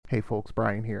Hey folks,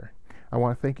 Brian here. I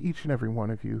want to thank each and every one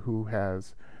of you who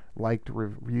has liked,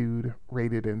 reviewed,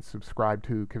 rated, and subscribed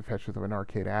to Confessions of an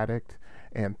Arcade Addict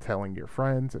and telling your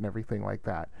friends and everything like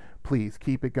that. Please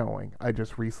keep it going. I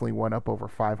just recently went up over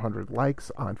 500 likes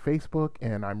on Facebook,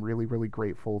 and I'm really, really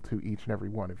grateful to each and every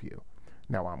one of you.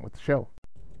 Now on with the show.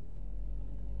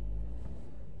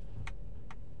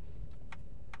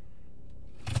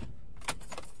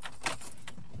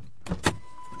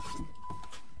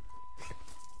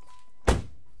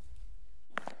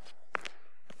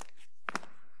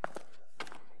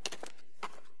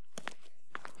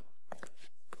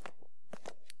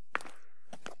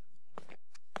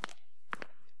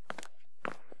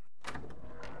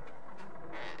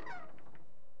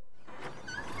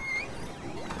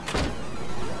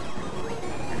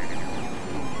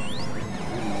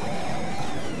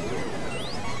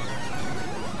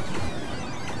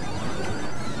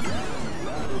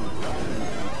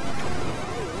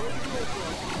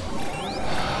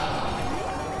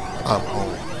 I'm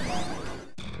home.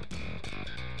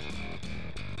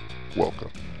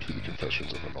 Welcome to the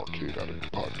Confessions of an Arcade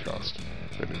Addict podcast,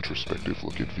 an introspective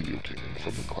look at video gaming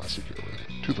from the classic era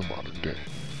to the modern day.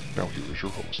 Now here is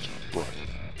your host, Brian.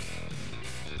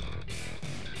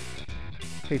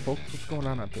 Hey folks, what's going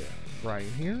on out there?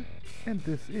 Brian here, and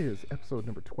this is episode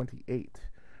number 28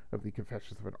 of the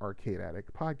Confessions of an Arcade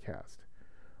Addict podcast.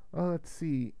 Let's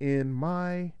see, in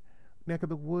my neck of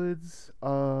the woods,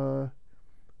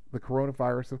 the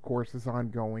coronavirus, of course, is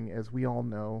ongoing. As we all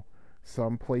know,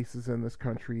 some places in this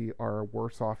country are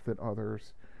worse off than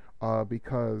others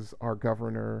because our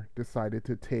governor decided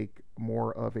to take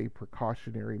more of a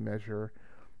precautionary measure.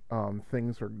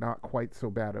 Things are not quite so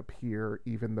bad up here,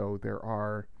 even though there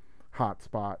are hot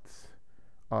spots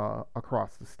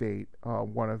across the state.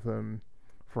 One of them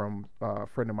from a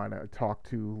friend of mine I talked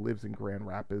to lives in Grand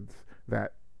Rapids.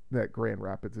 That Grand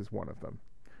Rapids is one of them.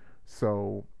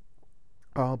 So...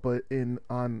 but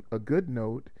on a good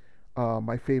note,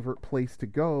 my favorite place to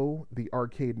go, the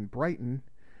arcade in Brighton,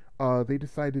 they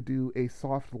decided to do a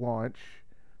soft launch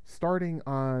starting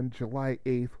on July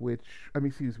 8th,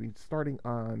 starting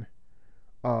on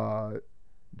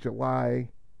July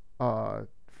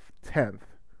 10th,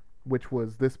 which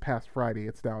was this past Friday.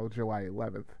 It's now July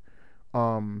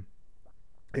 11th.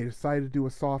 They decided to do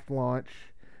a soft launch,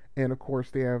 and of course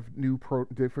they have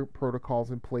different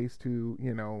protocols in place to,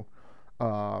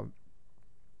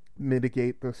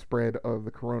 mitigate the spread of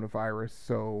the coronavirus.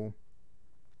 So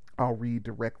I'll read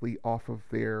directly off of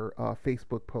their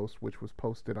Facebook post, which was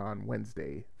posted on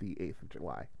Wednesday, the 8th of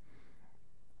July.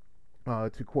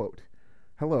 To quote,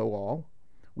 "Hello all.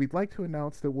 We'd like to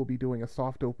announce that we'll be doing a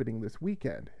soft opening this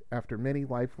weekend. After many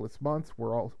lifeless months,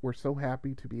 we're so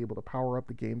happy to be able to power up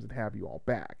the games and have you all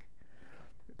back.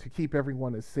 To keep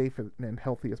everyone as safe and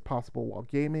healthy as possible while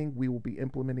gaming, we will be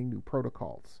implementing new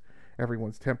protocols.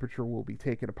 Everyone's temperature will be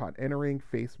taken upon entering,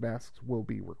 face masks will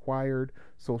be required,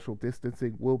 social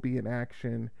distancing will be in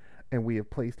action, and we have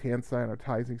placed hand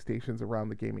sanitizing stations around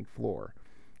the gaming floor.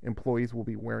 Employees will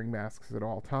be wearing masks at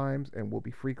all times and will be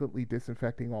frequently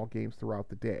disinfecting all games throughout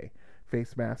the day.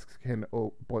 Face masks can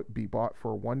be bought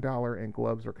for $1 and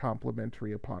gloves are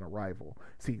complimentary upon arrival."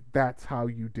 See, that's how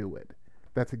you do it.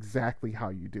 That's exactly how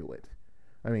you do it.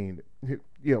 I mean,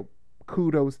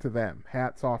 kudos to them.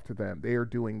 Hats off to them. They are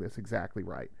doing this exactly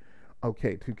right.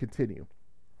 Okay, to continue.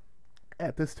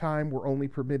 "At this time, we're only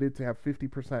permitted to have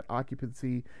 50%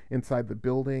 occupancy inside the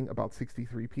building, about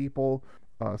 63 people.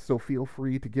 So feel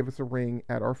free to give us a ring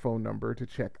at our phone number to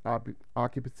check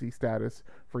occupancy status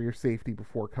for your safety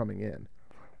before coming in.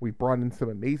 We've brought in some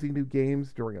amazing new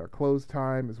games during our close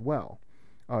time as well.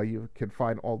 You can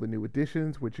find all the new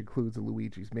additions, which includes a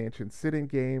Luigi's Mansion sit-in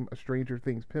game, a Stranger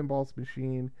Things pinball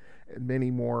machine, and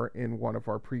many more in one of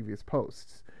our previous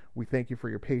posts. We thank you for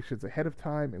your patience ahead of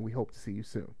time, and we hope to see you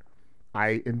soon."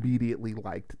 I immediately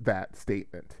liked that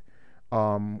statement.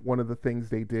 One of the things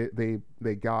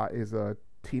they got is a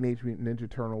Teenage Mutant Ninja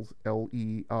Turtles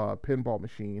LE pinball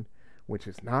machine, which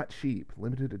is not cheap.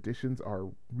 Limited editions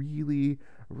are really,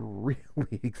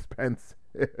 really expensive.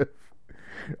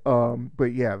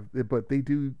 But they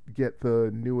do get the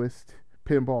newest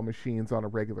pinball machines on a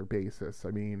regular basis.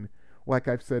 I mean, like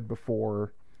I've said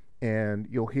before, and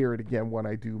you'll hear it again when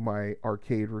I do my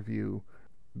arcade review,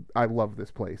 I love this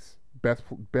place.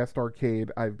 Best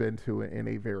arcade I've been to in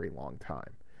a very long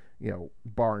time,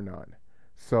 bar none.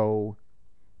 So,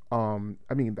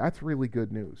 that's really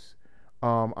good news.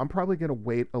 I'm probably going to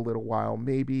wait a little while,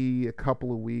 maybe a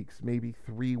couple of weeks, maybe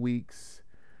 3 weeks,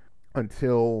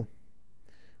 until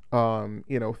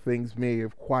things may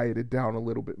have quieted down a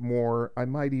little bit more. I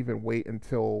might even wait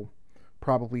until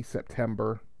probably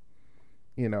September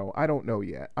I don't know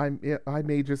yet. I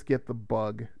may just get the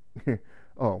bug.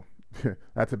 Oh,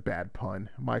 that's a bad pun.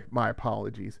 My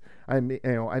apologies. I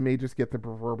may just get the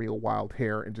proverbial wild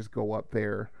hair and just go up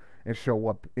there and show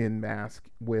up in mask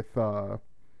with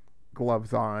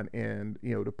gloves on and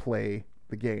to play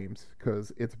the games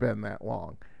because it's been that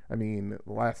long. I mean,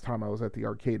 the last time I was at the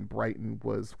arcade in Brighton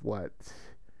was what,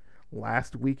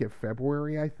 last week of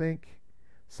February, I think,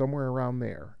 somewhere around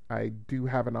there. I do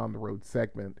have an on the road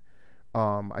segment.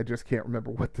 I just can't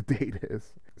remember what the date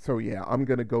is. So yeah, I'm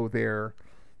gonna go there,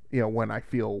 when I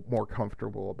feel more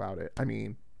comfortable about it. I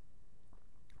mean,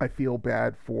 I feel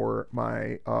bad for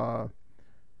my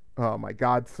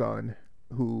godson,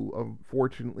 who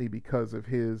unfortunately, because of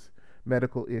his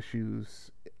medical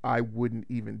issues, I wouldn't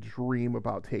even dream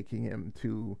about taking him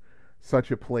to such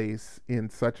a place in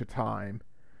such a time.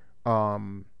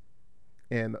 Um,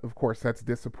 and of course, that's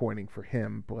disappointing for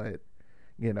him, but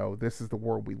this is the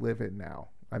world we live in now.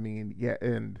 I mean, yeah,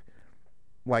 and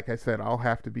like I said, I'll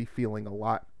have to be feeling a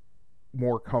lot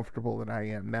more comfortable than I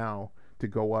am now to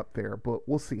go up there, but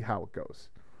we'll see how it goes.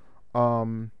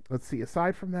 Let's see.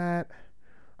 Aside from that,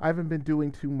 I haven't been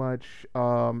doing too much.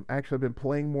 Actually, I've been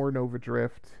playing more Nova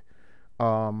Drift.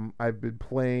 I've been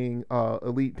playing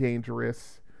Elite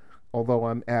Dangerous, although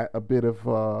I'm at a bit of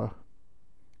a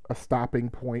stopping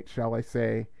point, shall I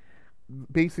say.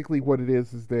 Basically, what it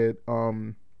is that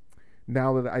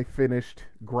now that I finished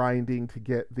grinding to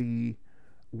get the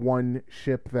one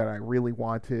ship that I really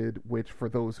wanted, which for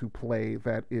those who play,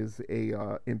 that is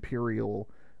a Imperial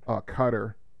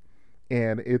cutter,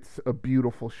 and it's a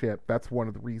beautiful ship. That's one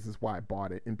of the reasons why I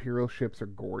bought it. Imperial ships are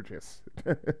gorgeous.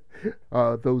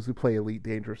 Those who play Elite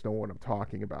Dangerous know what I'm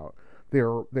talking about.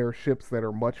 They're ships that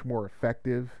are much more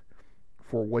effective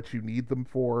for what you need them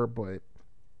for, but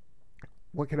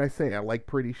what can I say? I like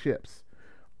pretty ships.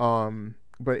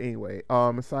 But anyway,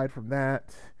 aside from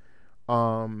that,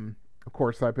 of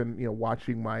course, I've been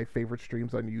watching my favorite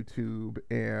streams on YouTube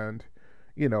and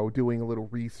doing a little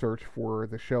research for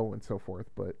the show and so forth.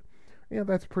 But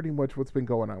that's pretty much what's been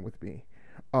going on with me.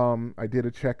 I did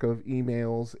a check of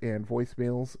emails and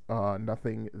voicemails.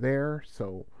 Nothing there.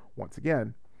 So once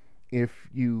again, if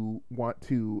you want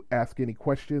to ask any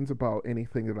questions about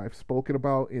anything that I've spoken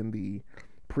about in the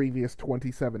previous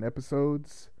 27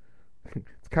 episodes,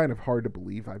 it's kind of hard to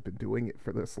believe I've been doing it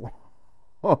for this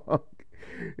long.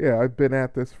 Yeah, I've been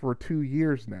at this for 2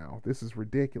 years now. This is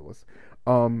ridiculous.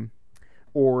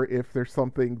 Or if there's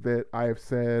something that I have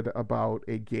said about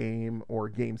a game or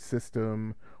a game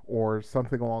system or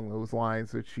something along those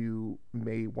lines that you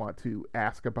may want to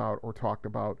ask about or talk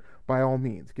about, by all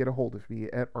means, get a hold of me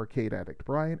at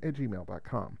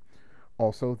arcadeaddictbrian@gmail.com.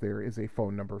 Also, there is a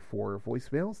phone number for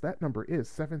voicemails. That number is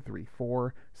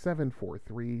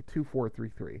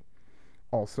 734-743-2433.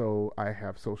 Also, I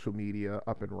have social media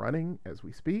up and running as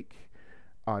we speak.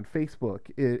 On Facebook,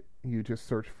 you just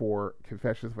search for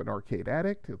Confessions of an Arcade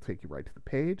Addict. It'll take you right to the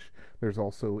page. There's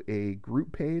also a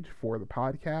group page for the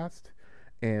podcast,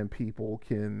 and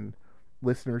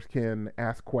listeners can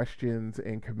ask questions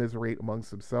and commiserate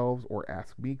amongst themselves or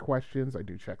ask me questions. I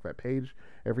do check that page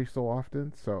every so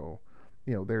often. So,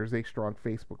 there's a strong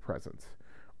Facebook presence.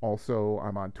 Also,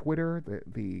 I'm on Twitter.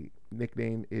 The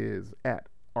nickname is at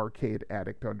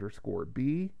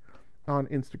arcadeaddict_B. On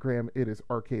Instagram, it is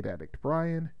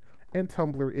arcadeaddictbrian. And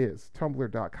Tumblr is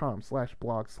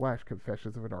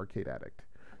tumblr.com/blog/confessions of an arcade addict.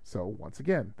 So once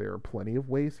again, there are plenty of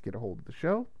ways to get a hold of the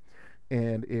show.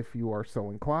 And if you are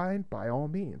so inclined, by all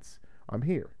means, I'm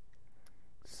here.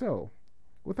 So,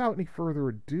 without any further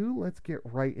ado, let's get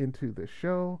right into the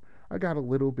show. I got a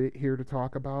little bit here to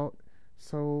talk about,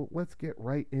 so let's get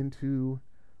right into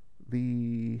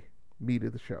the meat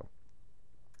of the show.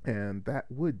 And that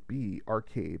would be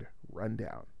Arcade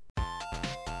Rundown.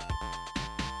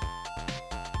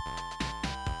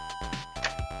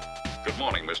 Good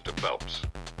morning, Mr. Phelps.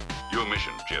 Your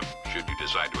mission, Jim, should you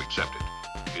decide to accept it,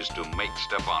 is to make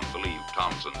Stefan believe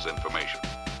Townsend's information.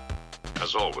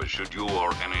 As always, should you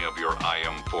or any of your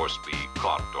IM force be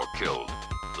caught or killed,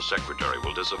 the Secretary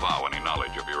will disavow any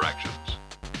knowledge of your actions.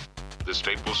 This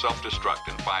tape will self-destruct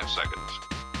in 5 seconds.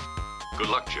 Good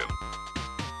luck, Jim.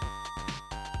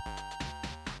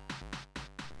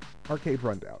 Arcade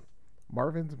Rundown.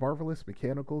 Marvin's Marvelous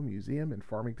Mechanical Museum in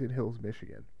Farmington Hills,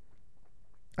 Michigan.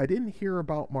 I didn't hear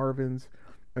about Marvin's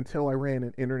until I ran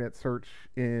an internet search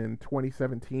in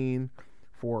 2017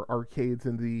 for arcades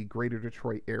in the greater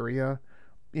Detroit area.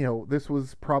 This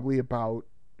was probably about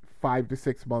 5 to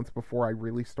 6 months before I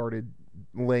really started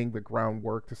laying the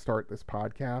groundwork to start this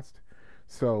podcast.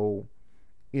 So,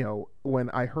 when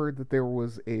I heard that there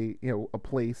was a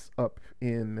place up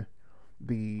in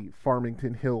the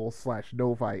Farmington Hills /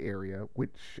 Novi area,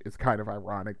 which is kind of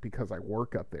ironic because I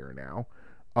work up there now.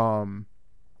 Um,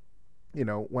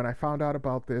 when I found out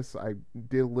about this, I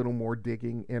did a little more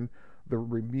digging, and the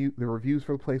reviews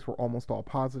for the place were almost all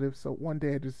positive. So one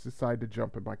day I just decided to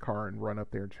jump in my car and run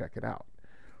up there and check it out.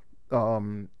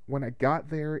 When I got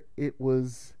there, it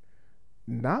was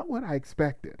not what I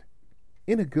expected,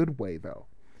 in a good way though.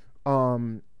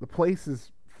 The place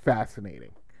is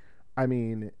fascinating. I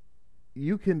mean,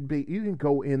 you can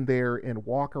go in there and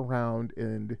walk around,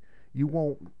 and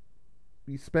you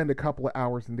spend a couple of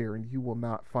hours in there and you will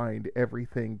not find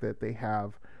everything that they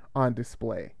have on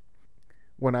display.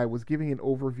 When I was giving an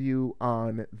overview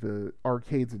on the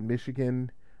arcades in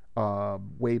Michigan,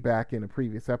 way back in a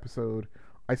previous episode,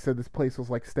 I said this place was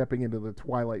like stepping into the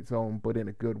Twilight Zone, but in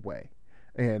a good way.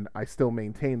 And I still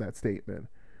maintain that statement.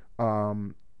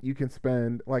 You can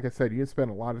spend, like I said, you can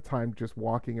spend a lot of time just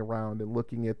walking around and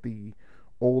looking at the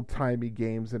old-timey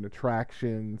games and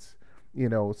attractions.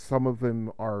 Some of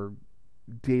them are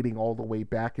dating all the way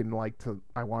back in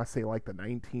I want to say like the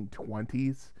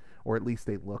 1920s, or at least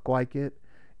they look like it.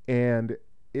 And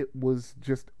it was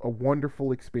just a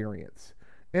wonderful experience.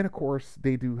 And of course,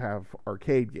 they do have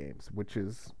arcade games, which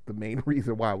is the main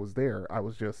reason why I was there. I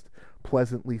was just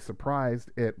pleasantly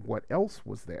surprised at what else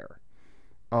was there.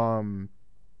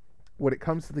 When it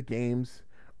comes to the games,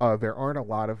 there aren't a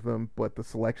lot of them, but the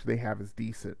selection they have is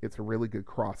decent. It's a really good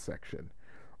cross-section.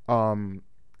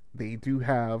 They do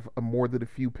have more than a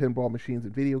few pinball machines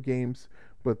and video games,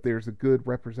 but there's a good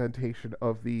representation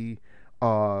of the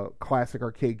classic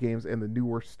arcade games and the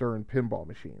newer Stern pinball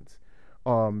machines.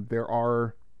 There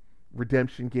are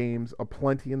redemption games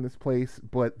aplenty in this place,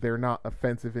 but they're not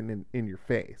offensive and in your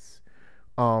face.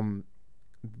 One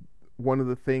of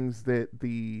the things that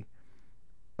the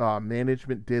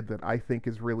management did that I think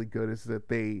is really good is that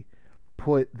they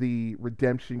put the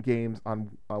redemption games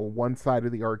on one side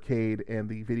of the arcade and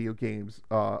the video games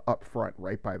up front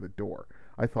right by the door.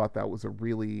 I thought that was a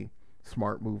really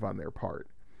smart move on their part.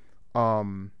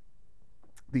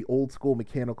 The old school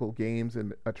mechanical games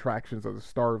and attractions are the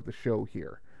star of the show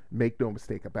here. Make no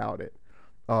mistake about it.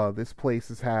 This place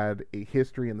has had a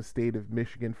history in the state of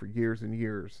Michigan for years and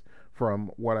years,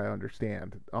 from what I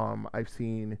understand. I've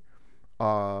seen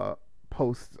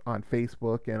posts on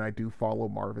Facebook, and I do follow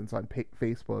Marvin's on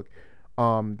Facebook.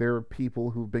 There are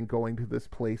people who've been going to this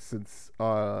place since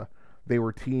they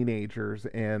were teenagers,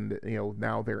 and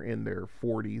now they're in their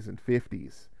 40s and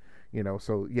 50s.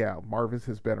 So yeah, Marvin's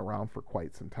has been around for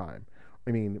quite some time.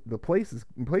 I mean, the place is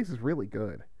really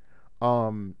good.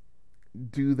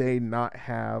 Do they not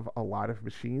have a lot of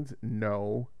machines?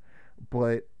 No,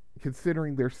 but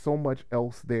considering there's so much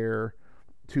else there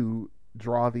to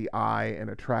draw the eye and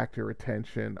attract your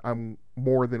attention, I'm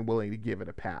more than willing to give it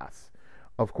a pass.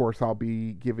 Of course, I'll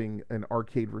be giving an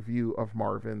arcade review of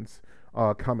Marvin's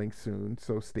coming soon,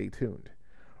 so stay tuned.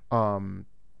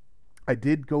 I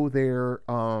did go there,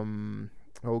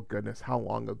 oh goodness, how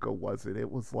long ago was it?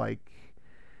 It was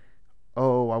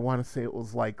I want to say it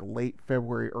was like late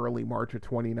February, early March of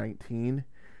 2019.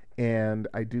 And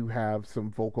I do have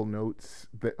some vocal notes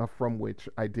from which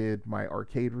I did my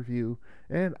arcade review.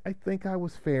 And I think I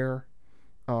was fair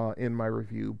in my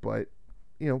review, but,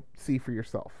 see for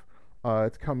yourself.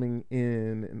 It's coming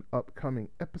in an upcoming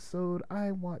episode.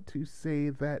 I want to say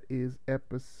that is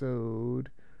episode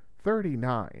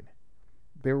 39.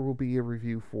 There will be a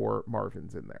review for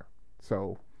Marvin's in there.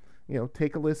 So,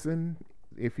 take a listen.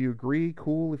 If you agree,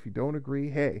 cool. If you don't agree,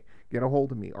 hey, get a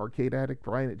hold of me.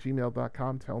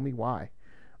 arcadeaddictbrian@gmail.com. Tell me why.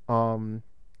 And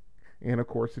of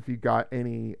course, if you got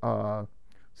any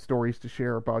stories to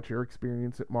share about your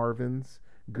experience at Marvin's,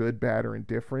 good, bad, or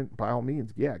indifferent, by all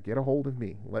means, yeah, get a hold of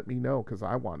me. Let me know, because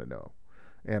I want to know.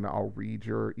 And I'll read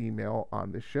your email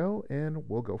on the show, and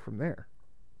we'll go from there.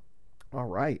 All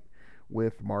right.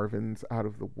 With Marvin's out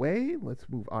of the way, let's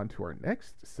move on to our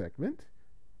next segment.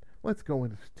 Let's go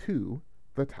into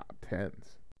the top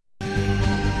 10s.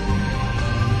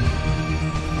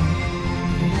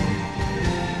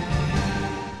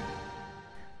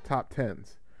 Top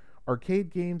 10s. Arcade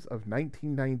games of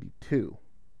 1992.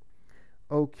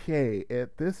 Okay,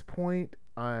 at this point,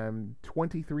 I'm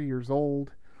 23 years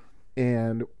old,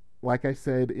 and like I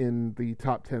said in the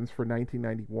top 10s for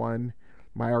 1991,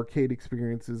 my arcade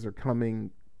experiences are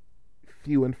coming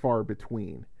few and far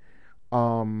between.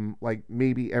 Like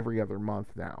maybe every other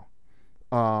month now.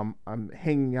 I'm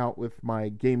hanging out with my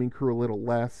gaming crew a little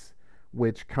less,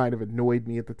 which kind of annoyed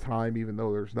me at the time, even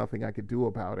though there's nothing I could do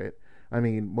about it. I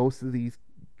mean, most of these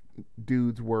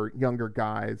dudes were younger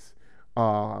guys.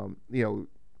 When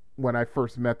I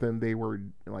first met them, they were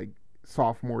like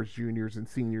sophomores, juniors, and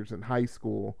seniors in high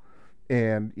school.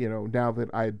 And, now that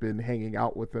I had been hanging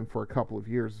out with them for a couple of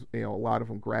years, a lot of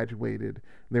them graduated and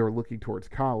they were looking towards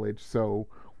college. So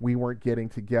we weren't getting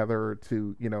together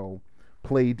to,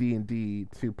 play D&D,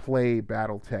 to play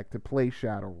Battletech, to play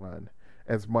Shadowrun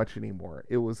as much anymore.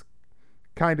 It was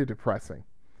kind of depressing.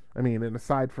 I mean, and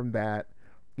aside from that,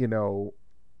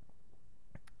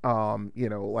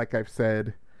 like I've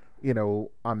said,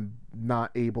 I'm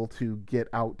not able to get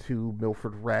out to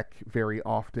Milford Rec very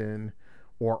often,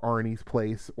 or Arnie's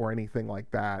Place, or anything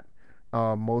like that.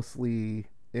 Mostly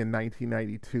in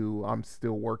 1992, I'm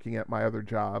still working at my other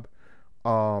job.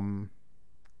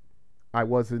 I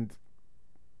wasn't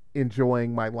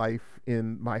enjoying my life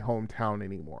in my hometown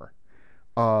anymore.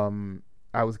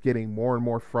 I was getting more and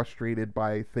more frustrated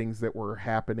by things that were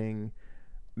happening,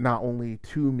 not only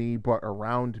to me, but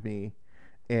around me.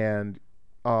 And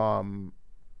after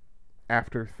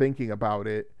thinking about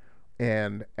it,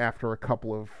 and after a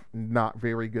couple of not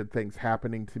very good things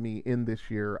happening to me in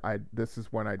this year, this is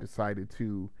when I decided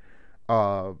to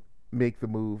make the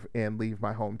move and leave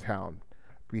my hometown,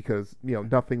 because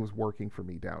nothing was working for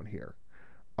me down here,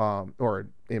 or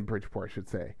in Bridgeport, I should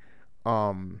say.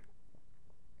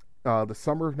 The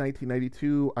summer of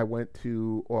 1992, I went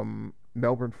to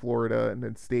Melbourne, Florida, and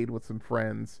then stayed with some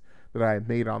friends that I had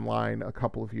made online a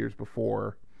couple of years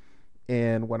before.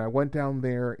 And when I went down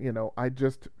there, I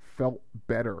just felt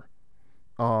better.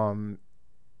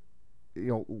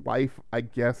 Life, I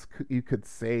guess you could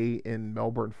say, in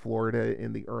Melbourne, Florida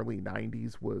in the early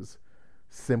 90s was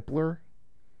simpler.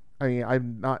 I mean,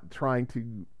 I'm not trying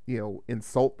to,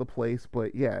 insult the place,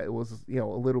 but yeah, it was, a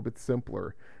little bit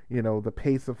simpler. The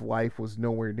pace of life was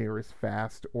nowhere near as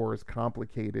fast or as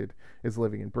complicated as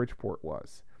living in Bridgeport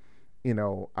was.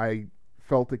 I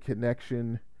felt a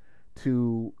connection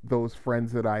to those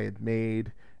friends that I had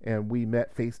made, and we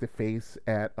met face to face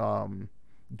at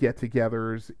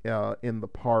get-togethers in the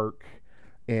park,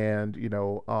 and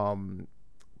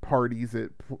parties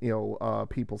at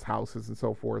people's houses and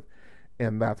so forth.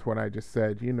 And that's when I just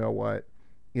said, you know what,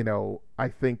 I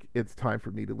think it's time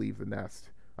for me to leave the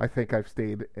nest. I think I've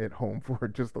stayed at home for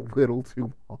just a little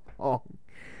too long.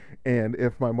 And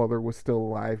if my mother was still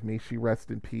alive, may she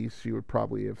rest in peace, she would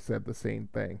probably have said the same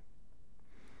thing.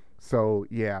 So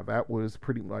yeah, that was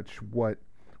pretty much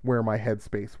where my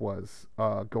headspace was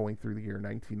going through the year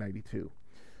 1992.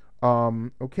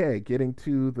 Okay, getting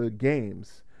to the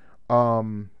games.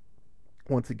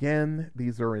 Once again,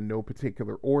 these are in no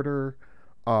particular order.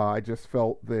 I just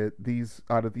felt that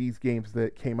out of these games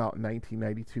that came out in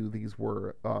 1992, these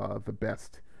were the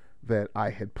best that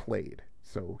I had played.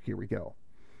 So here we go.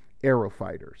 Aero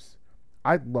Fighters.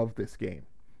 I love this game.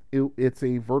 It's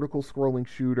a vertical scrolling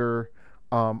shooter.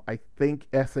 I think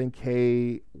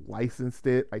SNK licensed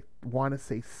it. I want to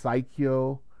say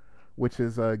Saikyo, which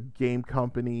is a game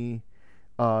company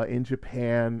in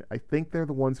Japan. I think they're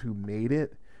the ones who made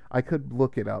it. I could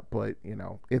look it up, but,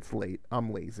 it's late.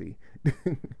 I'm lazy.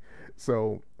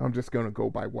 So I'm just going to go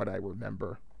by what I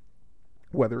remember,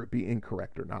 whether it be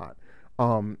incorrect or not.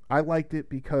 I liked it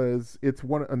because it's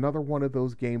another one of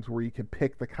those games where you can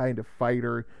pick the kind of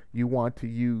fighter you want to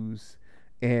use,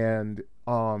 and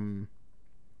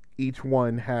each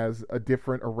one has a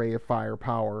different array of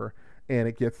firepower, and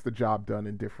it gets the job done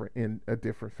in a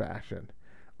different fashion.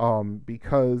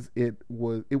 Because it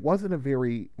wasn't a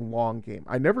very long game.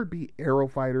 I never beat Aero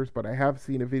Fighters, but I have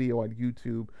seen a video on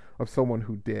YouTube of someone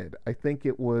who did. I think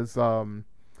it was there's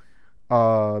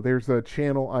a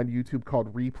channel on YouTube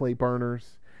called Replay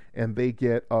Burners, and they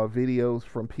get videos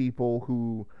from people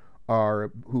who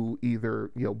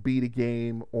either beat a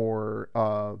game or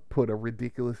put a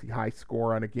ridiculously high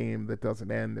score on a game that doesn't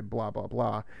end, and blah blah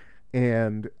blah.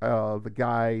 And the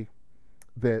guy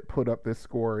that put up this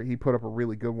score, he put up a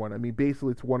really good one. I mean,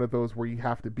 basically it's one of those where you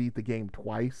have to beat the game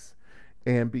twice,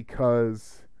 and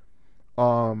because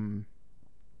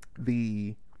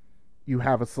you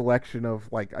have a selection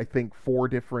of, like, I think 4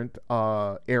 different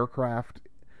aircraft,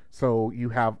 so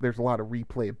there's a lot of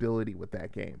replayability with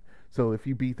that game. So if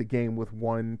you beat the game with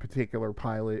one particular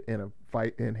pilot in a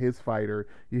fight in his fighter,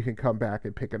 you can come back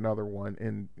and pick another one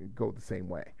and go the same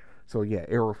way. So yeah,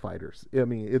 Aero Fighters. I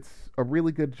mean, it's a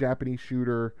really good Japanese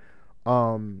shooter.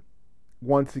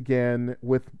 Once again,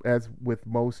 with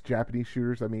most Japanese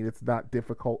shooters, I mean, it's not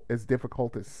difficult as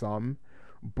some,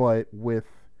 but which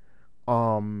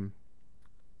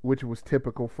was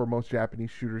typical for most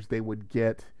Japanese shooters, they would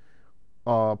get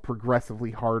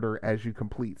progressively harder as you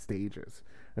complete stages.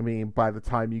 I mean, by the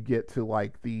time you get to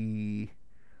like the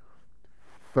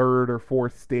 3rd or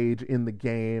 4th stage in the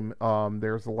game,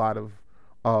 there's a lot of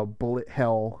bullet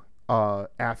hell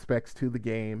aspects to the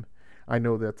game. I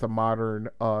know that's a modern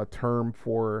term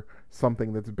for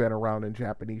something that's been around in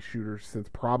Japanese shooters since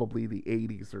probably the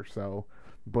 80s or so,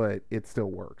 but it still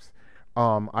works.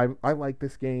 I like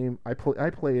this game. I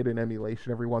play it in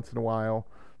emulation every once in a while.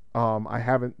 I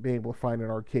haven't been able to find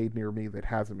an arcade near me that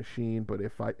has a machine, but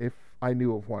if I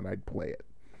knew of one, I'd play it.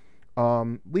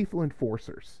 Lethal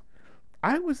Enforcers.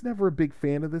 I was never a big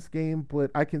fan of this game, but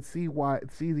I can see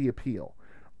the appeal.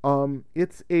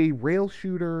 It's a rail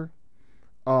shooter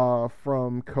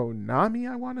from Konami,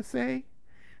 I want to say.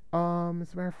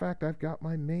 As a matter of fact, I've got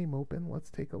my name open. Let's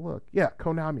take a look. Yeah,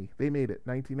 Konami. They made it,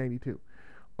 1992.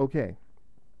 Okay.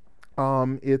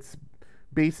 It's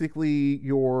basically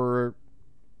your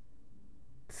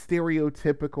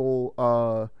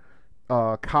stereotypical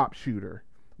cop shooter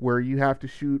where you have to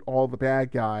shoot all the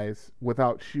bad guys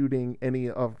without shooting any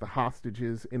of the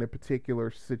hostages in a particular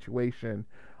situation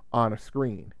on a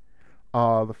screen.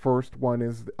 The first one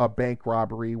is a bank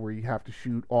robbery where you have to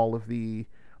shoot all of the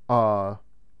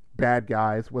bad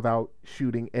guys without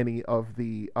shooting any of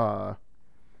the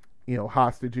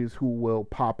hostages who will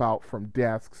pop out from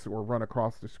desks or run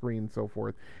across the screen and so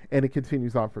forth. And it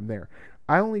continues on from there.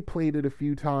 I only played it a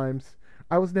few times.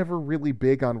 I was never really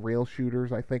big on rail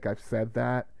shooters. I think I've said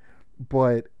that,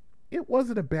 but it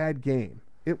wasn't a bad game.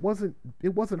 It wasn't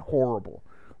horrible.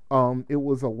 It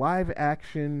was a live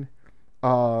action.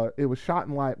 It was shot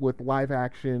with live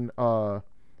action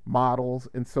models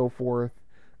and so forth.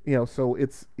 So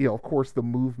it's of course the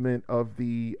movement of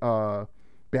the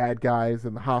bad guys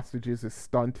and the hostages is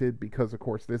stunted because of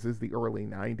course this is the early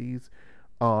 90s.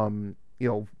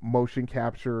 Motion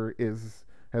capture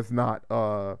has not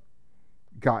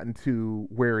gotten to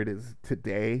where it is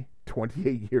today,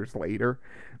 28 years later.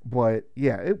 But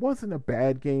yeah, it wasn't a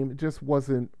bad game. It just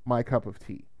wasn't my cup of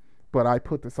tea. But I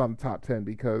put this on the top 10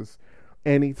 because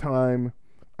anytime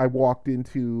I walked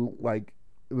into, like,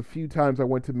 the few times I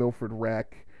went to Milford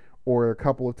Rec, or a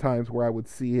couple of times where I would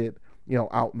see it,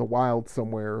 out in the wild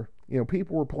somewhere,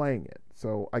 people were playing it.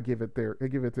 So I give it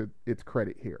its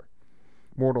credit here.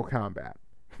 Mortal Kombat.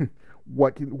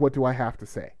 What do I have to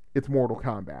say? It's Mortal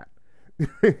Kombat.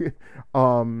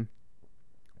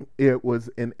 It was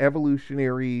an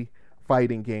evolutionary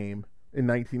fighting game in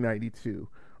 1992.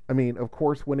 I mean, of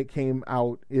course, when it came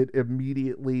out, it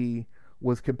immediately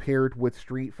was compared with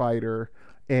Street Fighter,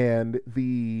 and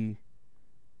the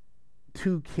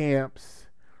two camps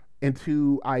and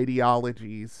two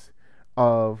ideologies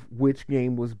of which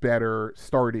game was better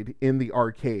started in the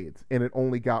arcades, and it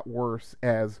only got worse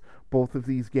as both of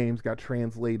these games got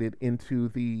translated into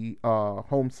the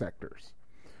home sectors.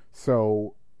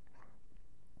 So,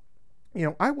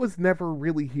 I was never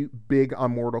really big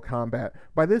on Mortal Kombat.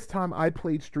 By this time, I'd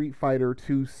played Street Fighter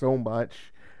 2 so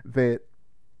much that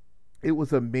it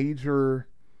was a major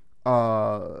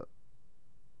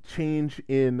change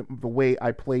in the way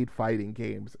I played fighting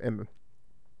games, and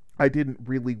I didn't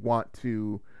really want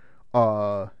to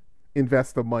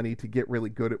invest the money to get really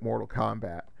good at Mortal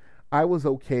Kombat. I was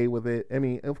okay with it. I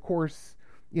mean, of course,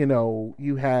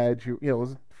 you had it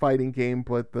was a fighting game,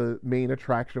 but the main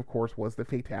attraction, of course, was the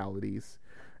fatalities,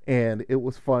 and it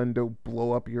was fun to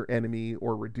blow up your enemy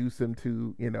or reduce him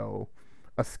to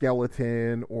a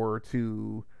skeleton, or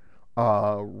to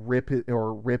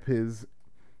rip his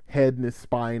head and his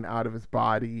spine out of his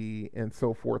body, and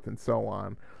so forth and so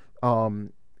on.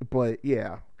 But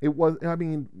yeah, it was. I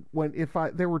mean,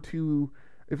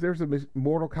 if there's a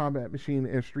Mortal Kombat machine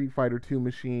and a Street Fighter 2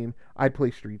 machine, I'd play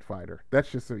Street Fighter.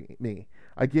 That's just me.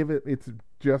 I give it its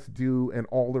just due and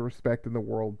all the respect in the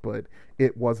world, but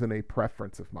it wasn't a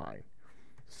preference of mine.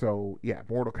 So yeah,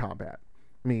 Mortal Kombat.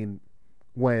 I mean,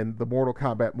 when the Mortal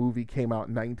Kombat movie came out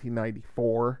in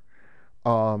 1994,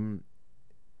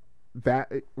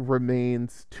 that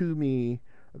remains to me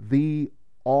the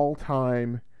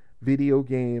all-time video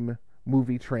game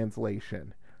movie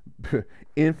translation.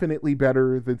 Infinitely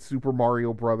better than Super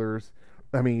Mario Brothers.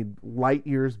 I mean, light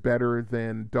years better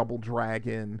than Double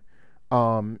Dragon,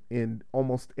 in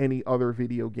almost any other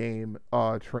video game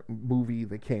movie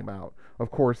that came out.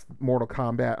 Of course, Mortal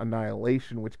Kombat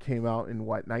Annihilation, which came out in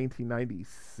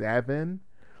 1997,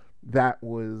 that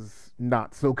was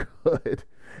not so good.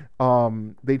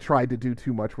 They tried to do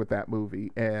too much with that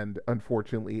movie, and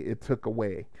unfortunately it took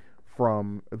away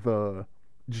from the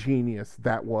genius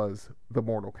that was the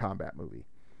Mortal Kombat movie.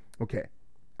 Okay,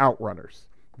 Outrunners.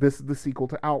 This is the sequel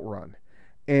to Outrun.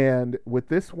 And with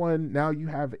this one, now you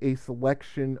have a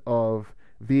selection of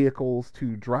vehicles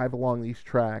to drive along these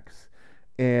tracks,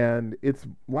 and it's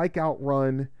like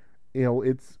Outrun.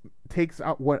 It's takes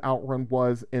out what Outrun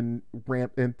was and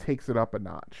takes it up a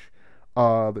notch.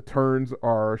 The turns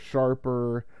are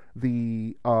sharper.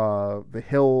 The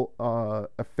hill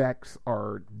effects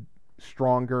are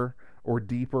stronger or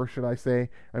deeper, should I say?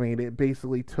 I mean, it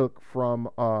basically took from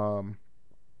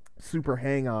Super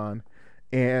Hang On,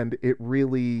 and it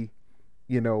really,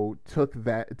 took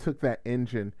that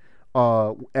engine.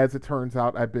 As it turns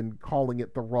out, I've been calling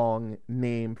it the wrong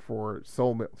name for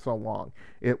so long.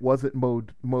 It wasn't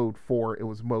mode 4; it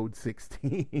was mode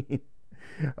 16,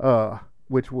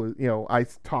 which was, I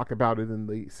talk about it in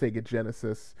the Sega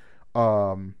Genesis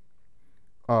um,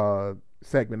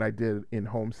 segment I did in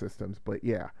Home Systems. But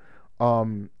yeah,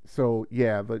 so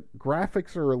yeah, the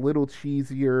graphics are a little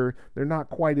cheesier. They're not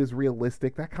quite as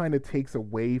realistic. That kind of takes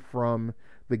away from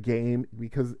the game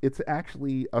because it's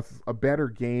actually a better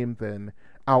game than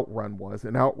Outrun was,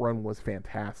 and Outrun was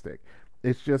fantastic.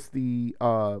 It's just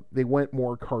they went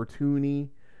more cartoony,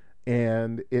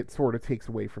 and it sort of takes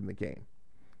away from the game.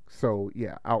 So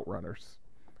yeah, Outrunners,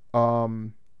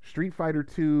 Street Fighter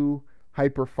 2,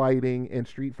 Hyper Fighting, and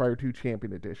Street Fighter 2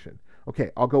 Champion Edition.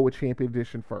 Okay, I'll go with Champion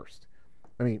Edition first.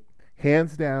 I mean,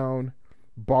 hands down,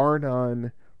 bar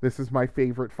none, this is my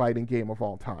favorite fighting game of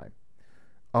all time.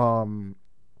 Um,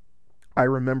 I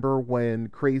remember when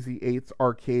Crazy 8's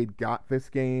Arcade got this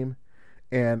game,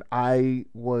 and I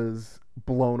was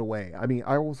blown away. I mean,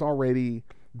 I was already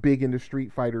big into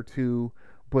Street Fighter 2,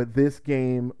 but this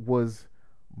game was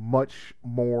much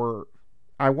more.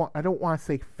 I don't want to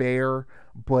say fair,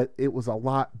 but it was a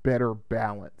lot better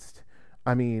balanced.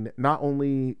 I mean, not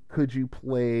only could you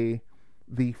play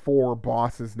the four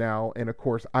bosses now, and of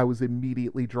course, I was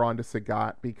immediately drawn to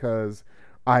Sagat because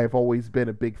I've always been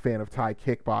a big fan of Thai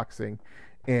kickboxing,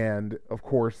 and of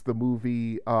course, the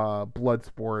movie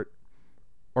Bloodsport,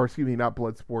 or excuse me, not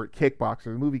Bloodsport, Kickboxer.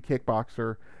 The movie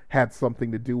Kickboxer had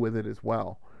something to do with it as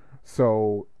well.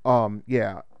 So,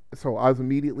 yeah. So I was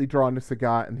immediately drawn to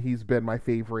Sagat, and he's been my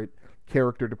favorite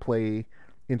character to play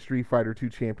in Street Fighter 2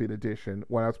 Champion Edition.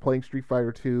 When I was playing Street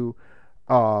Fighter 2,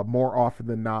 more often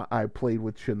than not, I played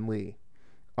with Chun-Li.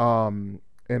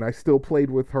 And I still played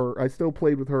with her. I still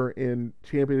played with her in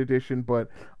Champion Edition, but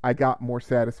I got more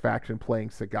satisfaction playing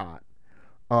Sagat.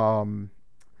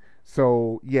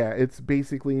 So yeah, it's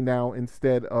basically now,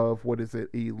 instead of, what is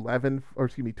it,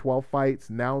 12 fights,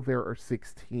 now there are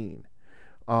 16.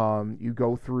 You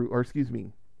go through, or excuse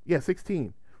me, yeah,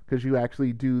 16, because you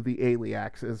actually do the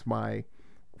Aliax, as my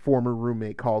former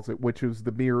roommate calls it, which is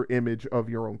the mirror image of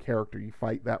your own character. You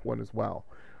fight that one as well.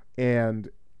 And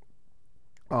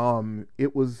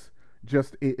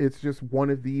it's just one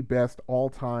of the best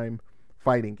all-time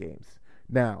fighting games.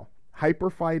 Now, Hyper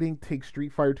Fighting takes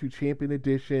Street Fighter 2 Champion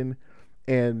Edition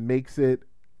and makes it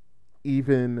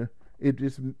even,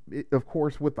 of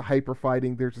course, with the Hyper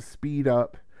Fighting, there's a speed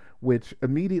up, which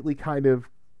immediately kind of,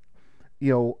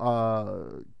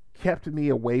 kept me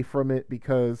away from it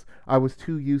because I was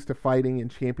too used to fighting in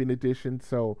Champion Edition,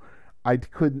 so I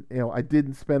couldn't, I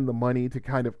didn't spend the money to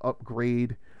kind of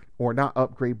upgrade, or not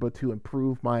upgrade, but to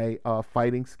improve my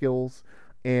fighting skills.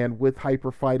 And with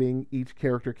Hyper Fighting, each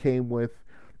character came with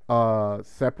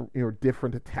separate,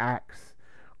 different attacks.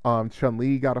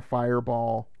 Chun-Li got a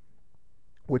fireball,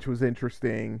 which was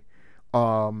interesting.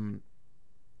 And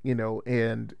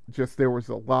just there was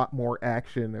a lot more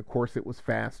action. Of course, it was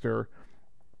faster.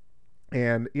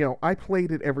 And, I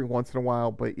played it every once in a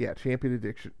while, but yeah, Champion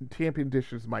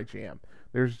Edition is my jam.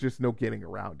 There's just no getting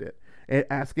around it. And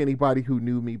ask anybody who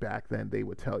knew me back then, they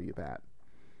would tell you that.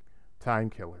 Time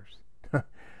killers.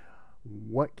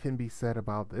 What can be said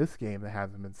about this game that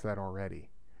hasn't been said already?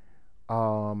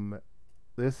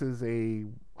 This is a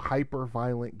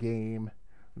hyper-violent game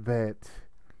that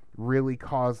really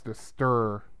caused a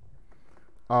stir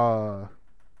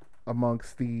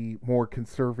amongst the more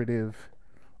conservative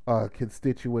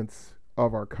constituents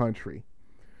of our country.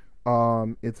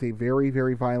 It's a very,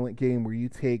 very violent game where you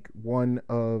take one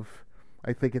of,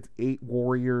 I think it's 8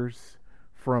 warriors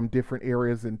from different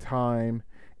areas in time,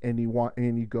 and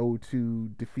you go to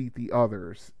defeat the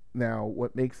others. Now,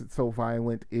 what makes it so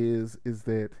violent is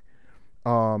that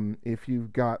if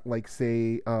you've got, like,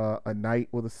 say, a knight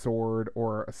with a sword,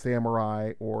 or a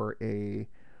samurai, or a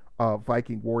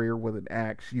Viking warrior with an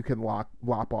axe, you can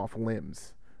lop off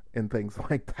limbs and things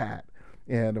like that.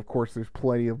 And of course, there's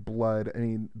plenty of blood. I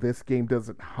mean, this game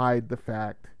doesn't hide the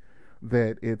fact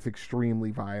that it's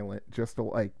extremely violent, just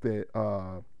like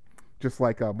Mortal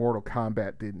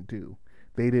Kombat didn't do.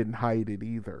 They didn't hide it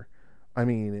either. I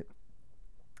mean,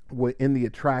 in the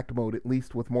attract mode, at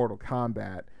least with Mortal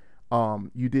Kombat,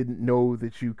 you didn't know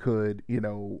that you could,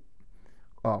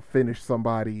 finish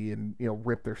somebody and,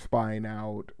 rip their spine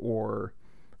out, or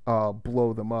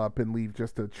blow them up and leave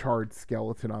just a charred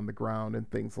skeleton on the ground and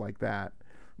things like that.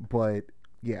 But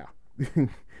yeah,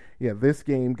 Yeah, this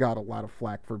game got a lot of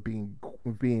flack for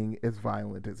being as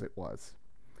violent as it was.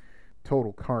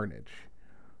 Total Carnage.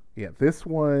 Yeah, this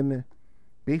one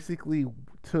basically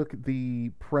took the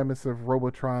premise of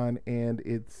Robotron and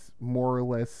its more or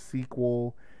less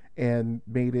sequel and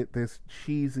made it this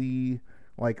cheesy,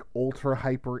 like ultra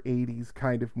hyper 80s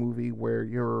kind of movie where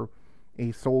you're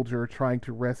a soldier trying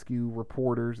to rescue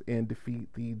reporters and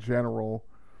defeat the general.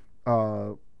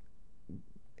 Uh,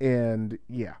 and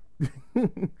yeah.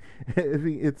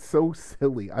 It's so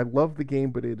silly. I love the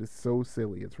game, but it is so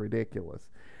silly. It's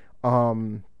ridiculous.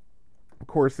 Um, of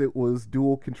course, it was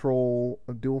dual control,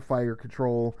 dual fire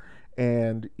control,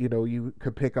 and you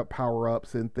could pick up power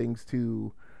ups and things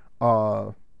to,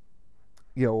 uh,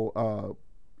 you know, uh,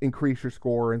 increase your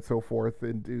score and so forth,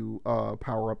 and do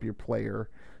power up your player.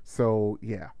 So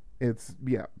yeah, it's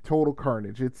Total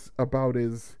Carnage. It's about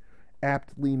as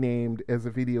aptly named as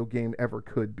a video game ever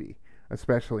could be,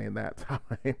 especially in that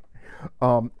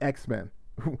time. X-Men.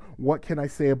 What can I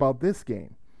say about this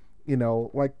game?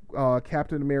 Like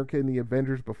Captain America and the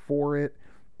Avengers before it,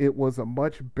 it was a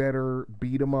much better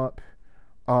beat 'em up.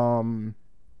 Um,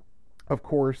 of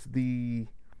course, the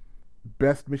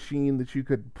best machine that you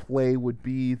could play would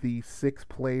be the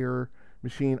 6-player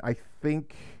machine. I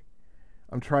think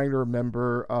I'm trying to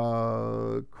remember.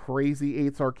 Crazy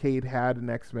 8's Arcade had an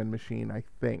X-Men machine, I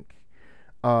think.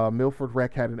 Milford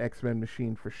Rec had an X-Men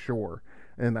machine for sure.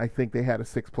 And I think they had a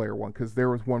 6-player one because there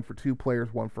was one for 2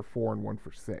 players, one for 4, and one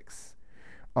for 6.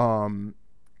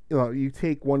 You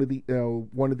take one of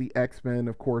the X-Men,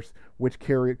 of course. Which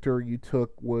character you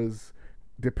took was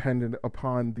dependent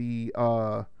upon the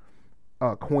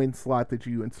coin slot that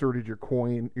you inserted your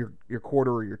coin, your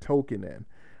quarter, or your token in.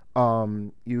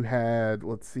 You had,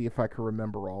 let's see if I can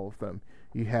remember all of them.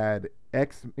 You had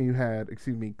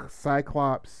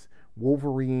Cyclops,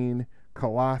 Wolverine,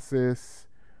 Colossus,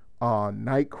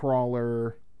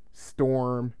 Nightcrawler,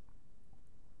 Storm,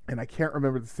 and I can't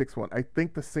remember the 6th one. I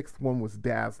think the 6th one was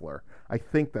Dazzler. I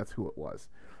think that's who it was.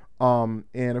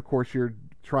 And of course, you're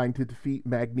trying to defeat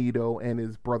Magneto and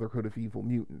his Brotherhood of Evil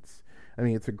Mutants. I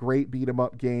mean, it's a great beat 'em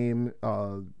up game.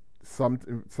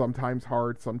 Sometimes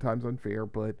hard, sometimes unfair,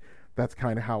 but that's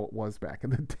kind of how it was back in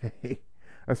the day,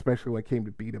 especially when it came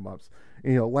to beat 'em ups.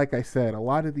 Like I said, a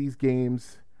lot of these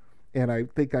games, and I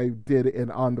think I did an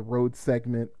on the road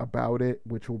segment about it,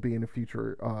 which will be in a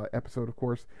future episode, of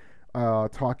course,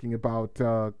 talking about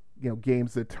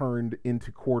games that turned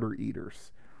into quarter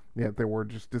eaters. Yeah, they were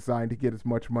just designed to get as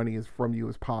much money from you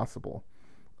as possible.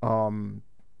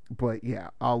 But yeah,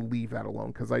 I'll leave that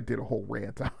alone because I did a whole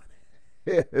rant on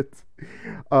it.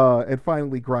 And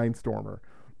finally, Grindstormer.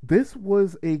 This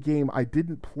was a game I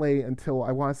didn't play until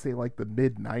I want to say like the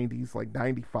mid 90s, like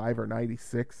 95 or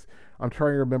 96. I'm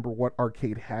trying to remember what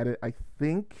arcade had it. I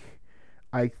think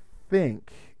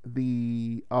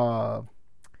the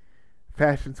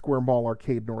Fashion Square Mall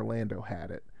arcade in Orlando had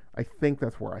it. I think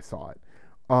that's where I saw it.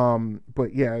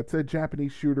 But yeah, it's a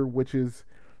Japanese shooter, which is,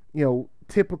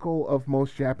 typical of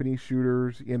most Japanese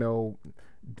shooters,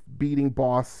 beating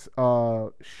boss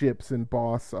ships and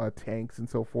boss tanks and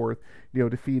so forth,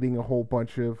 defeating a whole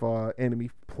bunch of enemy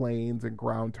planes and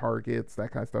ground targets,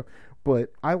 that kind of stuff.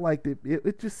 But I liked it.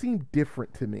 It just seemed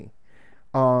different to me.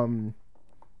 Where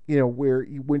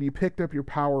when you picked up your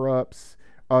power-ups,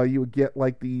 you would get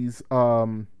like these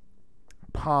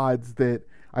pods that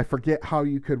I forget how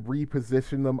you could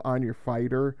reposition them on your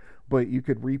fighter, but you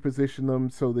could reposition them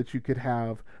so that you could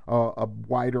have a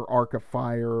wider arc of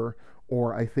fire,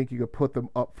 or I think you could put them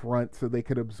up front so they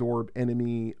could absorb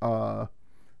enemy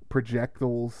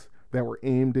projectiles that were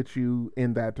aimed at you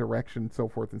in that direction, so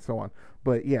forth and so on.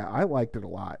 But yeah, I liked it a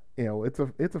lot. It's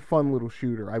a fun little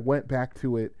shooter. I went back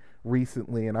to it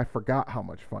recently and I forgot how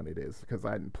much fun it is because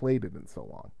I hadn't played it in so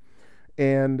long.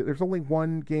 And there's only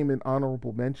one game in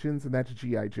honorable mentions, and that's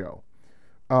G.I. Joe.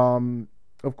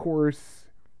 Of course,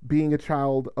 being a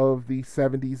child of the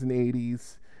 70s and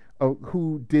 80s,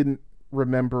 who didn't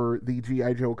remember the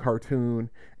G.I. Joe cartoon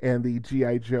and the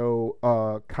G.I.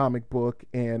 Joe comic book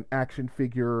and action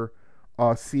figure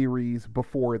series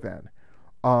before then?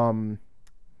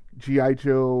 G.I.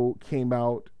 Joe came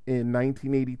out in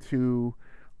 1982.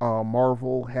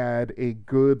 Marvel had a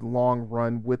good long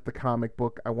run with the comic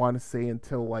book, I want to say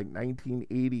until like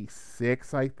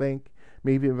 1986, I think.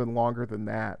 Maybe even longer than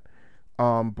that.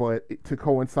 But to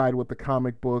coincide with the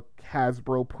comic book,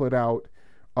 Hasbro put out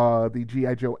the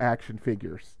G.I. Joe action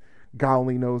figures. God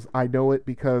only knows I know it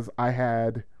because I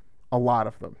had a lot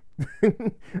of them.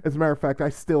 As a matter of fact, I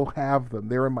still have them.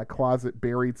 They're in my closet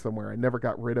buried somewhere. I never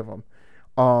got rid of them.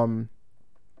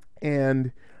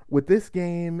 And with this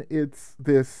game, it's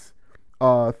this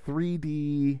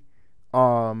 3D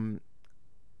 3D,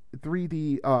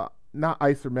 not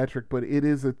isometric, but it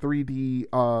is a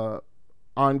 3D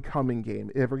oncoming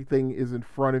game. Everything is in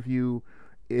front of you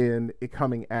and it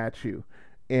coming at you.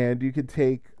 And you could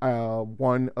take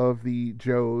one of the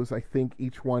Joes. I think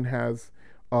each one has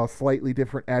slightly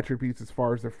different attributes as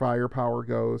far as their firepower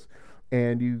goes.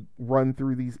 And you run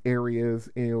through these areas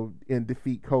and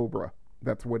defeat Cobra.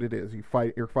 That's what it is.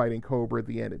 You're fighting Cobra,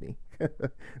 the enemy,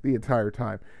 the entire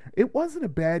time. It wasn't a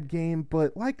bad game,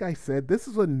 but like I said, this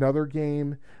is another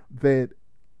game that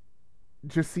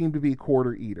just seemed to be a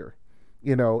quarter eater.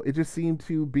 It just seemed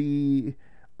to be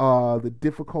the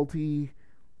difficulty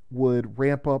would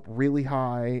ramp up really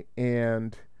high,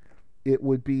 and it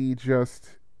would be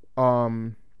just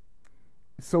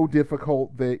so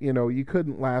difficult that you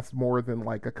couldn't last more than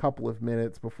like a couple of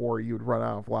minutes before you'd run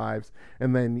out of lives,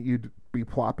 and then you'd be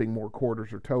plopping more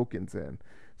quarters or tokens in.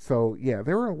 So yeah,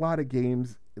 there were a lot of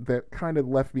games that kind of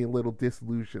left me a little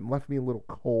disillusioned, left me a little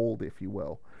cold, if you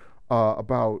will,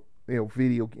 about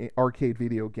arcade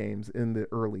video games in the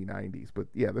early 90s. But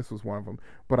yeah, this was one of them.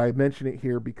 But I mention it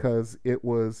here because it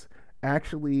was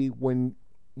actually when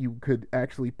you could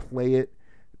actually play it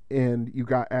and you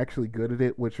got actually good at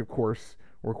it, which of course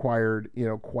required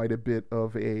quite a bit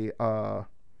of a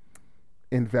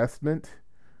investment.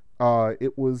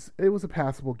 It was a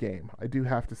passable game. I do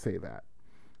have to say that.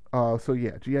 So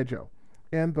yeah, G.I. Joe.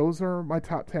 And those are my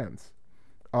top 10s.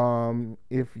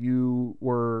 If you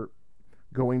were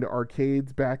going to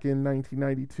arcades back in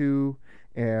 1992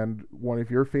 and one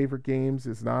of your favorite games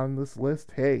is not on this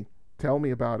list, hey, tell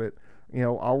me about it.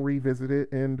 I'll revisit it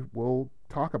and we'll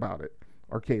talk about it.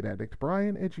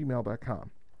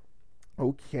 arcadeaddictbrian@gmail.com.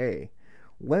 Okay,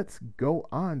 let's go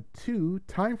on to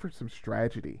time for some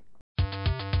strategy.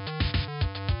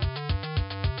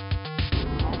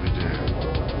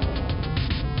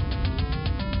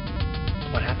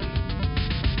 What happened?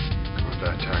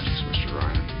 Combat tactics, Mr.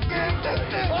 Ryan.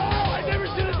 Oh, I never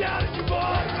should have doubted you,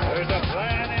 boy! There's a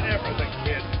plan in everything,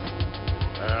 kid.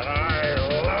 And I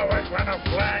love it when a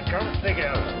plan comes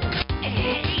together.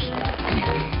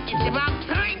 It's about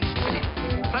time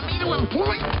for me to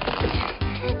employ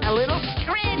a little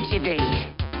strategy.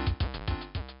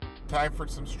 Time for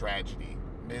some strategy,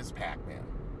 Ms. Pac-Man.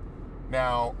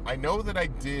 Now, I know that I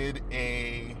did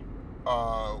a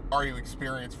Are You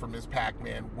Experienced for Ms.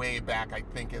 Pac-Man way back, I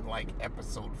think in like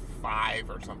episode 5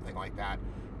 or something like that.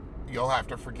 You'll have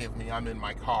to forgive me, I'm in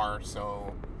my car,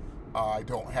 so I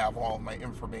don't have all of my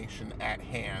information at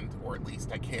hand, or at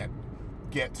least I can't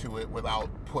get to it without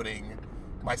putting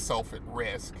myself at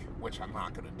risk, which I'm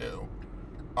not going to do.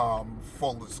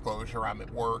 Full disclosure, I'm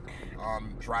at work,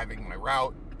 driving my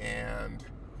route, and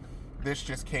this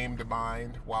just came to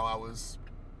mind while I was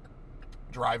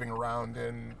driving around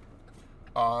and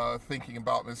thinking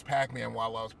about Ms. Pac-Man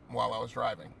while I was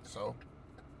driving. So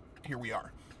here we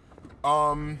are.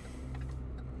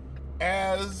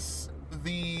 As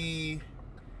the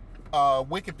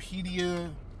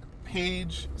Wikipedia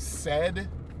page said,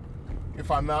 if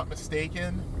I'm not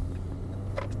mistaken,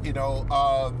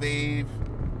 they've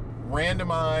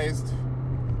randomized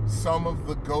some of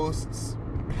the ghosts'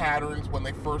 patterns when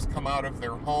they first come out of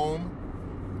their home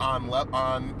on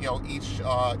each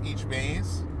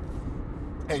maze,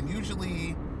 and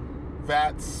usually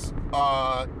that's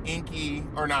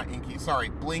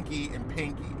Blinky and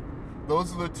Pinky.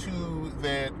 Those are the two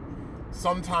that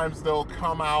sometimes they'll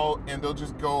come out and they'll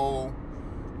just go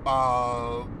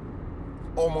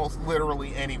almost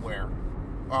literally anywhere.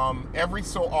 Every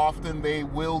so often they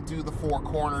will do the 4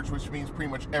 corners, which means pretty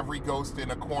much every ghost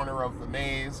in a corner of the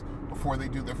maze before they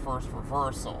do their first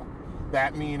reversal.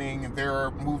 That meaning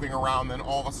they're moving around, then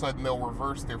all of a sudden they'll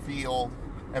reverse their field,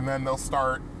 and then they'll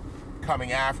start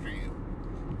coming after you.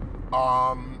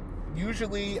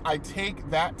 Usually I take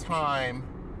that time,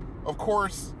 of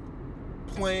course,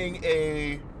 playing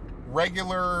a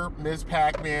regular Ms.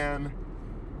 Pac-Man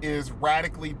is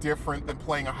radically different than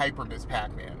playing a Hyper Ms.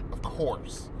 Pac-Man, of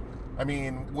course. I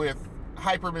mean, with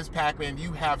Hyper Ms. Pac-Man,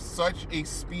 you have such a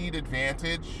speed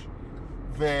advantage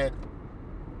that,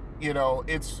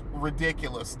 it's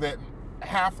ridiculous that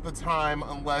half the time,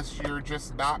 unless you're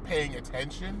just not paying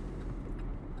attention,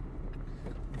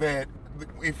 that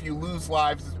if you lose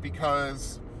lives, it's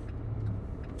because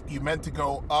you meant to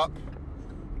go up.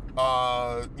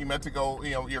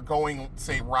 You're going,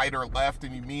 say, right or left,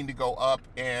 and you mean to go up,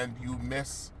 and you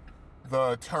miss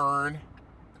the turn,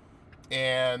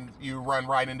 and you run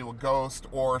right into a ghost,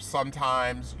 or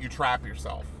sometimes you trap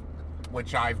yourself,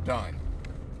 which I've done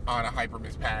on a Hyper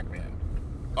Ms. Pac-Man.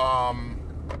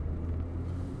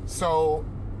 So,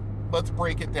 let's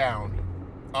break it down.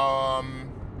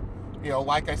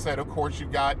 like I said, of course,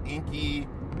 you've got Inky,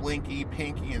 Blinky,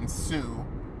 Pinky, and Sue.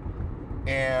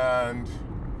 And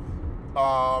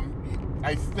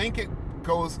I think it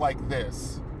goes like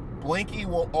this. Blinky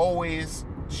will always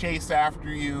chase after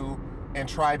you and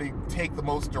try to take the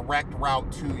most direct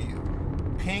route to you.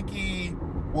 Pinky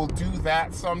will do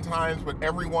that sometimes, but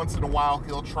every once in a while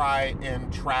he'll try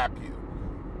and trap you.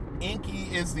 Inky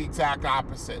is the exact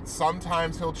opposite.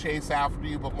 Sometimes he'll chase after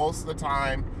you, but most of the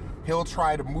time he'll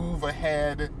try to move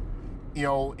ahead,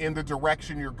 in the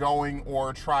direction you're going,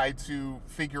 or try to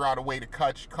figure out a way to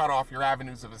cut off your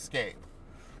avenues of escape.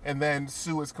 And then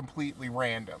Sue is completely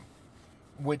random,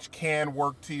 which can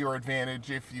work to your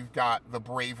advantage if you've got the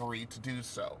bravery to do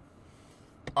so.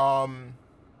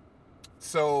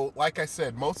 So, like I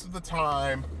said, most of the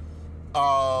time,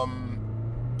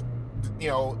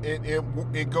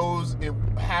 it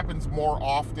happens more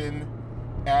often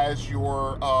as you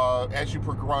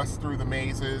progress through the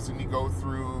mazes and you go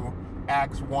through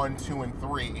acts 1, 2, and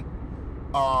 3.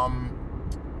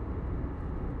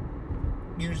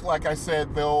 Usually, like I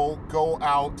said, they'll go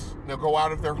out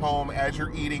of their home as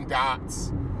you're eating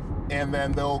dots, and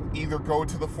then they'll either go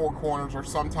to the four corners, or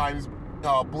sometimes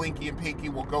Blinky and Pinky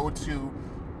will go to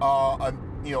a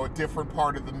different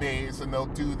part of the maze, and they'll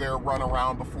do their run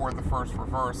around before the first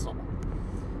reversal.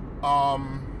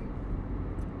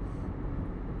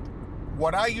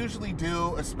 What I usually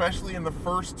do, especially in the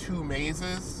first two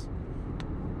mazes,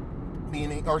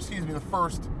 the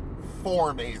first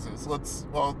four mazes.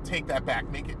 Take that back.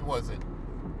 Was it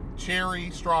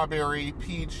cherry, strawberry,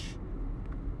 peach,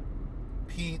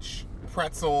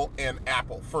 pretzel, and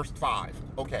apple? First 5.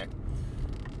 Okay.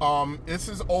 This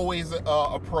is always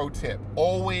a pro tip.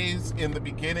 Always in the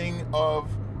beginning of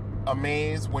a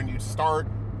maze, when you start,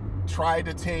 try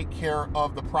to take care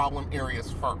of the problem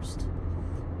areas first.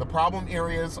 The problem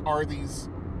areas are these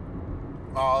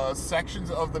sections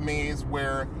of the maze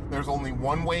where there's only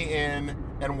one way in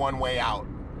and one way out.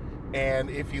 And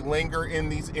if you linger in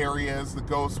these areas, the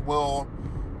ghosts will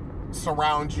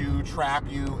surround you, trap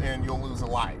you, and you'll lose a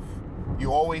life.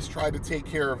 You always try to take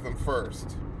care of them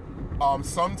first.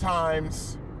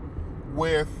 Sometimes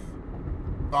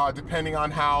depending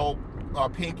on how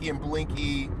Pinky and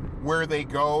Blinky, where they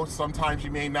go, sometimes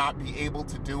you may not be able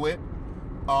to do it.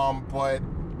 But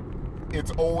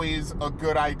it's always a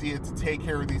good idea to take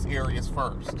care of these areas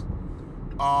first.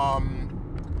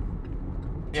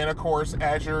 And of course,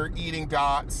 as you're eating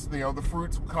dots, the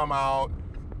fruits will come out.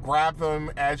 Grab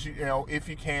them as if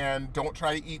you can. Don't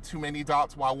try to eat too many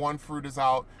dots while one fruit is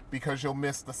out, because you'll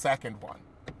miss the second one.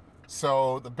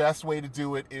 So the best way to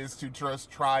do it is to just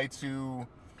try to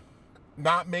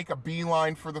not make a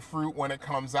beeline for the fruit when it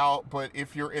comes out, but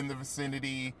if you're in the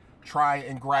vicinity, try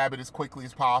and grab it as quickly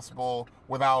as possible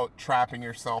without trapping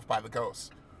yourself by the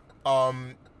ghosts.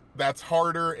 That's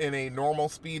harder in a normal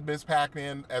speed Ms.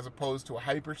 Pac-Man as opposed to a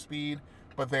hyper speed,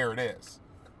 but there it is.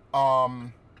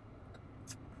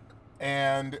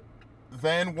 And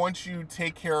then once you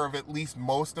take care of at least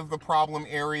most of the problem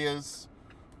areas,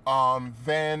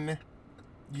 then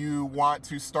you want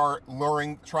to start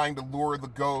trying to lure the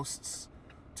ghosts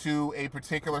to a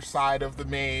particular side of the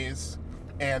maze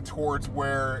and towards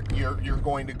where you're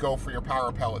going to go for your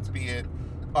power pellets, be it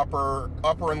upper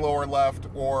and lower left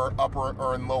or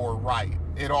upper and lower right.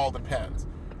 It all depends.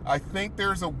 I think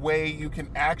there's a way you can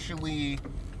actually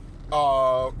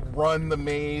run the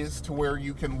maze to where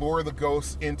you can lure the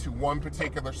ghosts into one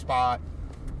particular spot,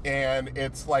 and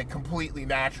it's like completely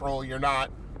natural. You're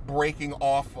not breaking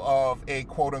off of a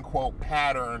quote-unquote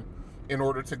pattern in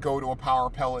order to go to a power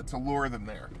pellet to lure them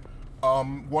there.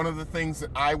 One of the things that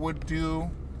I would do,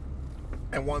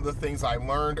 and one of the things I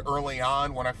learned early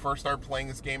on when I first started playing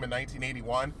this game in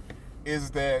 1981,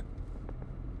 is that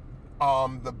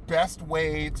the best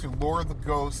way to lure the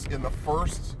ghosts in the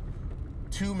first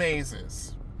two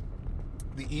mazes,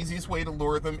 the easiest way to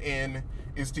lure them in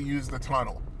is to use the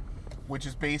tunnel, which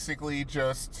is basically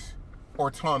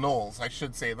or tunnels, I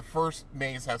should say. The first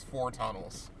maze has 4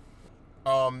 tunnels.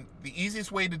 The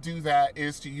easiest way to do that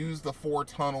is to use the 4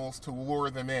 tunnels to lure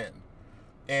them in.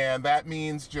 And that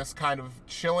means just kind of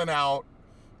chilling out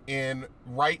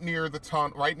right near the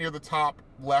top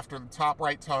left or the top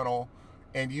right tunnel,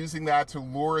 and using that to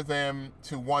lure them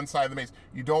to one side of the maze.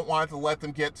 You don't want to let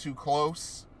them get too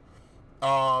close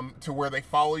to where they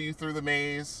follow you through the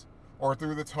maze or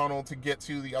through the tunnel to get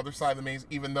to the other side of the maze,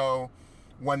 even though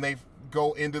when they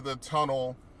go into the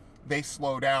tunnel, they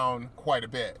slow down quite a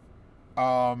bit.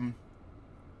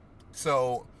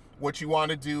 So what you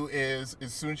want to do is,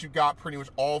 as soon as you've got pretty much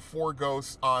all 4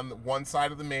 ghosts on one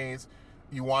side of the maze,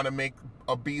 you want to make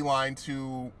a beeline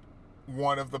to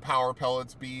one of the power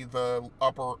pellets be the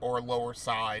upper or lower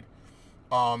side.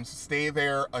 So stay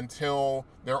there until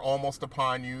they're almost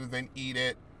upon you, then eat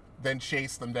it, then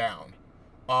chase them down.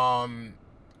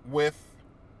 With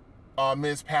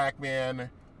Ms. Pac-Man,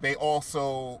 they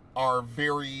also are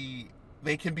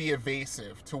they can be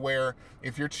evasive, to where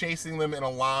if you're chasing them in a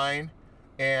line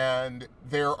and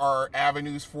there are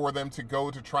avenues for them to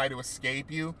go to try to escape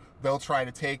you, they'll try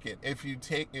to take it. If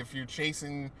you're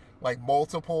chasing like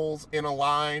multiples in a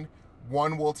line,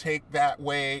 one will take that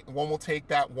way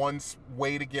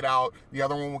to get out, the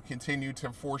other one will continue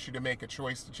to force you to make a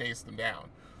choice to chase them down.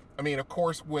 I mean, of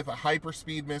course, with a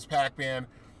hyperspeed Ms. Pac-Man,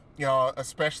 you know,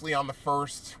 especially on the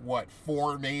first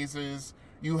 4 mazes,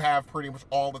 you have pretty much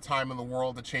all the time in the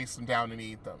world to chase them down and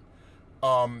eat them.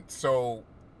 So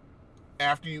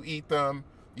after you eat them,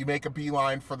 you make a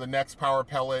beeline for the next power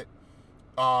pellet.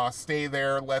 Stay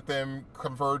there, let them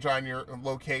converge on your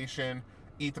location,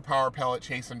 eat the power pellet,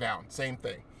 chase them down. Same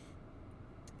thing.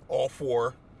 All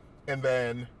 4. And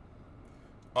then,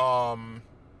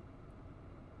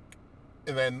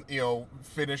 you know,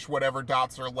 finish whatever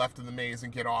dots are left in the maze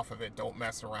and get off of it. Don't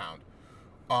mess around.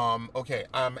 Okay,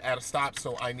 I'm at a stop,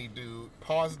 so I need to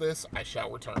pause this. I shall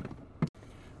return.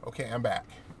 Okay, I'm back.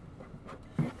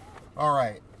 All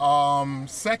right.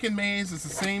 Second maze is the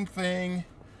same thing,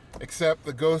 except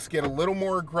the ghosts get a little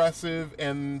more aggressive,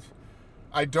 and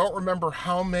I don't remember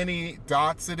how many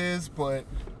dots it is, but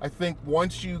I think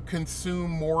once you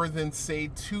consume more than, say,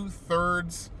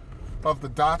 2/3 of the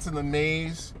dots in the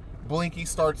maze, Blinky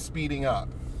starts speeding up.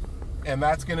 And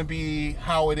that's going to be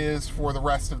how it is for the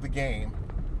rest of the game.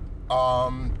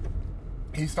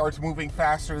 He starts moving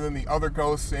faster than the other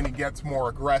ghosts, and he gets more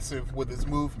aggressive with his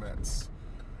movements.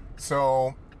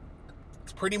 So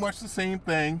it's pretty much the same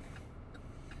thing,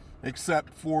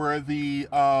 except for the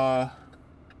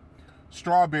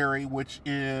strawberry, which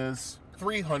is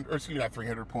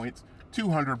 200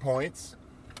 points,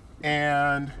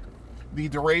 and the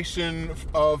duration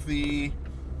of the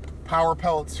power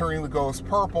pellets turning the ghost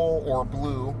purple or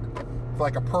blue. It's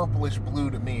like a purplish blue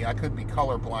to me. I could be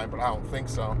colorblind, but I don't think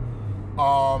so.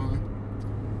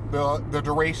 The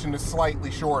duration is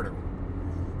slightly shorter.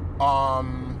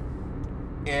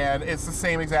 And it's the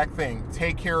same exact thing.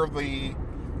 Take care of the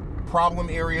problem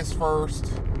areas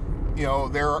first. You know,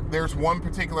 there's one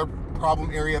particular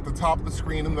problem area at the top of the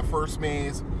screen in the first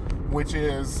maze, which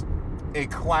is a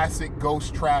classic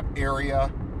ghost trap area.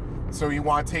 So you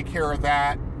want to take care of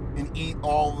that and eat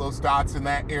all those dots in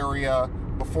that area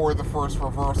before the first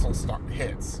reversal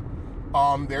hits.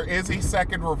 There is a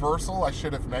second reversal. I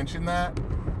should have mentioned that.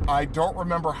 I don't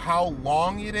remember how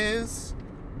long it is,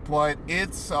 but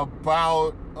it's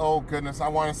about, oh goodness, I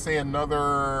want to say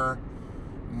another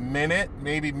minute,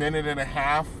 maybe minute and a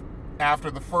half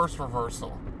after the first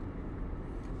reversal.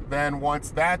 Then once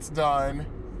that's done,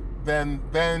 then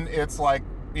it's like,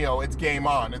 you know, it's game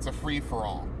on. It's a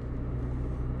free-for-all.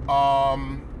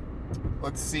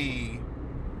 Let's see.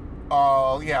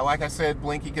 Yeah, like I said,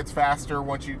 Blinky gets faster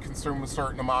once you consume a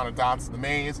certain amount of dots in the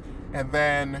maze. And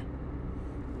then,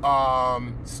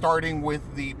 starting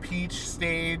with the peach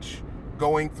stage,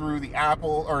 going through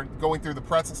the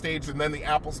pretzel stage, and then the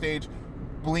apple stage,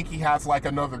 Blinky has like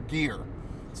another gear.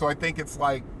 So I think it's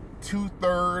like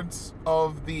 2/3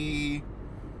 of the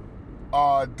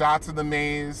dots in the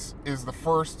maze is the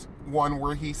first one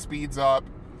where he speeds up.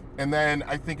 And then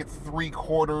I think it's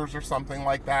 3/4 or something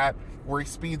like that where he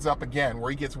speeds up again, where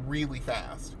he gets really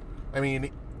fast. I mean,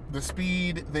 the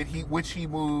speed that which he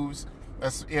moves,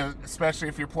 especially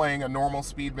if you're playing a normal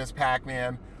speed Ms.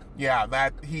 Pac-Man, yeah,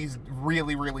 that he's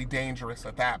really, really dangerous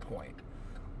at that point.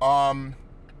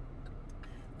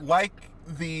 Like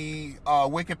the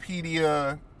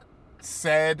Wikipedia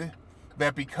said,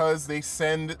 that because they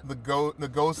send the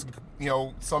ghosts, you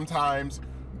know, sometimes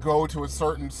go to a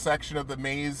certain section of the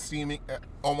maze seeming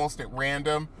almost at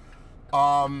random,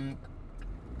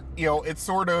 you know, it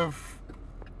sort of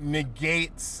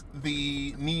negates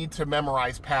the need to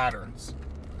memorize patterns.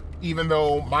 Even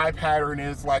though my pattern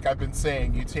is, like I've been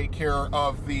saying, you take care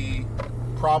of the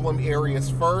problem areas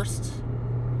first,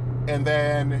 and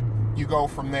then you go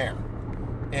from there.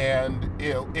 And,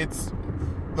 you know, it's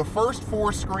the first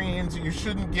 4 screens you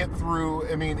shouldn't get through.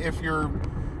 I mean, if you're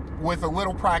with a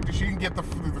little practice, you can get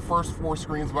through the first 4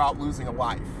 screens without losing a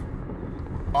life.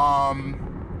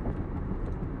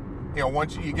 You know,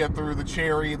 once you get through the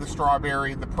cherry, the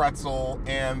strawberry, the pretzel,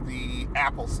 and the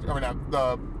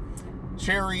the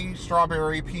cherry,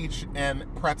 strawberry, peach, and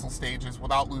pretzel stages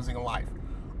without losing a life.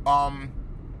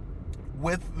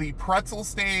 With the pretzel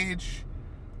stage,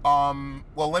 Well,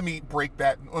 let me break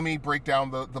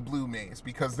down the blue maze,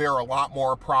 because there are a lot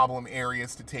more problem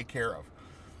areas to take care of.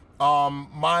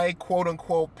 My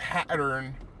quote-unquote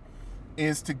pattern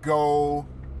is to go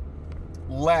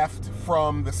left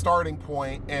from the starting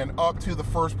point and up to the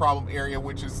first problem area,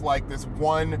 which is like this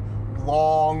one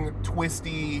long,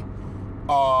 twisty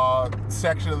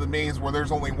section of the maze where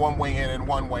there's only one way in and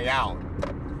one way out.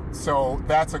 So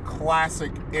that's a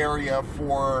classic area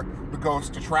for the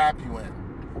ghost to trap you in.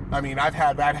 I mean, I've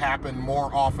had that happen more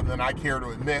often than I care to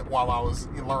admit while I was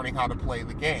learning how to play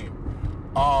the game.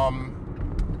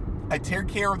 I take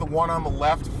care of the one on the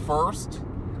left first,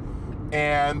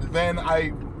 and then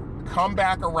I come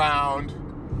back around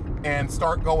and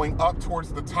start going up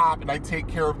towards the top, and I take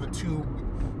care of the two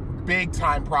big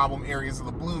time problem areas of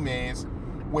the blue maze,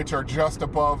 which are just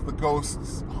above the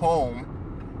ghost's home.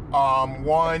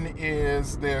 One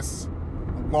is this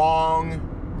long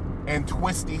and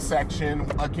twisty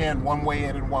section, again, one way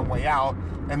in and one way out,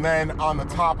 and then on the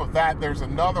top of that there's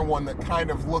another one that kind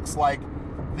of looks like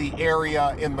the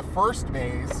area in the first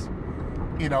maze,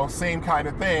 same kind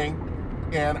of thing,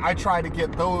 and I try to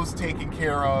get those taken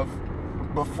care of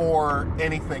before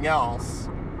anything else,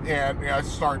 and I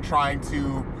start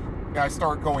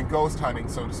going ghost hunting,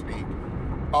 so to speak.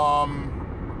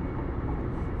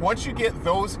 Once you get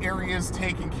those areas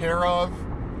taken care of,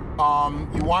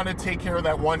 you want to take care of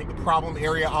that one problem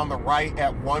area on the right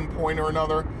at one point or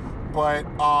another. But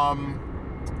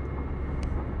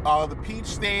the peach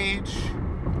stage,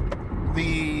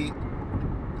 the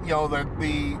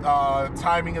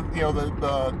timing of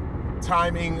the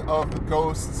timing of the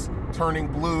ghosts turning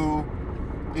blue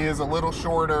is a little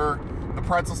shorter. The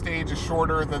pretzel stage is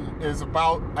shorter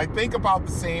I think about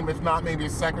the same, if not maybe a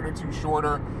second or two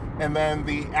shorter. And then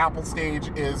the apple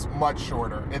stage is much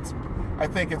shorter. I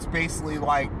think it's basically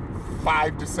like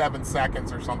 5 to 7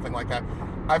 seconds or something like that.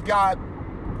 I've got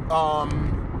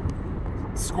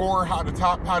Score How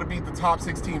to Beat the Top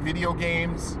 16 Video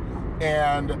Games,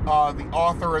 and the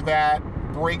author of that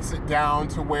breaks it down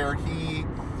to where he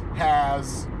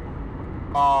has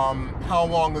how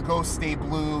long the ghosts stay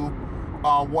blue,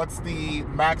 what's the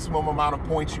maximum amount of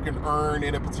points you can earn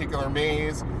in a particular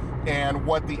maze, and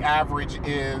what the average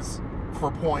is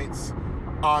for points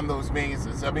on those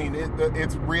mazes. I mean,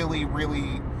 it's really,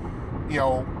 really,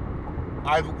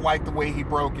 I like the way he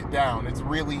broke it down. It's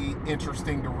really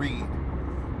interesting to read.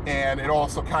 And it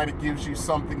also kind of gives you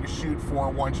something to shoot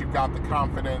for once you've got the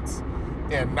confidence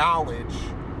and knowledge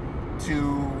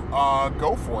to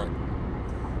go for it.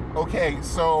 Okay,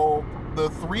 so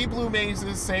the 3 blue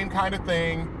mazes, same kind of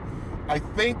thing. I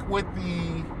think with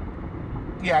the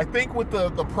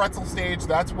pretzel stage,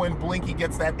 that's when Blinky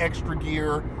gets that extra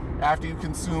gear after you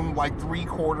consume like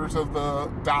 3/4 of the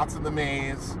dots in the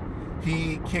maze.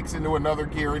 He kicks into another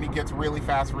gear and he gets really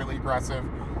fast, really aggressive.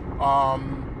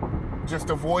 Just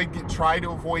try to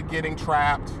avoid getting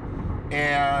trapped,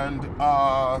 and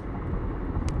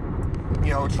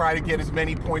try to get as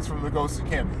many points from the ghost as you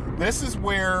can. This is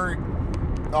where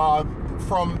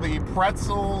from the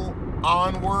pretzel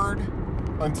onward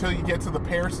until you get to the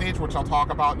pear stage, which I'll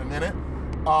talk about in a minute.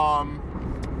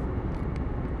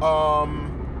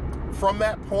 From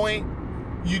that point,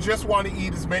 you just want to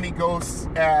eat as many ghosts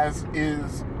as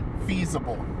is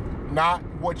feasible, not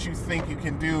what you think you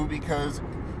can do, because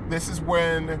this is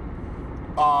when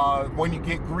you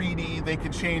get greedy, they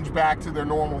can change back to their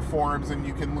normal forms and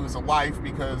you can lose a life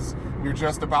because you're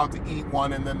just about to eat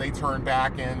one and then they turn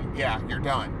back and you're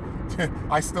done.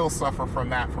 I still suffer from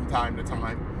that from time to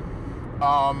time.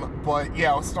 But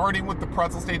starting with the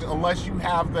pretzel stage, unless you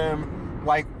have them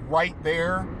like right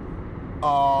there,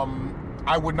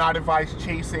 I would not advise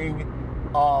chasing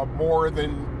more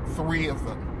than 3 of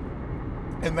them.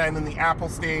 And then in the apple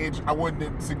stage, I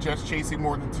wouldn't suggest chasing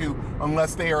more than 2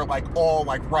 unless they are like all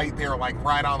like right there, like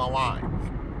right on the line.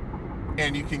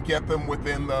 And you can get them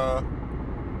within the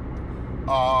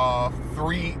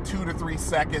 2 to 3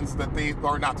 seconds that they,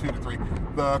 or not 2 to 3,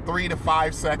 the 3 to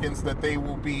 5 seconds that they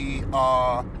will be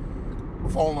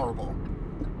vulnerable.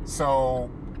 So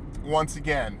once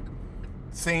again,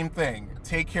 same thing.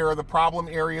 Take care of the problem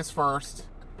areas first,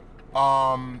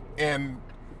 and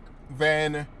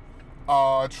then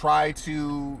try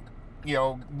to,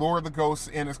 lure the ghosts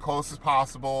in as close as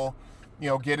possible,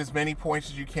 get as many points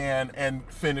as you can, and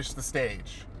finish the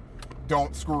stage.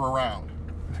 Don't screw around,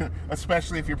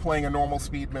 especially if you're playing a normal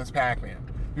speed Ms. Pac-Man.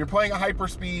 If you're playing a hyper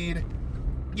speed,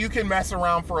 you can mess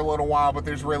around for a little while, but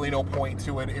there's really no point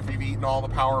to it if you've eaten all the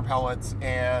power pellets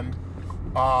and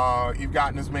you've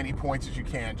gotten as many points as you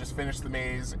can. Just finish the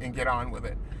maze and get on with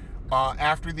it.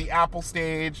 After the apple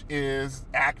stage is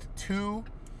Act 2,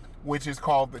 which is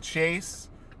called The Chase.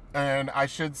 And I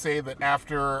should say that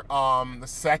after the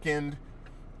second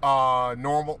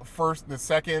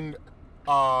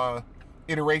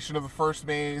iteration of the first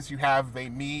maze, you have they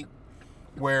meet,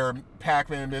 where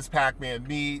Pac-Man and Ms. Pac-Man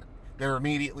meet. They're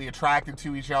immediately attracted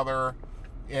to each other.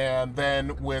 And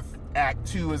then with Act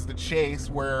 2 is the chase,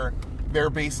 where they're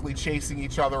basically chasing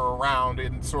each other around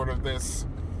in sort of this,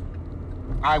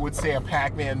 I would say, a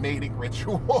Pac-Man mating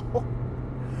ritual.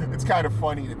 It's kind of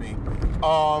funny to me.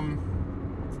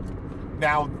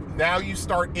 Now you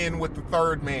start in with the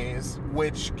third maze,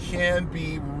 which can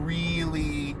be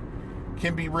really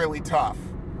tough.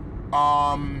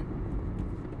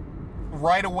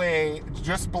 Right away,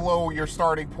 just below your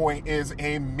starting point is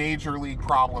a major league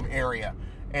problem area.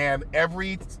 And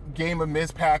every game of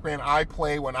Ms. Pac-Man I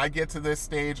play, when I get to this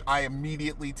stage, I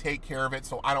immediately take care of it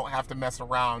so I don't have to mess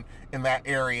around in that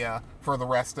area for the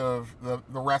rest of the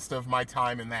rest of my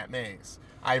time in that maze.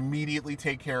 I immediately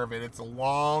take care of it. It's a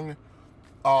long,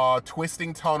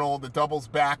 twisting tunnel that doubles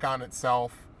back on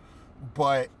itself.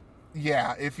 But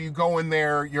yeah, if you go in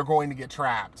there, you're going to get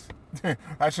trapped.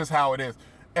 That's just how it is.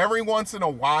 Every once in a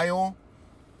while,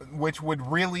 which would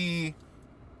really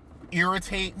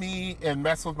irritate me and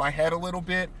mess with my head a little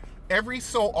bit, every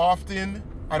so often,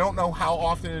 I don't know how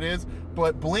often it is,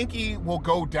 but Blinky will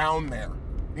go down there.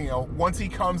 You know, once he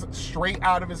comes straight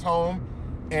out of his home,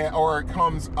 or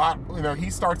comes out, you know, he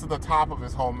starts at the top of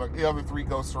his home. The other three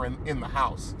ghosts are in the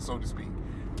house, so to speak.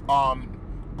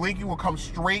 Blinky will come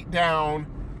straight down,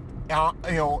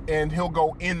 you know, and he'll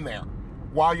go in there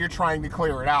while you're trying to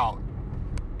clear it out.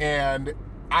 And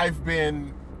I've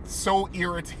been so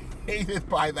irritated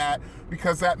by that,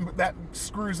 because that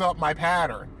screws up my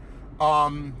pattern.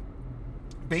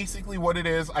 Basically what it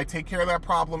is, I take care of that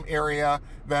problem area,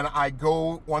 then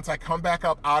once I come back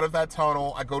up out of that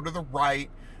tunnel, I go to the right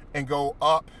and go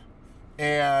up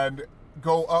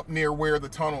near where the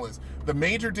tunnel is. The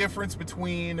major difference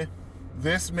between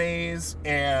this maze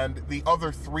and the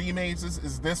other three mazes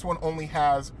is this one only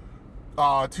has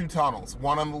two tunnels,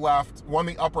 one on the left, one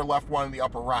in the upper left, one in the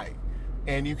upper right.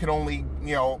 And you can only,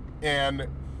 you know, and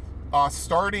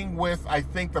starting with, I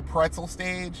think, the pretzel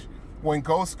stage, when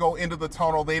ghosts go into the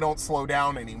tunnel, they don't slow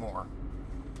down anymore.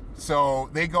 So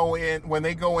when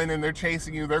they go in and they're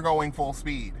chasing you, they're going full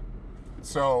speed.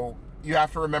 So you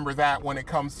have to remember that when it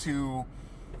comes to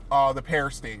the pear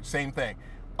stage, same thing.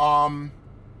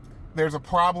 There's a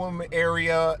problem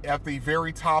area at the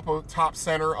very top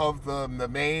center of the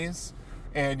maze,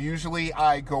 and usually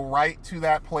I go right to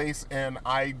that place and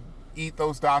I eat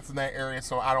those dots in that area,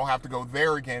 so I don't have to go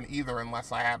there again either,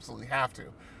 unless I absolutely have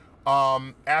to.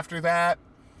 After that,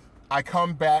 I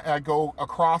come back, I go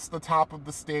across the top of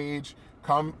the stage,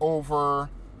 come over.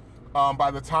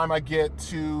 By the time I get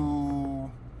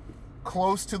to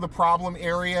close to the problem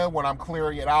area, when I'm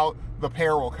clearing it out, the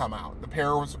pear will come out. The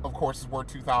pear, of course, is worth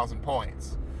 2,000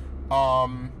 points.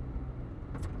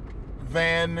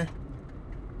 Then,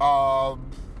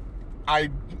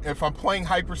 if I'm playing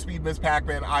Hyperspeed Ms.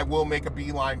 Pac-Man, I will make a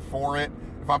beeline for it.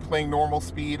 If I'm playing normal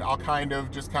speed, I'll kind of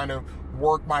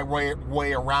work my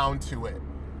way around to it,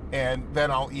 and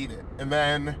then I'll eat it. And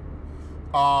then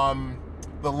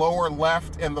the lower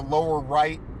left and the lower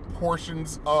right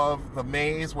portions of the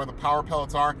maze where the power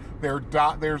pellets are,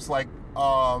 there's like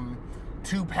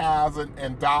two paths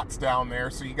and dots down there,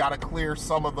 so you got to clear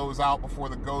some of those out before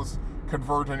the ghosts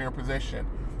converge on your position.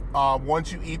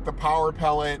 Once you eat the power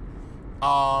pellet,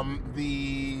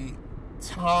 the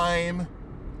time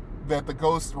that the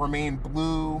ghosts remain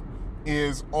blue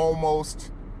is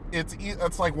almost,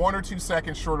 it's like 1 or 2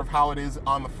 seconds short of how it is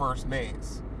on the first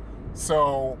maze.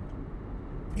 So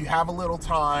you have a little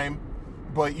time,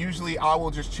 but usually I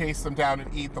will just chase them down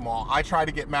and eat them all. I try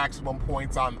to get maximum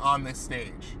points on this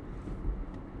stage.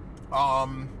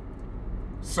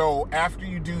 So after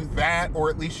you do that, or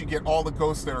at least you get all the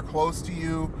ghosts that are close to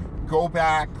you, go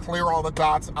back, clear all the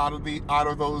dots out of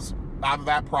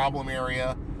that problem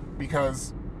area,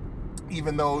 because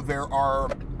even though there are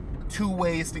 2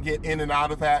 ways to get in and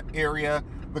out of that area,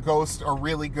 the ghosts are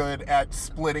really good at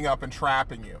splitting up and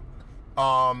trapping you.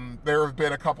 There have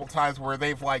been a couple times where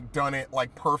they've done it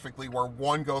perfectly, where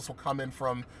one ghost will come in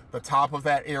from the top of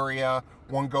that area,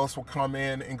 one ghost will come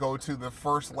in and go to the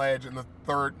first ledge, and the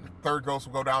third ghost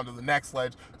will go down to the next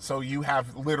ledge, so you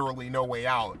have literally no way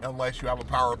out unless you have a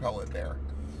power pellet there.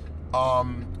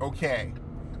 Okay.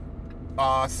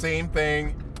 Same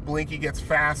thing, Blinky gets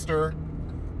faster.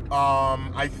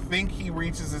 I think he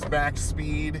reaches his max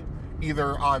speed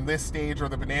either on this stage or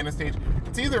the banana stage.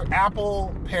 It's either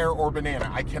apple, pear, or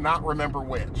banana. I cannot remember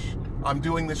which. I'm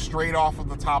doing this straight off of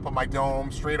the top of my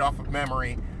dome, straight off of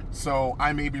memory, so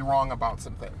I may be wrong about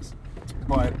some things.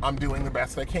 but I'm doing the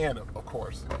best I can, of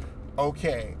course.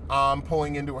 Okay, I'm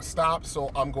pulling into a stop, so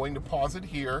I'm going to pause it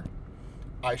here.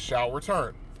 I shall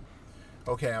return.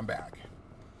 Okay, I'm back.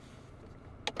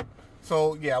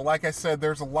 So, yeah, like I said,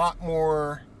 there's a lot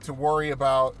more to worry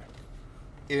about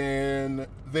in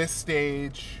this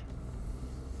stage.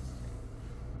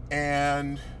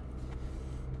 And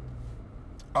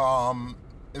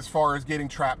as far as getting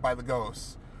trapped by the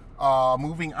ghosts.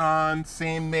 Moving on,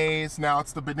 same maze, now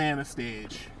it's the banana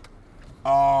stage.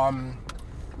 Now,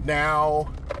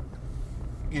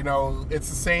 you know, it's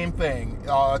the same thing.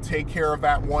 Take care of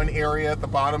that one area at the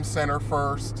bottom center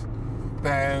first,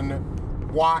 then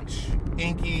watch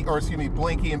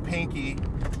Blinky and Pinky,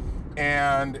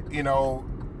 and, you know,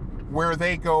 where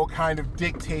they go kind of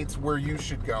dictates where you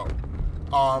should go.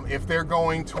 If they're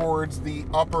going towards the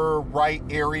upper right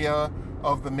area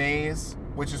of the maze,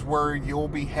 which is where you'll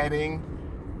be heading,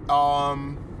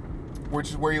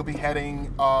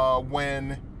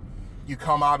 when you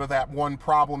come out of that one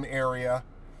problem area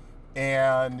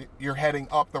and you're heading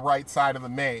up the right side of the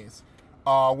maze.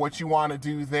 What you want to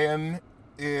do then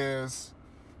is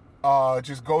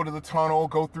just go through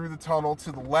the tunnel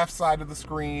to the left side of the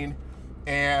screen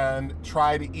and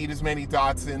try to eat as many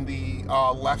dots in the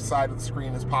left side of the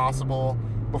screen as possible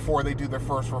before they do their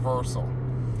first reversal.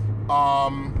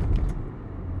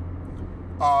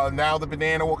 Now the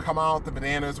banana will come out. The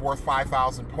banana is worth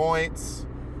 5,000 points.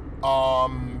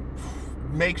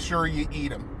 Make sure you eat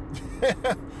them.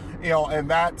 You know, and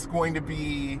that's going to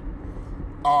be,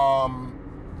 well,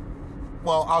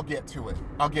 I'll get to it.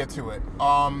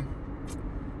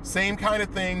 Same kind of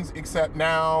things, except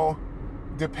now,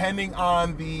 depending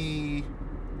on the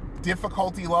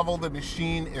difficulty level the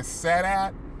machine is set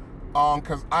at,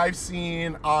 because I've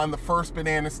seen on the first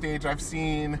banana stage,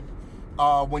 when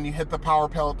you hit the power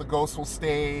pellet, the ghost will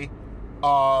stay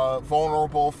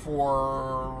vulnerable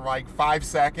for like 5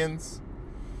 seconds.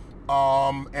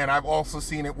 And I've also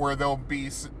seen it where they'll be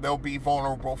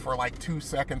vulnerable for like 2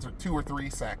 seconds or 2 or 3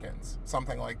 seconds,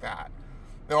 something like that.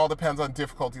 It all depends on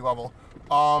difficulty level.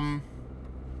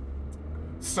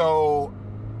 So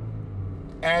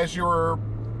as you're,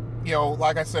 you know,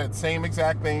 like I said, same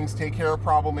exact things, take care of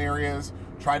problem areas,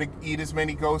 try to eat as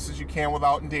many ghosts as you can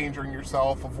without endangering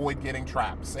yourself, avoid getting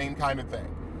trapped, same kind of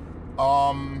thing.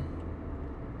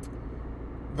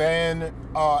 Then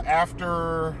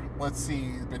after, let's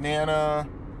see, banana,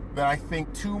 then I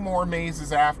think 2 more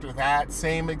mazes after that,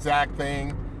 same exact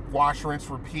thing, wash, rinse,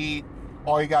 repeat.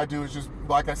 All you gotta do is just,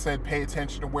 like I said, pay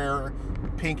attention to where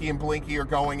Pinky and Blinky are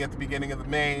going at the beginning of the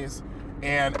maze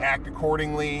and act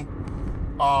accordingly.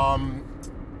 And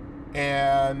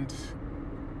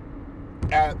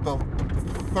at the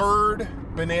 3rd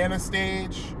banana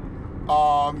stage,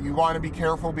 you want to be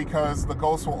careful because the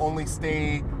ghost will only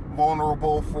stay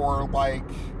vulnerable for like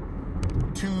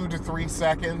 2 to 3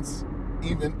 seconds,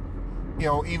 even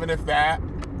if that.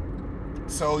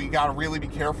 So you got to really be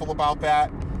careful about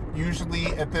that. Usually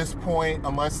at this point,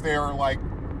 unless they're like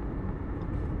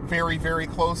very, very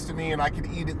close to me and I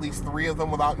can eat at least 3 of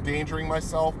them without endangering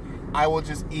myself, I will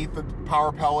just eat the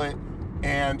power pellet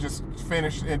and just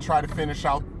try to finish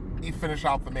out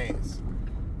the maze.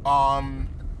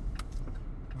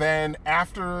 Then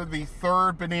after the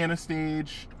 3rd banana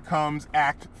stage comes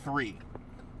Act 3,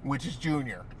 which is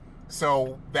Junior.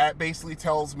 So that basically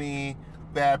tells me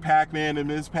that Pac-Man and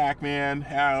Ms. Pac-Man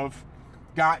have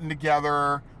gotten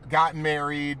together, gotten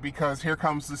married, because here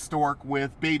comes the stork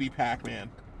with baby Pac-Man,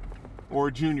 or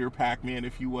Junior Pac-Man,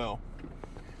 if you will.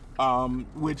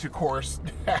 Which of course,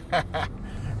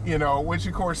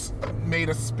 made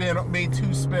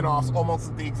 2 spin-offs almost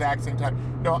at the exact same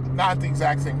time. No, not the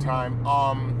exact same time.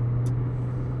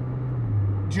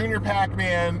 Junior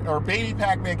Pac-Man, or Baby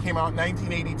Pac-Man, came out in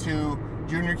 1982.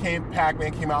 Junior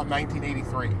Pac-Man came out in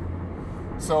 1983.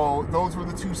 So those were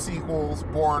the 2 sequels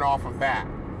born off of that.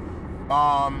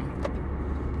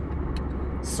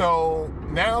 So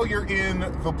now you're in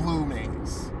the blue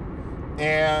maze.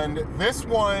 And this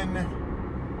one's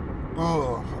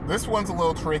a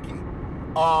little tricky.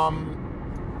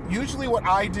 Usually what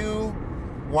I do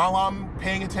while I'm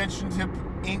paying attention to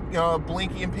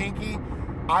Blinky and Pinky,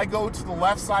 I go to the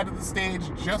left side of the stage,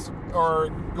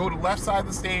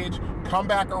 come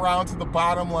back around to the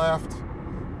bottom left,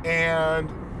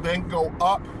 and then go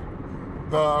up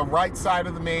the right side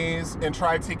of the maze and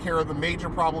try to take care of the major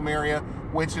problem area,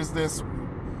 which is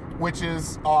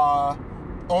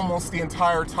almost the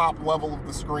entire top level of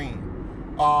the screen.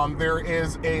 There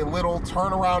is a little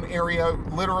turnaround area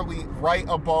literally right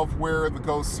above where the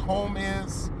ghost's home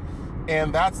is,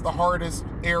 and that's the hardest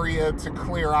area to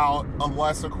clear out,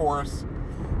 unless of course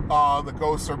the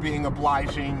ghosts are being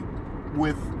obliging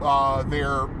with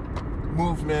their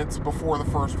movements before the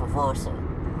first reversal.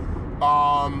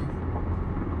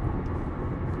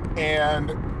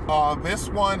 This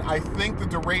one, I think the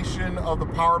duration of the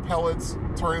power pellets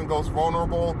turning those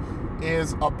vulnerable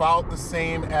is about the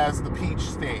same as the Peach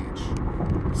stage.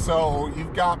 So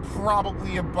you've got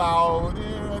probably about,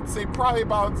 I'd say probably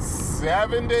about 6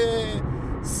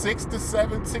 to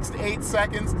 8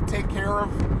 seconds to take care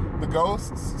of the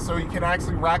ghosts. So you can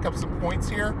actually rack up some points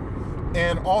here.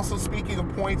 And also, speaking of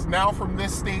points, now from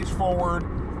this stage forward,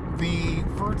 the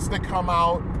fruits that come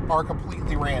out are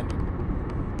completely random.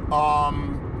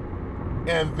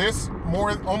 And this,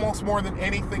 almost more than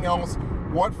anything else,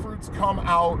 what fruits come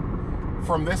out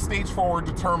from this stage forward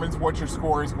determines what your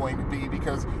score is going to be,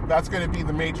 because that's going to be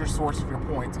the major source of your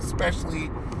points, especially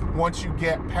once you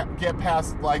get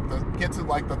past get to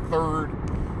the third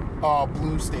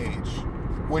blue stage,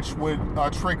 which would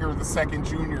trigger the second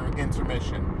junior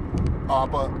intermission.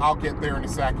 But I'll get there in a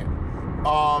second.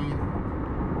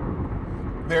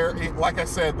 Like I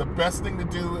said, the best thing to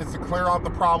do is to clear out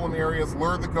the problem areas,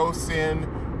 lure the ghosts in,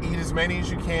 eat as many as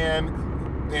you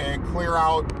can, and clear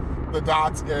out the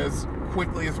dots as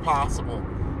quickly as possible.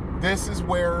 This is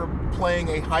where playing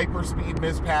a hyperspeed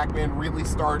Ms. Pac-Man really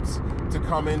starts to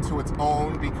come into its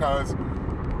own, because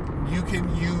you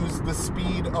can use the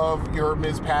speed of your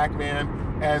Ms. Pac-Man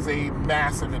as a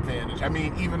massive advantage. I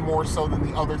mean, even more so than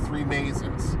the other three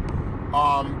mazes.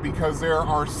 Because there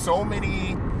are so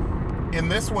many, in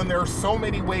this one, there are so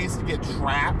many ways to get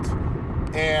trapped,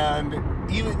 and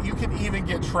you can even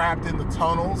get trapped in the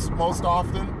tunnels most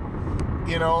often.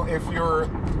 You know, if you're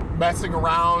messing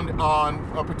around on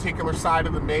a particular side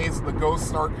of the maze, the ghosts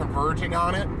start converging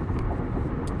on it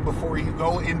before you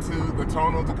go into the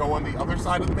tunnel to go on the other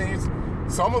side of the maze.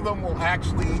 Some of them will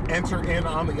actually enter in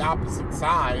on the opposite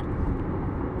side,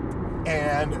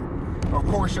 and of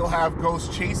course you'll have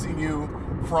ghosts chasing you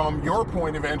from your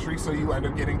point of entry, so you end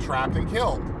up getting trapped and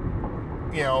killed.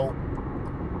 You know,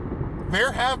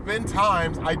 there have been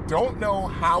times, I don't know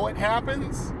how it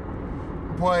happens,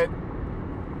 but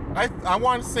I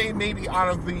want to say maybe out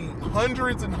of the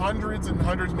hundreds and hundreds and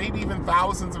hundreds, maybe even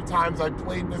thousands of times I've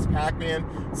played Ms. Pac-Man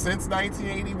since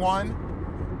 1981,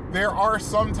 there are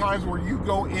some times where you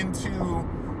go into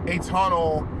a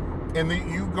tunnel and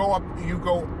you go,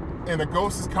 and the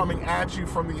ghost is coming at you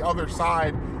from the other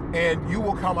side, and you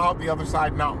will come out the other side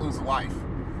and not lose a life.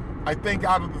 I think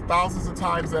out of the thousands of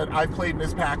times that I've played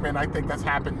Ms. Pac-Man, I think that's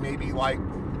happened maybe like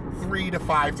 3 to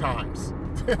 5 times.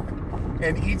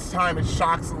 And each time it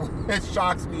shocks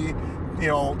me, you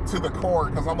know, to the core,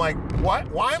 because I'm like, what?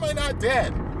 Why am I not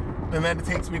dead? And then it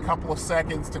takes me a couple of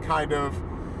seconds to kind of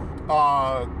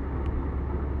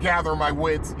gather my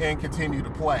wits and continue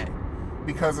to play,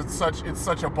 because it's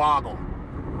such a boggle.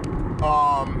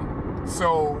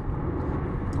 So,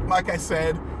 like I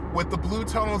said, with the blue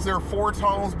tunnels, there are 4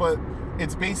 tunnels, but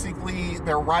it's basically,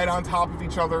 they're right on top of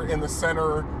each other in the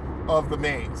center of the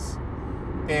maze.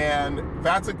 And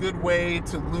that's a good way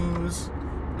to lose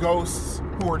ghosts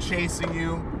who are chasing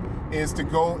you, is to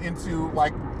go into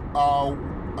like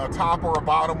a top or a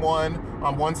bottom one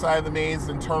on one side of the maze,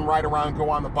 and turn right around, go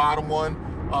on the bottom one,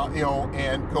 you know,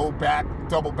 and go back,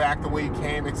 double back the way you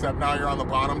came, except now you're on the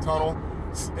bottom tunnel.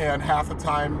 And half the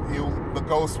time the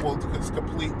ghost will just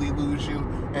completely lose you,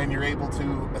 and you're able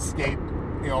to escape,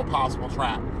 you know, a possible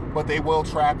trap. But they will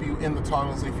trap you in the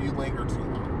tunnels if you linger too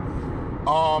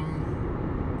long.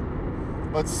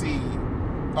 Let's see.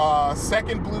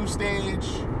 Second blue stage.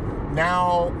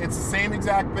 Now it's the same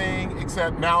exact thing,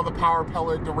 except now the power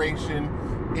pellet duration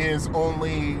is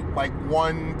only like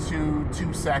 1 to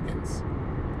 2 seconds.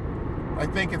 I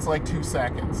think it's like 2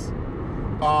 seconds.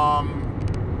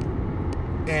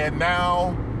 And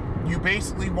now you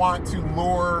basically want to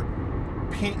lure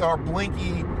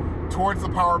Blinky towards the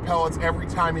power pellets every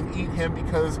time and eat him,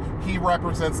 because he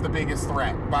represents the biggest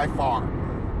threat by far.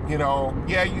 You know,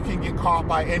 yeah, you can get caught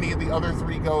by any of the other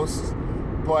 3 ghosts,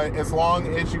 but as long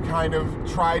as you kind of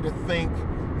try to think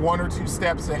 1 or 2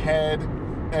 steps ahead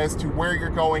as to where you're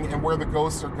going and where the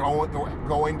ghosts are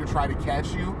going to try to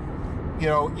catch you, you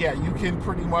know, yeah, you can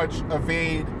pretty much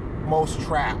evade most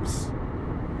traps.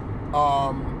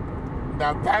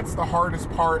 Now that's the hardest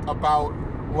part about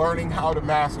learning how to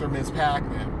master Ms.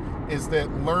 Pac-Man, is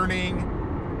that learning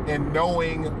and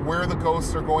knowing where the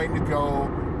ghosts are going to go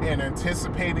and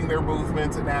anticipating their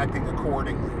movements and acting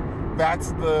accordingly.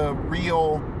 That's the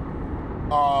real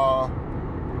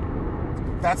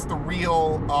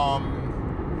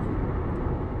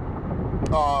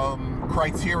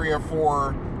criteria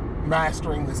for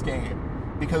mastering this game.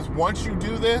 Because once you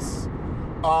do this,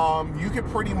 you can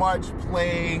pretty much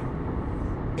play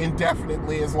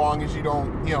indefinitely as long as you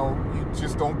don't, you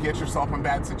just don't get yourself in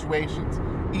bad situations.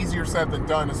 Easier said than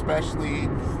done, especially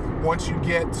once you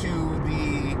get to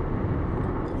the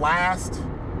last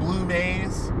blue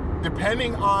maze.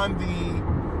 Depending on the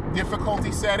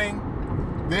difficulty setting,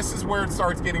 this is where it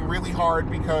starts getting really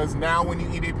hard, because now when you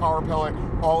eat a power pellet,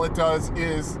 all it does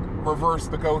is reverse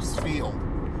the ghost's field.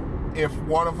 If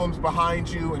one of them's behind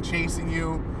you and chasing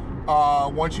you,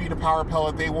 once you eat a power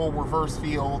pellet, they will reverse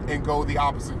field and go the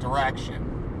opposite direction.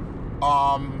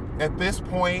 At this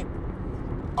point,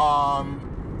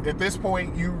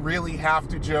 you really have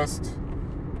to just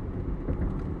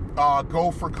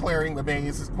go for clearing the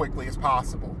maze as quickly as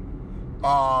possible.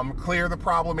 Clear the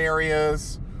problem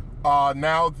areas.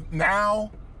 Now,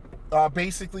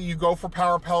 basically you go for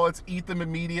power pellets, eat them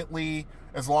immediately,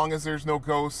 as long as there's no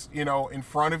ghosts, in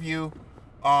front of you.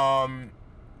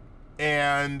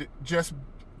 And just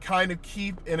kind of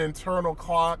keep an internal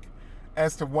clock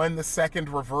as to when the second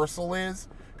reversal is.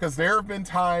 Because there have been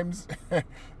times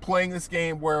playing this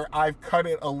game where I've cut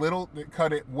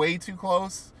it way too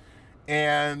close,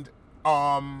 and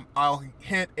I'll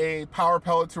hit a power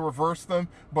pellet to reverse them,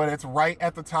 but it's right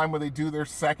at the time when they do their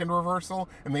second reversal,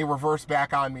 and they reverse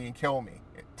back on me and kill me.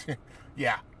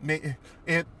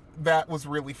 That was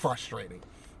really frustrating.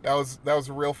 That was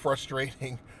a real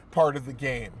frustrating part of the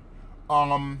game.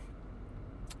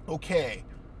 Okay,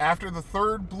 after the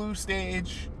third blue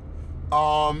stage,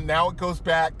 now it goes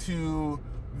back to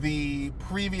the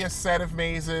previous set of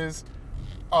mazes,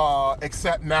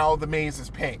 except now the maze is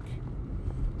pink.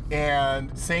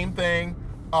 And same thing,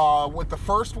 with the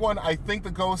first one, I think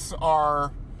the ghosts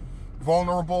are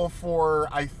vulnerable for,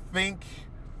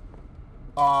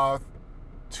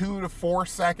 2 to 4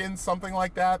 seconds, something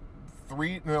like that.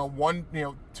 2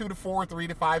 to 4, 3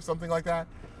 to 5, something like that.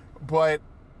 But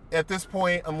at this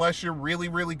point, unless you're really,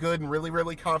 really good and really,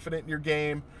 really confident in your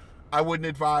game, I wouldn't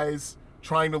advise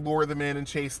trying to lure them in and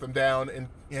chase them down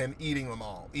and eating them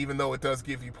all, even though it does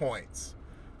give you points.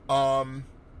 The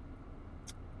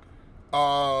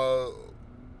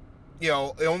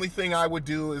only thing I would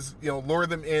do is, lure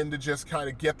them in to just kind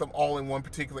of get them all in one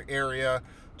particular area.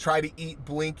 Try to eat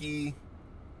Blinky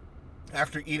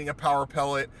after eating a power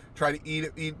pellet. Try to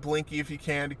eat Blinky if you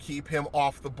can to keep him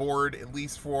off the board, at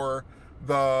least for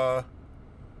the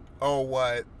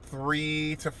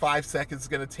 3 to 5 seconds it's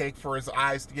going to take for his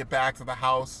eyes to get back to the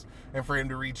house and for him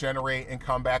to regenerate and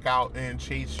come back out and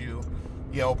chase you,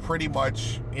 pretty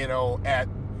much, at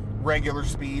regular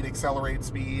speed, accelerated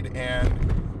speed, and,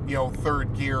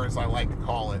 third gear, as I like to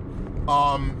call it.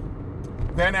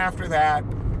 Then after that,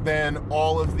 then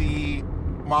all of the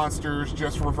monsters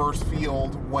just reverse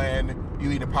field when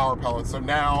you eat a power pellet. So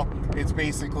now it's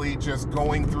basically just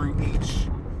going through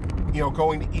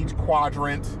going to each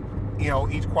quadrant.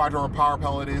 Each quadrant of power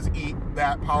pellet is eat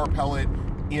that power pellet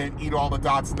and eat all the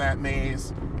dots in that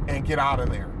maze and get out of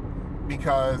there.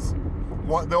 Because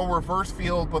they'll reverse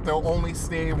field, but they'll only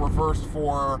stay reversed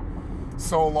for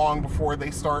so long before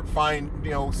they start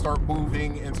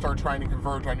moving and start trying to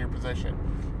converge on your position.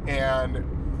 And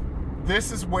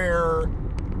this is where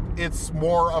it's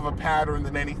more of a pattern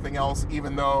than anything else,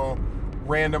 even though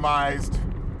randomized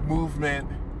movement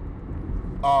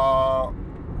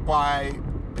by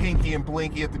Pinky and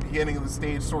Blinky at the beginning of the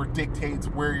stage sort of dictates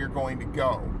where you're going to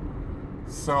go.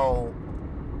 So,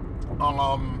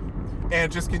 and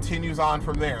it just continues on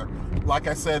from there. Like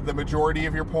I said, the majority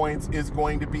of your points is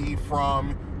going to be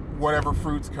from whatever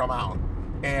fruits come out.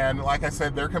 And like I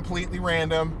said, they're completely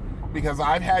random, because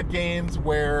I've had games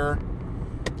where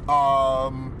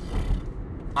I've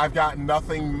got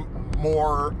nothing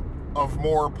more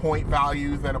point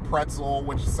value than a pretzel,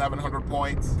 which is 700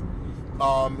 points.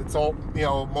 It's all,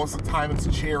 most of the time it's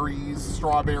cherries,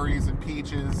 strawberries, and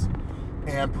peaches,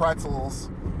 and pretzels.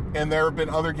 And there have been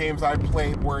other games I've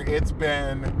played where it's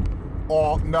been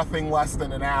nothing less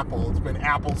than an apple. It's been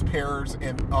apples, pears,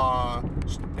 and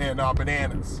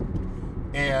bananas.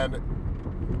 And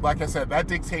like I said, that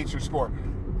dictates your score.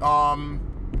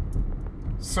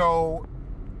 So,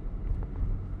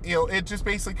 it just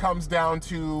basically comes down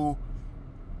to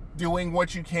doing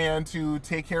what you can to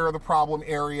take care of the problem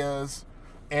areas,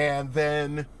 and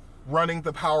then running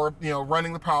the power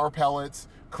pellets,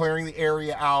 clearing the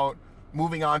area out,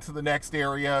 moving on to the next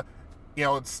area,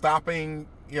 stopping,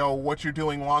 what you're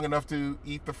doing long enough to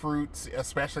eat the fruits,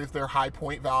 especially if they're high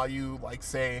point value, like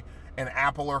say an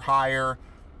apple or higher,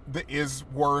 that is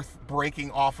worth breaking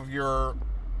off of your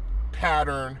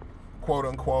pattern, quote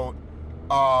unquote,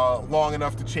 long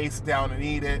enough to chase it down and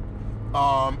eat it.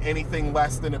 Anything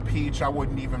less than a peach, I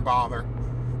wouldn't even bother.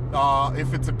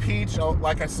 If it's a peach,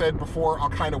 like I said before, I'll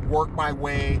kind of work my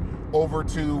way over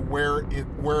to where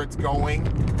it's going,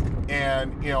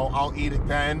 and I'll eat it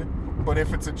then. But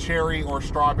if it's a cherry or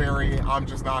strawberry, I'm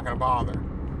just not going to bother.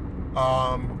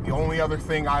 The only other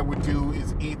thing I would do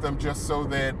is eat them just so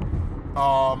that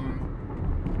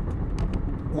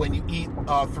when you eat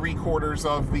 3/4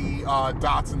 of the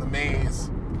dots in the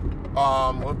maze,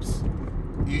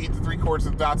 you eat the 3/4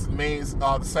 of the dots in the maze,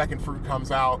 the second fruit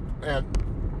comes out, and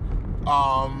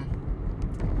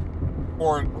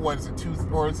or what is it,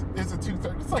 is it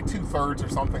 2/3? It's like 2/3 or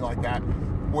something like that,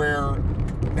 where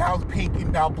now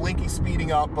Blinky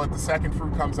speeding up, but the second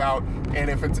fruit comes out, and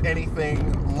if it's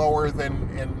anything lower than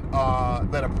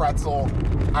a pretzel,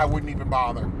 I wouldn't even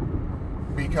bother,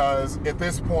 because at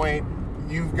this point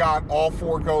you've got all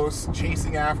 4 ghosts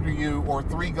chasing after you, or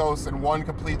 3 ghosts and 1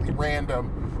 completely random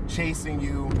chasing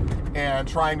you and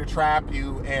trying to trap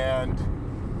you, and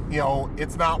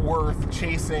it's not worth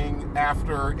chasing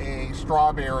after a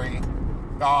strawberry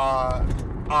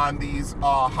on these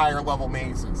higher level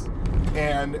mazes.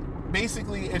 And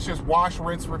basically it's just wash,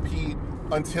 rinse, repeat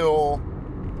until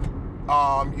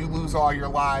you lose all your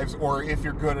lives, or if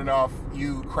you're good enough,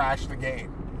 you crash the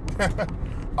game.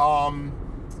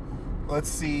 Let's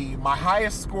see, my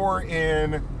highest score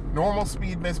in normal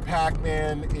speed Ms.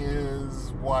 Pac-Man is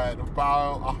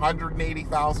about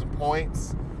 180,000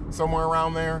 points, somewhere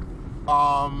around there.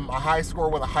 A high score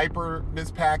with a hyper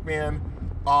Ms. Pac-Man.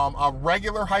 A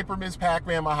regular hyper Ms.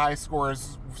 Pac-Man, my high score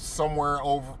is somewhere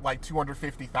over like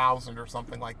 250,000 or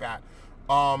something like that.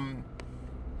 The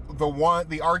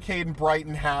arcade in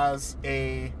Brighton has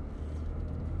a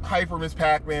hyper Ms.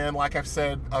 Pac-Man, like I've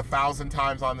said 1,000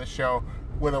 times on this show,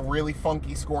 with a really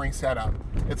funky scoring setup.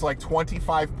 It's like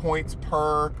 25 points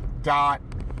per dot.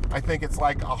 I think it's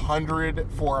like 100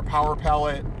 for a power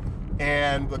pellet,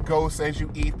 and the ghosts, as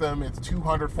you eat them, it's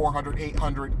 200, 400,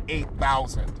 800,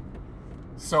 8,000.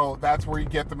 So that's where you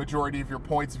get the majority of your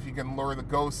points if you can lure the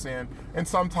ghosts in. And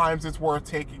sometimes it's worth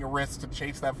taking a risk to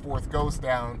chase that 4th ghost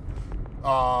down.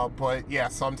 But yeah,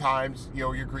 sometimes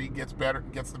your greed gets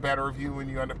the better of you,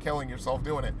 and you end up killing yourself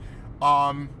doing it.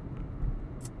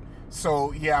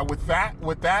 So yeah, with that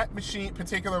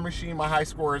particular machine, my high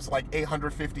score is like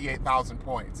 858,000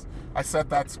 points. I set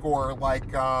that score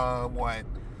like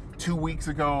 2 weeks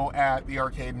ago at the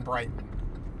arcade in Brighton.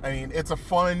 I mean, it's a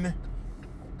fun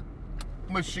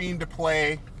machine to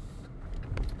play,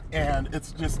 and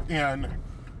it's just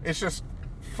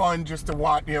fun just to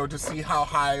watch, to see how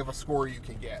high of a score you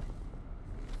can get.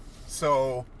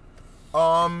 So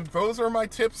those are my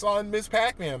tips on Ms.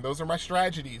 Pac-Man. Those are my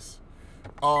strategies.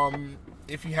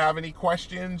 If you have any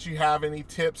questions, you have any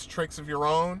tips, tricks of your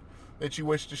own that you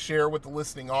wish to share with the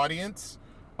listening audience,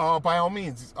 by all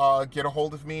means, get a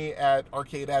hold of me at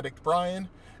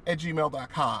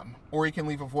arcadeaddictbrian@gmail.com, or you can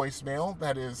leave a voicemail.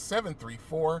 That is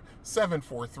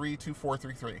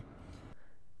 734-743-2433.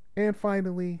 And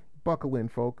finally, buckle in,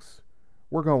 folks.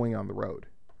 We're going on the road.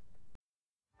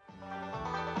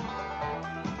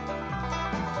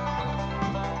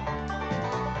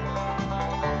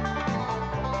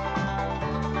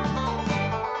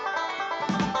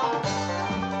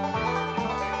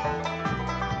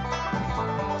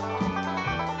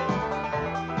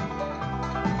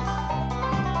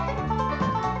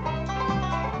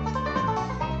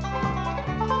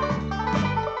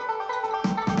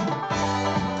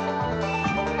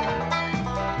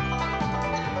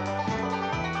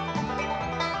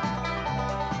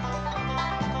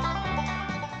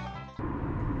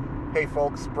 Hey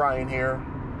folks, Brian here,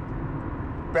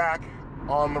 back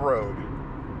on the road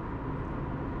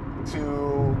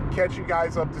to catch you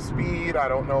guys up to speed. I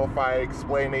don't know if I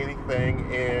explained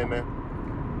anything in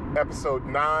episode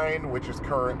 9, which is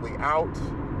currently out,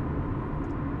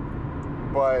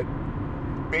 but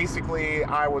basically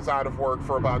I was out of work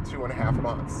for about 2.5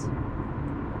 months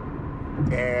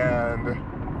and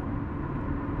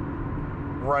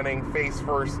running face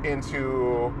first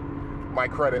into my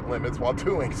credit limits while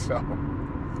doing so.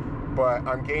 But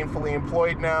I'm gainfully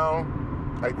employed now.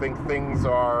 I think things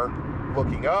are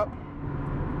looking up.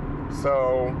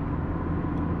 So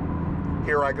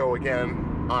here I go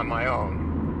again on my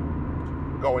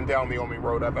own, going down the only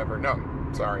road I've ever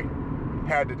known. Sorry,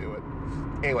 had to do it.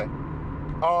 Anyway,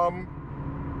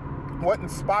 what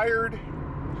inspired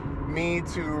me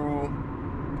to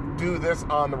do this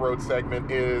on the road segment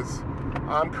is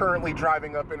I'm currently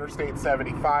driving up Interstate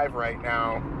 75 right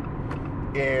now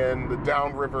in the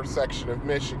downriver section of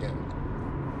Michigan,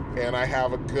 and I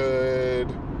have a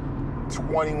good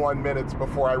 21 minutes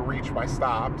before I reach my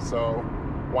stop, so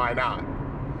why not?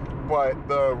 But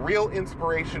the real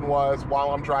inspiration was,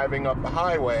 while I'm driving up the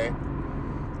highway,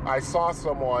 I saw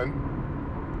someone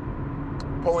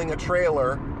pulling a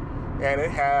trailer and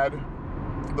it had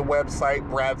the website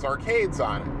Brad's Arcades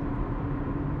on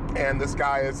it. And this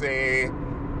guy is a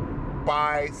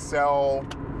buy, sell,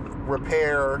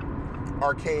 repair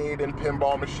arcade and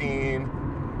pinball machine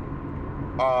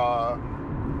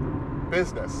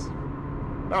business.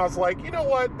 And I was like, you know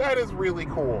what? That is really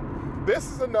cool.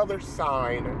 This is another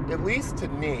sign, at least to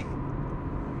me,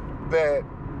 that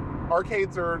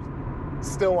arcades are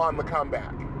still on the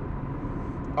comeback.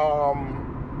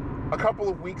 A couple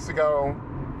of weeks ago,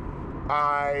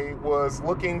 I was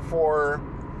looking for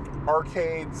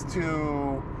arcades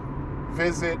to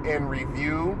visit and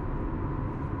review.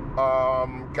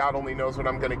 God only knows when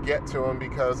I'm going to get to them,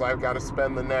 because I've got to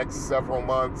spend the next several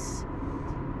months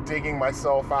digging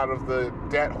myself out of the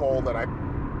debt hole that I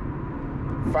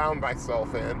found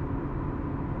myself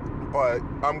in. But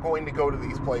I'm going to go to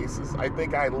these places. I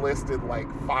think I listed like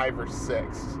 5 or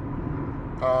 6.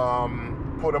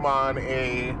 Put them on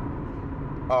a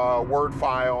Word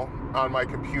file on my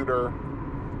computer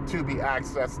to be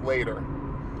accessed later.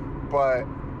 But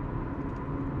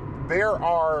there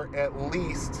are at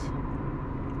least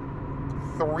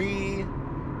 3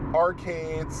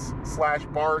 arcades /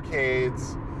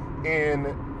 barcades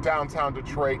in downtown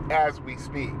Detroit as we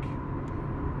speak.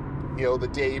 You know, the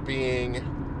day being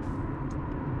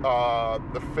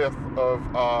the 5th of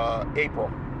April.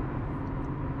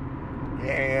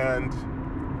 And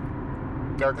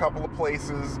there are a couple of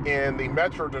places in the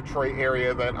Metro Detroit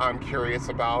area that I'm curious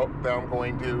about, that I'm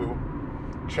going to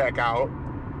check out.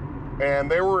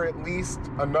 And there were at least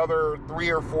another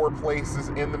 3 or 4 places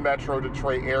in the Metro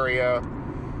Detroit area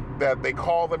that they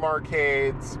call them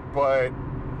arcades, but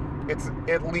it's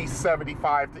at least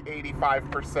 75 to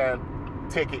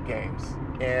 85% ticket games.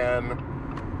 And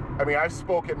I mean, I've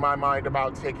spoken my mind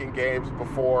about ticket games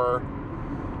before.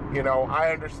 You know,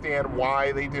 I understand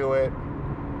why they do it.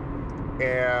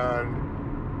 And,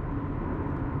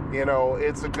 you know,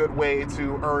 it's a good way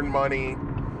to earn money,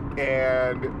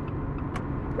 and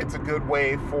it's a good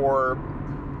way for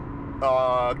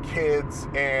kids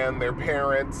and their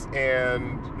parents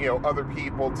and, you know, other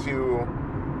people to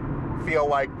feel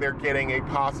like they're getting a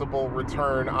possible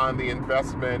return on the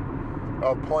investment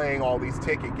of playing all these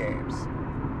ticket games,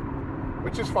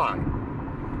 which is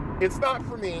fine. It's not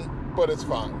for me, but it's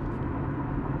fine.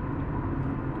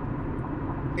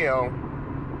 You know,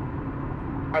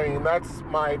 I mean, that's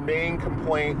my main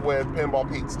complaint with Pinball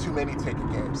Pete's. Too many ticket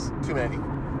games. Too many.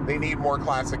 They need more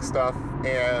classic stuff,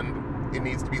 and it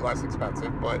needs to be less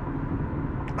expensive, but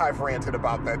I've ranted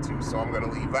about that too, so I'm going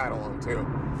to leave that alone too.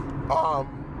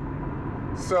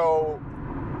 So,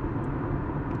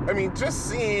 I mean, just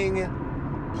seeing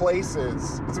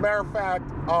places. As a matter of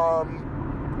fact,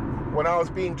 when I was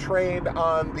being trained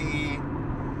on the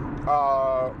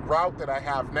route that I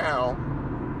have now,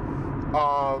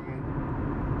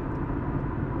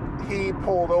 he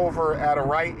pulled over at a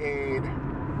Rite Aid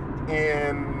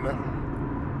in,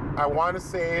 I want to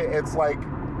say it's like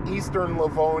Eastern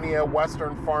Livonia,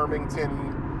 Western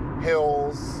Farmington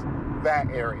Hills, that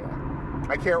area.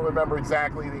 I can't remember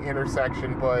exactly the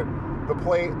intersection, but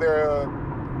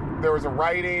there was a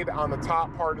Rite Aid on the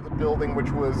top part of the building,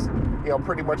 which was, you know,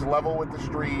 pretty much level with the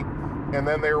street, and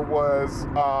then there was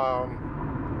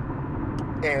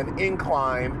an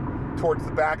incline towards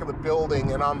the back of the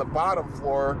building, and on the bottom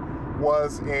floor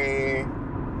was a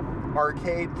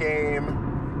arcade game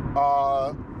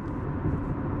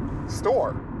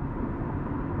store.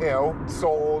 You know,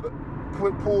 sold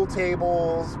pool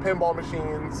tables, pinball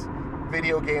machines,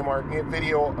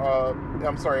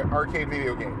 arcade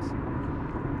video games.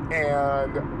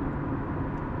 And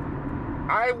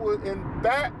and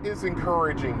that is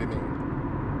encouraging to me.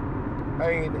 I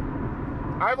mean,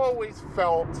 I've always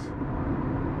felt,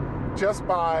 just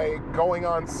by going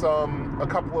on a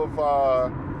couple of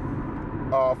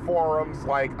forums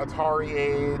like Atari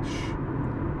Age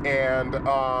and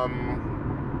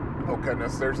oh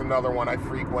goodness, there's another one I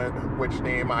frequent, which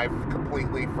name I've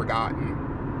completely forgotten,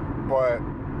 but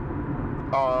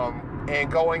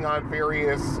and going on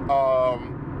various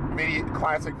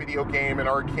classic video game and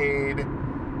arcade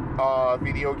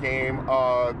video game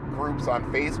groups on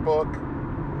Facebook,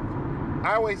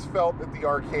 I always felt that the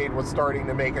arcade was starting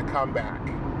to make a comeback.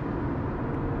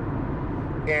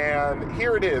 And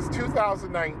here it is,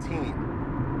 2019.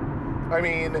 I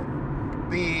mean,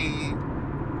 the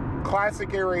classic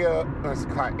the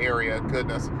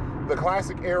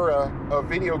classic era of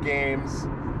video games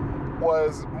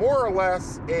was more or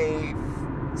less a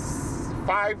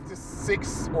 5 to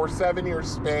 6 or 7 year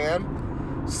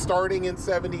span, starting in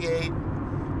 78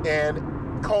 and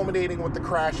culminating with the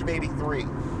crash of 83.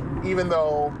 Even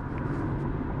though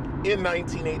in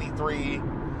 1983,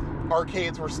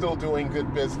 arcades were still doing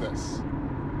good business.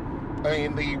 I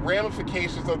mean, the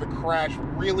ramifications of the crash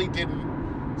really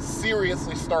didn't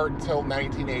seriously start until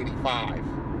 1985,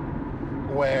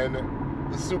 when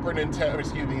the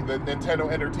the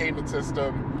Nintendo Entertainment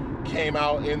System came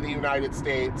out in the United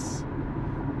States,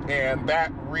 and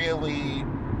that really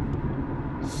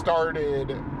started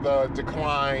the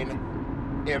decline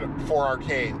for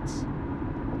arcades.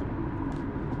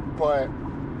 But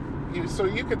so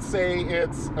you could say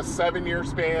it's a 7-year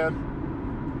span.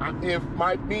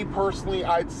 Me personally,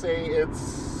 I'd say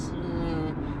it's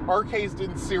arcades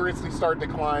didn't seriously start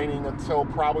declining until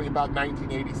probably about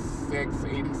 1986,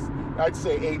 I'd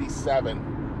say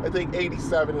 87. I think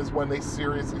 87 is when they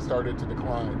seriously started to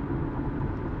decline.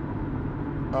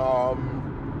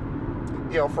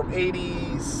 From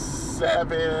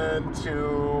 87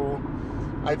 to,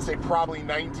 I'd say probably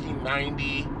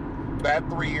 1990, that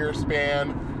 3-year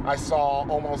span, I saw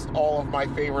almost all of my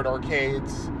favorite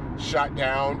arcades shut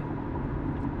down.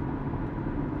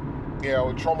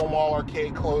 Trumbull Mall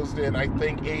Arcade closed in, I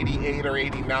think, 88 or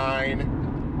 89.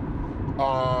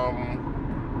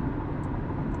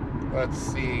 Let's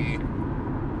see.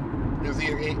 It was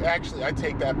actually, I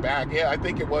take that back. Yeah, I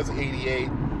think it was 88,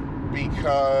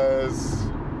 because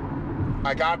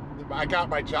I got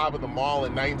my job in the mall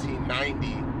in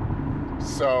 1990.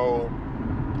 So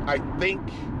I think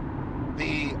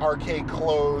the arcade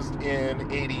closed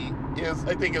in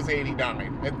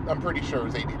 89. I'm pretty sure it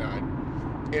was 89.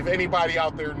 If anybody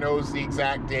out there knows the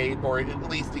exact date, or at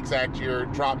least the exact year,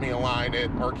 drop me a line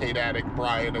at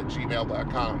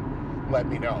arcadeaddictbrian@gmail.com. Let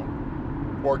me know.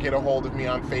 Or get a hold of me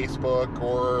on Facebook,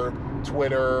 or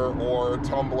Twitter, or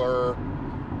Tumblr,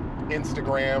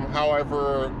 Instagram,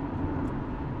 however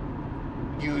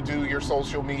you do your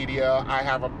social media.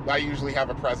 I usually have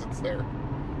a presence there.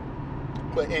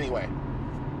 But anyway,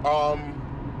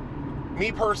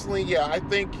 me personally, yeah, I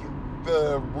think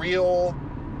the real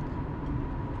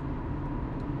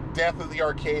death of the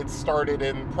arcades started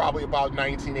in probably about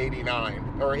 1989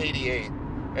 or 88,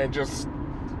 and just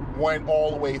went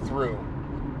all the way through.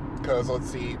 Because, let's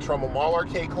see, Trumbull Mall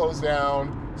Arcade closed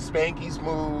down, Spanky's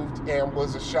moved and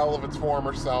was a shell of its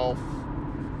former self.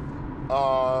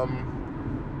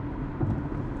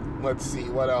 Let's see,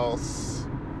 what else?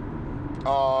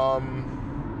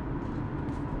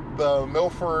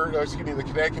 The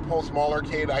Connecticut Post Mall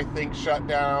Arcade, I think, shut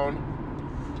down.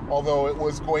 Although it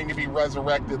was going to be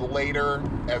resurrected later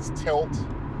as Tilt,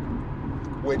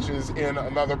 which is in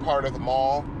another part of the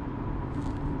mall.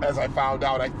 As I found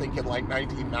out, I think in like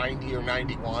 1990 or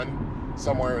 91,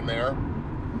 somewhere in there.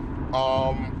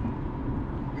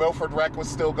 Milford Rec was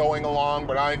still going along,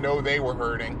 but I know they were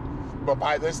hurting. But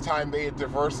by this time, they had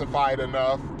diversified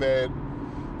enough that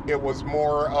it was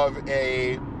more of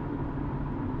a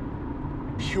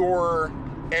pure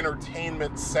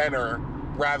entertainment center,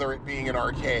 rather it being an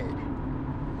arcade.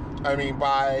 I mean,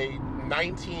 by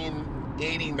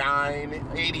 1989,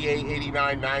 88,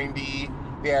 89, 90,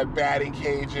 they had batting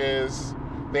cages.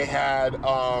 They had they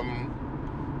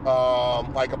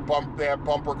had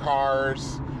bumper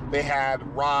cars. They had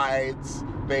rides.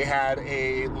 They had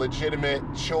a legitimate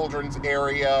children's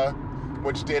area,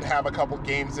 which did have a couple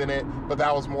games in it, but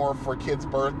that was more for kids'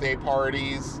 birthday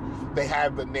parties. They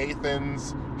had the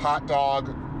Nathan's hot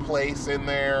dog place in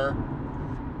there.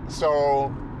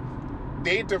 So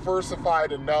they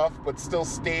diversified enough, but still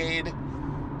stayed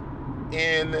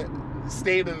in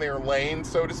their lane,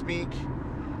 so to speak,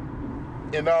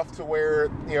 enough to where,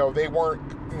 they weren't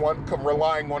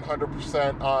relying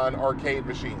 100% on arcade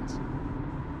machines.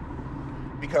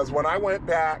 Because when I went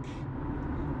back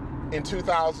in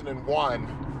 2001,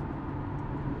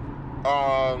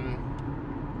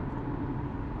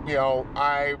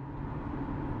 I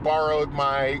borrowed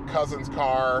my cousin's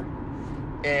car,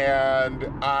 and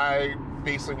I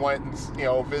basically went and,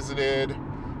 visited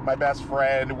my best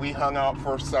friend. We hung out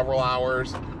for several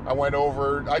hours.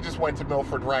 I just went to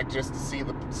Milford Rec just to see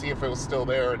if it was still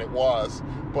there, and it was.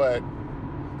 But,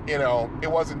 it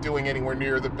wasn't doing anywhere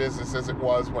near the business as it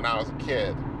was when I was a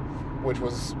kid, which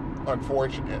was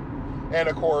unfortunate. And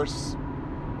of course,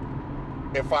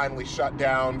 it finally shut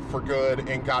down for good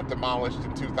and got demolished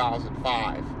in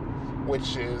 2005,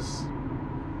 which is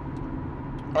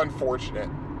unfortunate.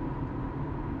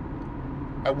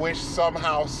 I wish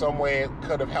somehow, some way it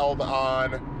could have held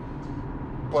on,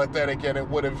 but then again, it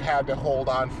would have had to hold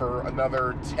on for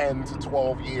another 10 to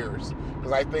 12 years,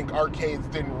 because I think arcades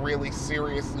didn't really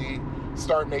seriously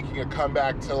start making a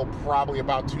comeback till probably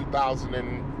about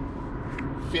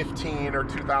 2015 or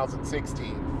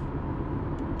 2016.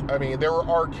 I mean, there were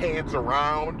arcades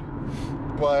around,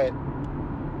 but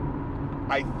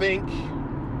I think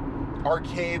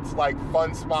arcades like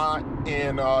Fun Spot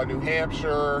in New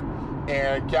Hampshire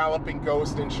and Galloping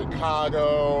Ghost in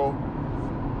Chicago,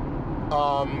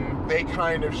 they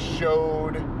kind of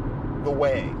showed the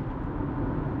way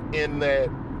in that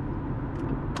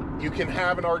you can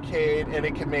have an arcade and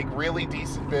it can make really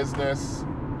decent business,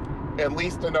 at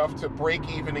least enough to break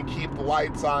even and keep the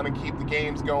lights on and keep the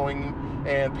games going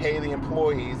and pay the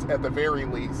employees at the very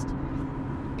least.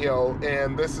 You know,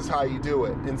 and this is how you do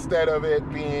it. Instead of it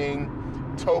being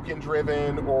token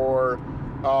driven or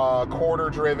quarter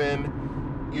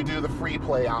driven, you do the free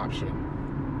play option.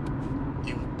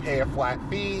 You pay a flat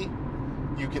fee,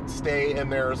 you can stay in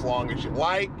there as long as you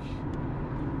like,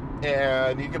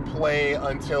 and you can play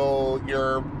until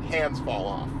your hands fall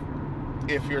off,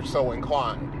 if you're so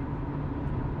inclined.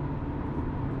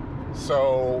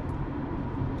 So,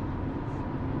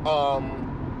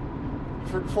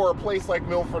 for a place like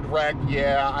Milford Rec,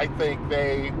 yeah, I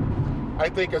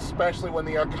think especially when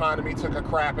the economy took a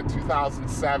crap in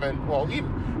 2007, well,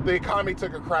 even the economy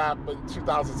took a crap in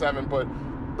 2007, but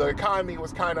the economy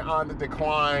was kind of on the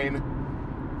decline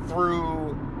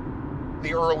through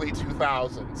the early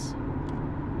 2000s.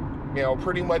 You know,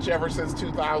 pretty much ever since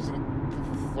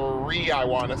 2003, I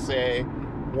want to say,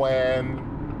 when,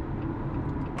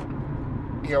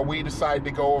 you know, we decided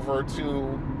to go over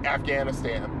to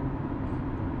Afghanistan.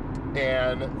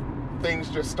 And things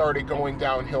just started going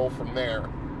downhill from there.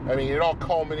 I mean, it all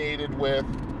culminated with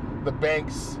the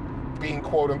banks being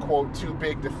quote-unquote too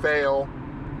big to fail.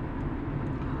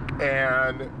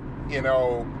 And, you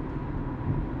know,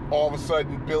 all of a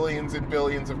sudden billions and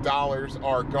billions of dollars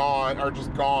are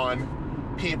just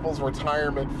gone. People's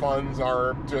retirement funds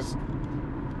are just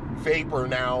vapor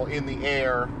now in the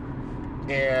air.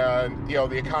 And, you know,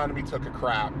 the economy took a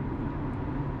crap.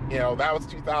 You know, that was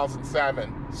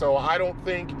 2007. So I don't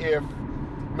think if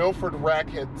Milford Rec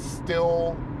had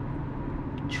still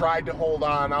tried to hold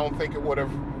on, I don't think it would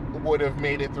have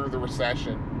made it through the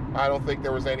recession. I don't think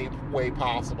there was any way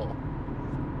possible.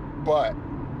 But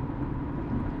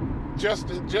just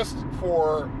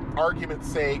for argument's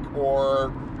sake,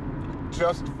 or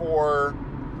just for,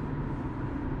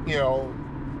 you know,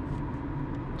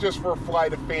 just for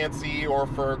flight of fancy, or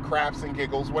for craps and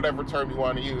giggles, whatever term you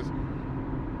want to use,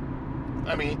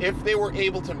 I mean, if they were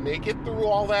able to make it through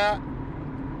all that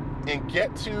and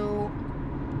get to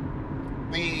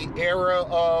the era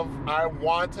of, I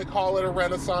want to call it a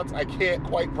renaissance, I can't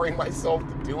quite bring myself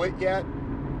to do it yet,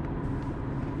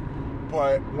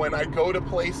 but when I go to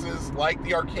places like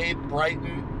the Arcade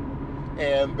Brighton,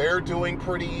 and they're doing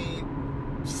pretty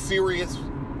serious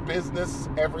business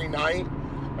every night.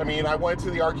 I mean, I went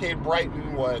to the Arcade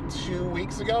Brighton, 2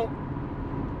 weeks ago?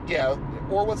 Yeah,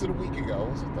 or was it a week ago?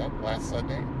 Was it that last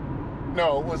Sunday?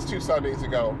 No, it was 2 Sundays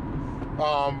ago.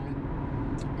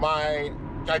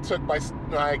 I took my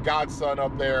godson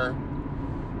up there,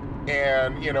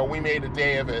 and, you know, we made a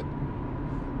day of it.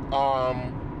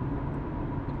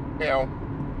 You know,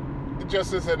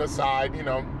 just as an aside, you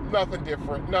know, nothing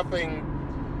different, nothing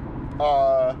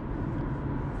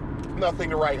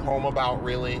to write home about,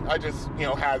 really. I just, you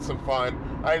know, had some fun.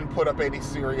 I didn't put up any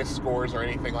serious scores or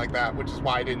anything like that, which is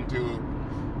why I didn't do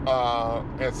a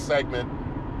segment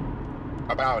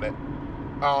about it.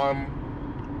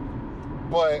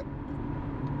 But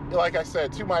like I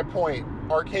said, to my point,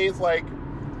 arcades like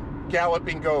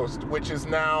Galloping Ghost, which is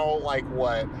now like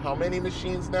what? How many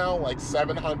machines now? Like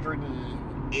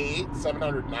 708,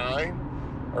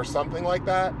 709, or something like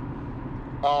that.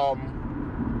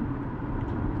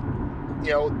 You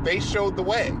know, they showed the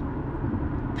way.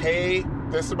 Pay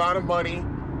this amount of money.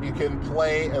 You can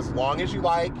play as long as you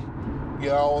like. You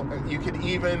know, you can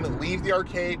even leave the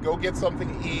arcade, go get something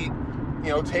to eat, you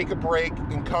know, take a break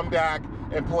and come back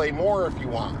and play more if you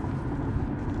want.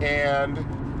 And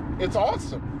it's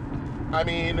awesome. I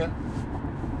mean,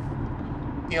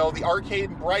 you know, the Arcade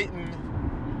in Brighton,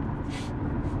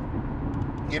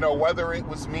 you know, whether it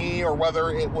was me or whether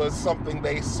it was something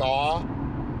they saw,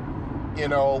 you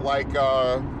know, like you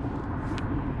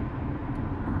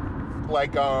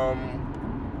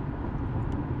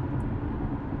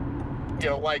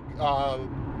know, like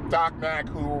Doc Mack,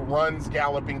 who runs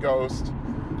Galloping Ghost,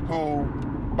 who,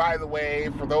 by the way,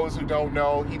 for those who don't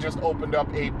know, he just opened up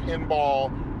a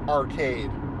pinball arcade,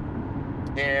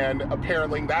 and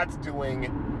apparently that's doing,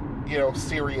 you know,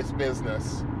 serious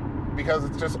business, because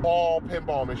it's just all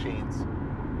pinball machines.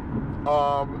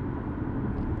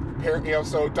 You know,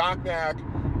 so Doc Mack,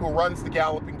 who runs the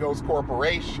Galloping Ghost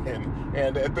Corporation,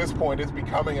 and at this point it's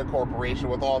becoming a corporation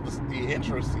with all the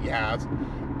interests he has.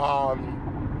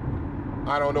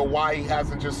 I don't know why he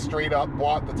hasn't just straight up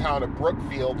bought the town of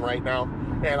Brookfield right now.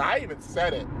 And I even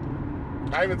said it.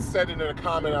 I even said it in a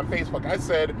comment on Facebook. I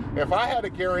said, if I had a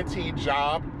guaranteed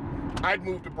job, I'd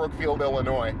move to Brookfield,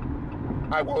 Illinois.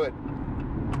 I would.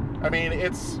 I mean,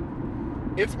 it's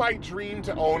my dream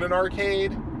to own an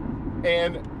arcade.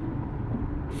 And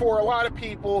for a lot of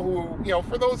people who,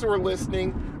 for those who are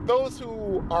listening, those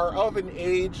who are of an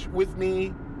age with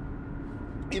me,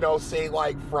 say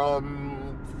like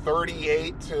from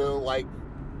 38 to like,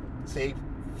 say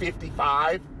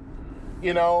 55,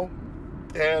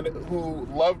 and who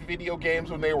loved video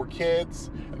games when they were kids,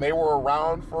 and they were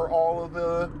around for all of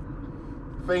the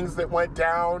things that went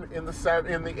down in the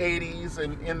 80s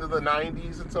and into the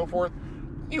 90s and so forth,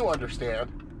 you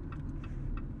understand.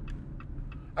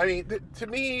 I mean, to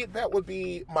me, that would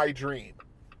be my dream.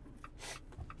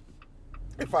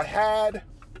 If I had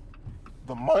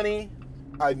the money,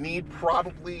 I think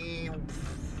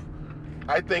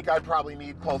I'd probably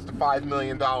need close to $5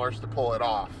 million to pull it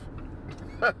off.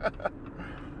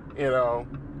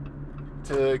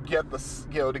 To get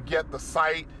the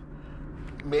site,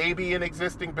 maybe an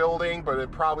existing building, but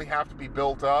it'd probably have to be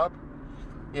built up,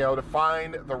 to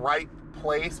find the right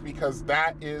place, because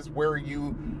that is where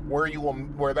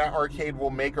that arcade will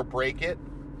make or break it.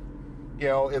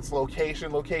 It's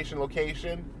location.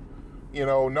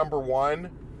 Number one,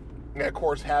 and of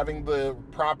course, having the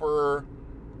proper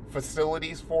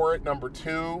facilities for it. Number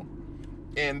two,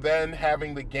 and then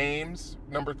having the games.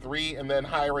 Number three, and then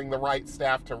hiring the right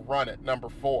staff to run it. Number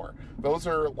four. Those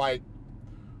are like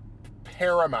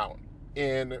paramount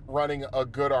in running a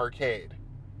good arcade.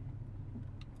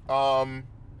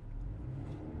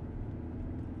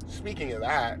 Speaking of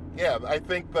that, yeah, I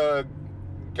think the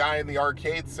guy in the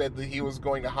arcade said that he was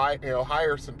going to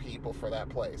hire some people for that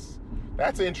place.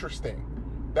 That's interesting.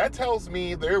 That tells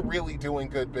me they're really doing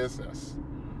good business.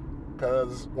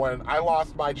 Because when I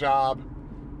lost my job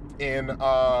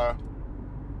I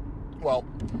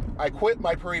quit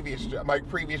my previous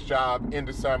job in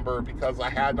December because I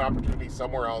had an opportunity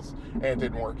somewhere else and it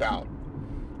didn't work out.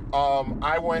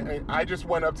 I just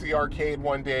went up to the arcade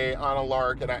one day on a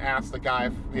lark, and I asked the guy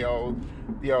if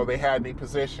they had any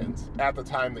positions. At the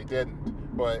time they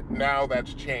didn't, but now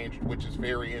that's changed, which is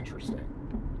very interesting.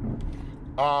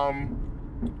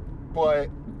 But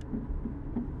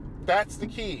that's the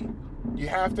key. You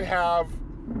have to have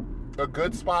a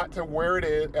good spot to where it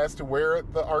is, as to where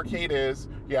the arcade is.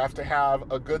 You have to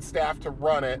have a good staff to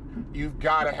run it. You've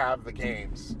got to have the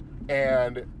games,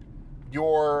 and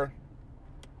your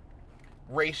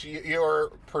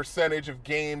percentage of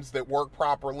games that work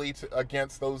properly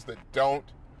against those that don't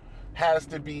has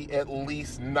to be at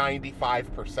least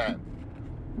 95%,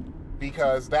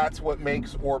 because that's what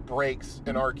makes or breaks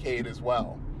an arcade as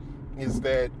well, is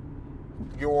that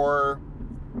your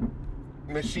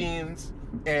machines,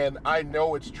 and I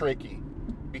know it's tricky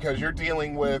because you're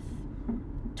dealing with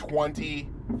 20,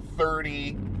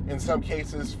 30, in some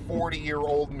cases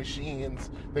 40-year-old machines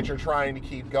that you're trying to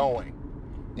keep going.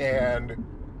 And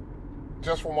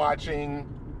just from watching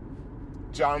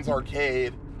John's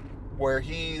Arcade, where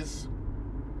he's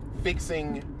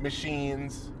fixing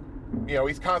machines,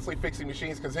 he's constantly fixing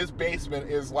machines because his basement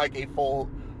is like a full,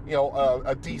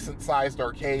 a decent sized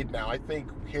arcade now. I think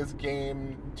his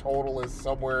game total is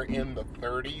somewhere in the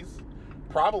 30s,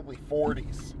 probably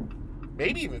 40s,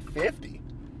 maybe even 50.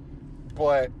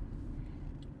 But,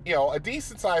 a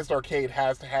decent sized arcade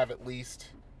has to have at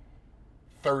least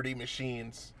 30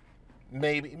 machines,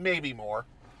 maybe more.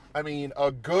 I mean,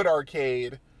 a good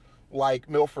arcade like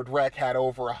Milford Rec had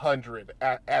over 100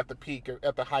 at the peak,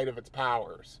 at the height of its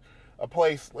powers.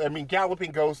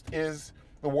 Galloping Ghost is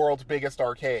the world's biggest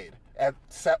arcade at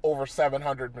over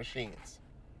 700 machines.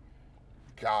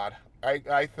 God,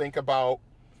 I think about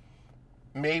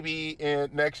maybe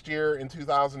next year in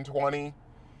 2020,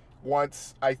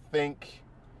 once I think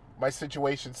my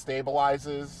situation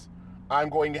stabilizes, I'm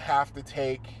going to have to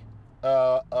take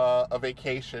a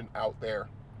vacation out there.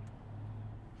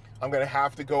 I'm going to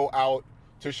have to go out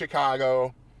to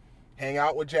Chicago, hang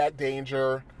out with Jack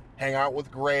Danger, hang out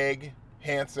with Greg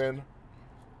Hansen,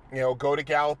 go to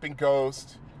Galloping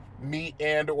Ghost, meet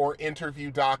and or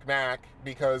interview Doc Mack,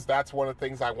 because that's one of the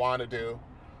things I want to do.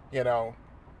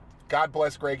 God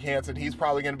bless Greg Hansen. He's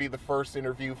probably going to be the first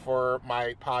interview for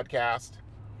my podcast.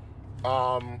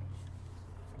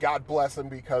 God bless him,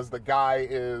 because the guy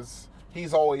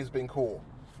he's always been cool.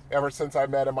 Ever since I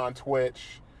met him on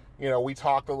Twitch, we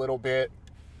talked a little bit,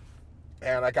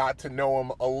 and I got to know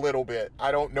him a little bit.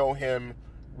 I don't know him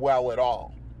well at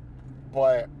all,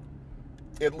 but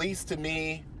at least to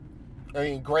me,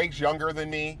 Greg's younger than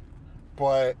me,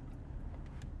 but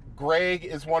Greg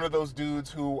is one of those dudes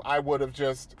who I would have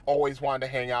just always wanted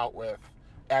to hang out with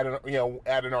at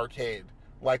an arcade,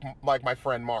 like my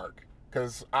friend Mark,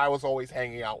 because I was always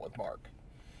hanging out with Mark.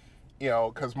 You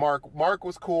know, because Mark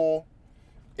was cool,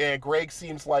 and Greg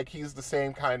seems like he's the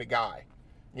same kind of guy.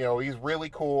 You know, he's really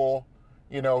cool.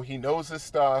 You know, he knows his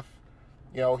stuff.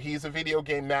 You know, he's a video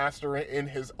game master in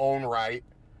his own right.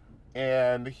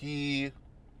 And he,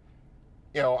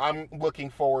 you know, I'm looking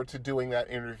forward to doing that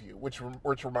interview, which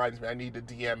reminds me, I need to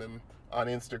DM him on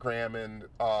Instagram and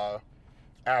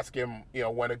ask him, you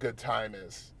know, when a good time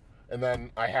is. And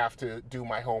then I have to do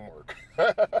my homework.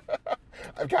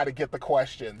 I've got to get the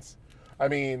questions. I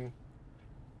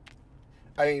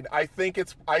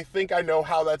think I know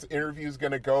how that interview's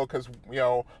going to go, because, you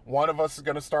know, one of us is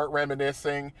going to start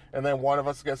reminiscing, and then one of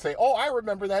us is going to say, oh, I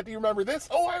remember that. Do you remember this?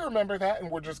 Oh, I remember that. And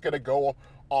we're just going to go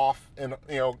off and,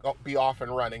 you know, be off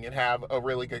and running and have a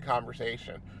really good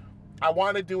conversation. I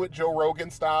want to do it Joe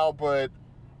Rogan style, but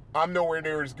I'm nowhere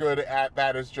near as good at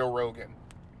that as Joe Rogan.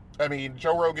 I mean,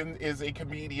 Joe Rogan is a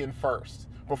comedian first,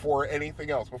 before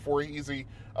anything else. Before he's a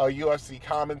UFC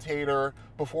commentator,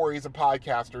 before he's a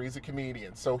podcaster, he's a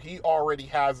comedian. So he already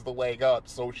has the leg up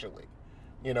socially.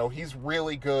 You know, he's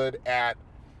really good at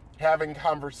having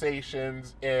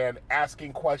conversations and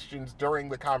asking questions during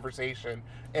the conversation,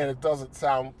 and it doesn't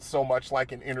sound so much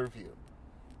like an interview.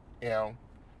 You know,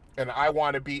 and I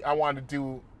want to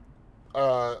do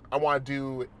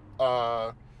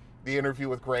the interview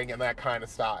with Greg in that kind of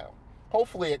style.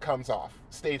 Hopefully it comes off.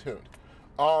 Stay tuned.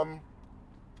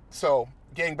 So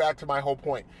getting back to my whole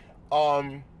point,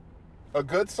 a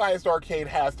good sized arcade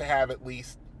has to have at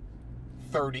least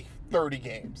 30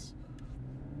 games.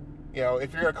 You know,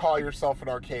 if you're gonna call yourself an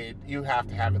arcade, you have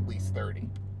to have at least 30.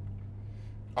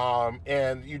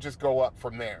 And you just go up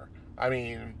from there. I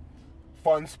mean,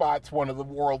 Fun Spot's one of the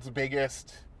world's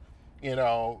biggest. You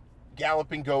know,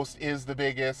 Galloping Ghost is the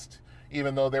biggest,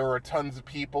 even though there were tons of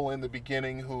people in the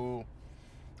beginning who,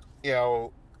 you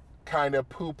know, kind of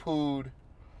poo-pooed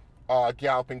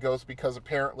Galloping Ghost because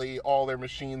apparently all their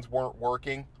machines weren't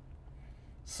working.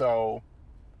 So,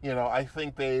 you know, I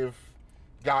think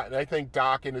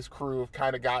Doc and his crew have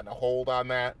kind of gotten a hold on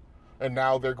that, and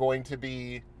now they're going to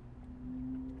be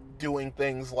doing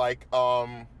things like,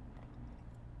 I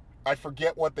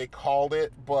forget what they called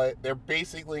it, but they're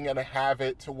basically going to have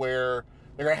it to where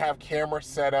they're going to have camera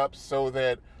set up so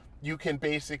that they can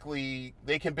basically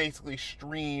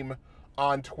stream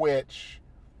on Twitch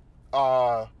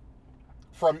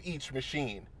from each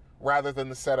machine, rather than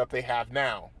the setup they have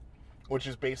now, which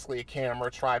is basically a camera,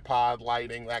 tripod,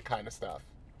 lighting, that kind of stuff.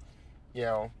 You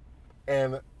know,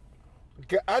 and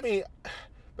I mean,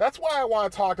 that's why I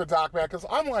want to talk to Doc Mack, because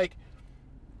I'm like,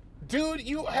 dude,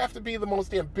 you have to be the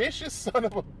most ambitious son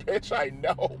of a bitch I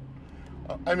know.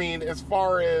 I mean, as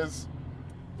far as,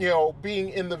 you know, being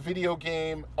in the video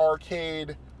game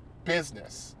arcade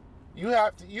business,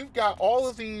 you've got all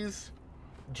of these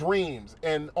dreams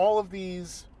and all of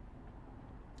these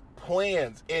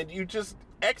plans, and you just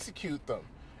execute them.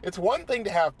 It's one thing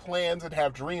to have plans and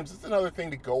have dreams. It's another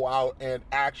thing to go out and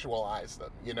actualize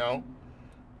them, you know?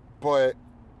 But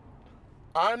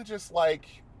I'm just like,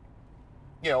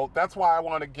 you know, that's why I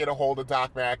want to get a hold of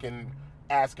Doc Mack and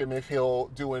ask him if he'll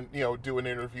do an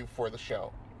interview for the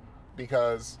show,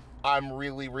 because I'm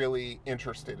really, really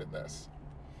interested in this.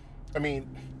 I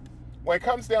mean, when it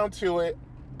comes down to it,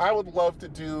 I would love to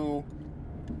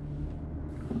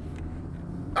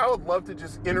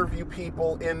just interview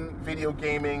people in video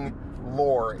gaming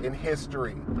lore, in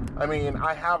history. I mean,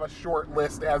 I have a short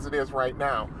list as it is right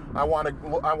now. I want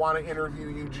to interview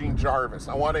Eugene Jarvis.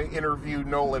 I want to interview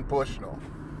Nolan Bushnell.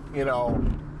 You know,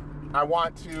 I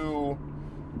want to,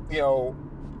 you know,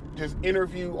 just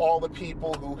interview all the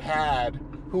people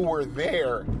who were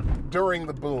there during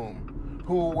the boom,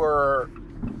 who were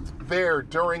there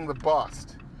during the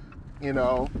bust, you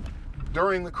know,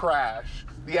 during the crash,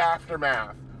 the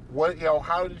aftermath. What, you know,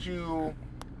 how did you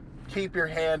keep your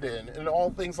hand in, and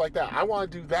all things like that. I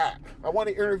want to do that. I want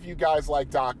to interview guys like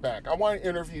Doc Mack. I want to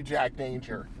interview Jack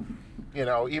Danger, you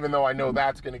know, even though I know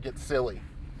that's going to get silly.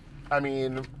 I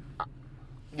mean,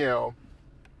 you know,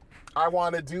 I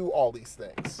want to do all these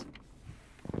things,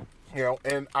 you know,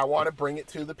 and I want to bring it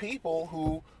to the people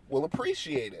who will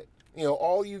appreciate it. You know,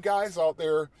 all you guys out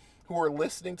there who are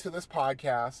listening to this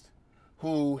podcast,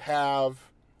 who have,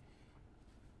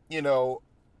 you know,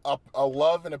 a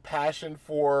love and a passion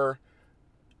for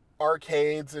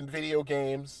arcades and video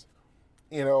games,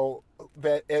 you know,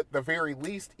 that at the very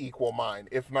least equal mine,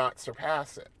 if not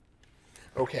surpass it.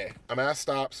 Okay, I'm at a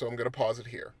stop, so I'm going to pause it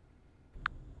here.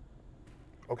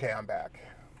 Okay, I'm back.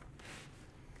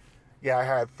 Yeah, I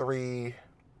had 3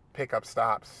 pickup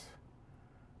stops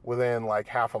within like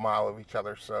half a mile of each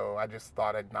other, so I just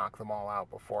thought I'd knock them all out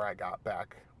before I got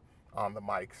back on the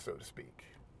mic, so to speak.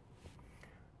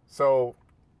 So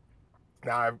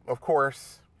now, of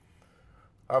course,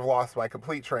 I've lost my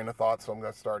complete train of thought, so I'm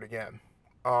going to start again.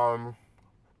 I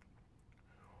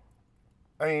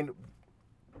mean,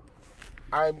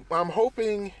 I'm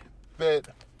hoping that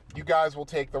you guys will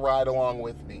take the ride along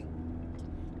with me.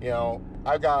 You know,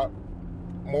 I've got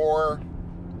more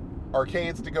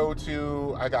arcades to go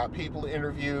to, I got people to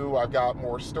interview, I've got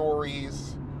more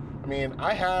stories. I mean,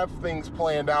 I have things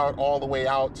planned out all the way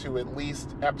out to at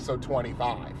least episode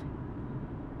 25.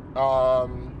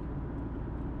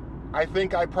 I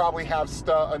think I probably have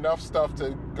enough stuff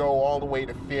to go all the way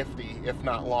to 50, if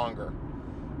not longer.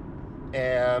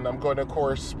 And I'm going to, of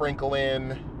course, sprinkle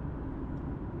in,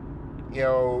 you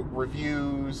know,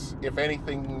 reviews. If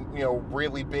anything, you know,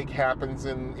 really big happens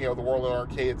in, you know, the world of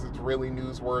arcades, it's really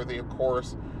newsworthy, of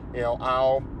course, you know,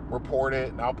 I'll report it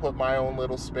and I'll put my own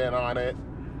little spin on it,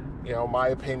 you know, my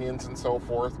opinions and so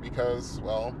forth, because,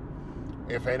 well,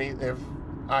 if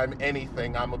I'm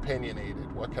anything, I'm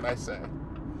opinionated. What can I say?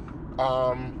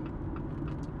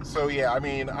 So yeah, I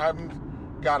mean,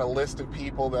 I've got a list of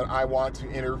people that I want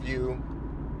to interview.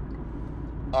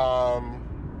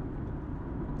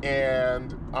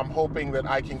 And I'm hoping that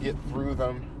I can get through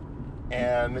them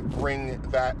and bring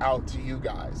that out to you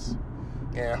guys.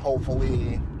 And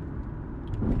hopefully,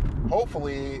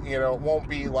 you know, it won't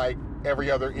be like every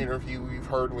other interview we've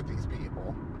heard with these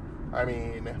people. I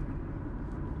mean,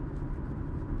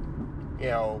 you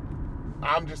know,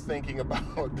 I'm just thinking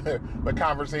about the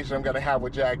conversation I'm going to have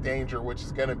with Jack Danger, which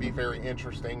is going to be very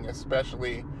interesting,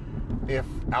 especially if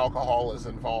alcohol is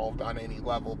involved on any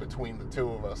level between the two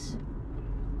of us.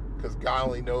 Because God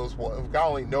only knows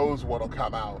what'll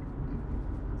come out.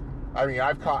 I mean,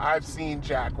 I've seen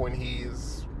Jack when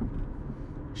he's,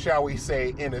 shall we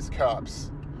say, in his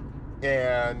cups,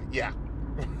 and yeah,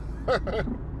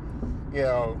 you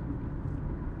know,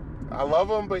 I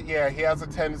love him, but yeah, he has a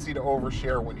tendency to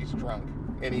overshare when he's drunk,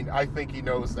 and I think he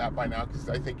knows that by now, because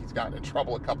I think he's gotten in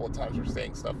trouble a couple of times for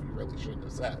saying stuff he really shouldn't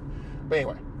have said. But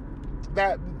anyway,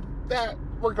 that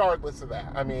regardless of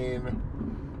that, I mean,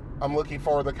 I'm looking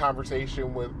forward to the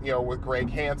conversation with Greg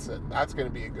Hansen. That's going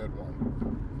to be a good one.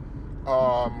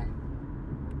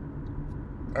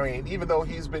 I mean, even though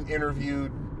he's been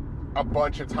interviewed a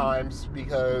bunch of times,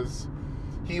 because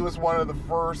he was one of the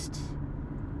first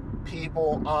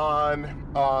people on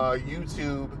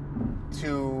YouTube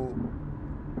to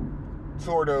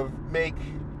sort of make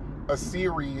a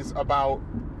series about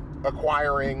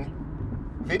acquiring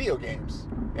video games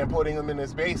and putting them in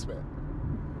his basement.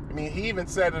 I mean, he even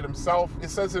said it himself. It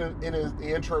says it in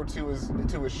the intro to his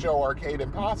show, Arcade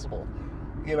Impossible.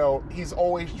 You know, he's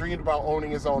always dreamed about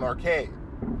owning his own arcade.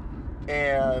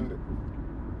 And,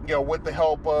 you know, with the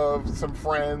help of some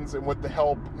friends and with the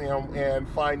help, you know, and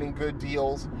finding good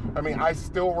deals. I mean, I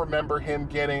still remember him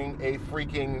getting a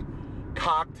freaking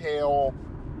cocktail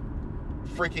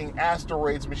freaking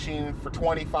asteroids machine for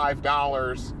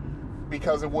 $25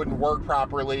 because it wouldn't work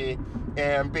properly.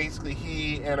 And basically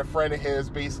he and a friend of his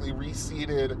basically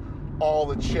reseated all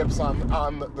the chips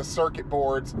on the circuit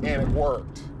boards, and it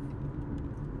worked.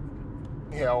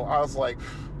 You know, I was like,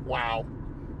 wow,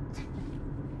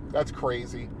 that's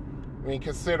crazy. I mean,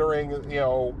 considering, you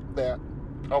know, that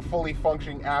a fully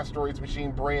functioning asteroids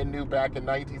machine brand new back in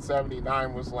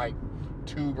 1979 was like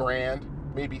 $2,000,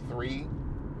 maybe $3,000.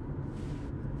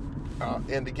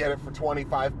 And to get it for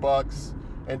 $25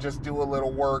 and just do a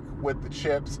little work with the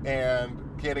chips and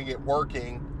getting it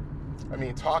working, I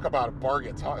mean, talk about a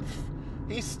bargain.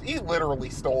 He literally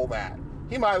stole that.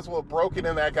 He might as well have broken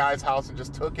in that guy's house and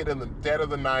just took it in the dead of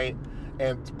the night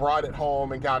and brought it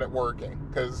home and got it working.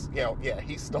 Because, you know, yeah,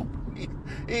 he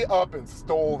up and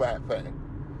stole that thing.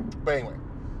 But anyway,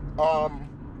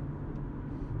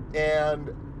 and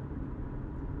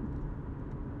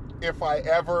if I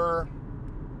ever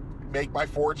make my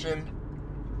fortune,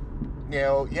 you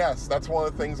know, yes, that's one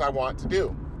of the things I want to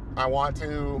do. I want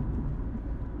to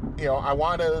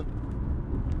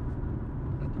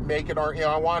make an art. You know,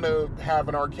 I want to have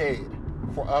an arcade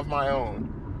of my own.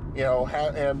 You know,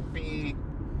 and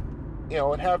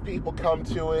have people come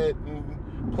to it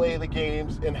and play the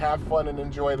games and have fun and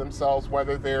enjoy themselves,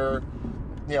 whether they're,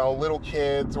 you know, little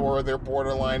kids or they're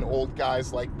borderline old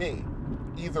guys like me.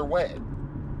 Either way,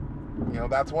 you know,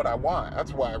 that's what I want.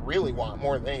 That's what I really want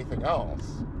more than anything else.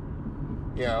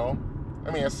 You know,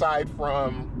 I mean, aside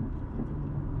from,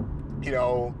 you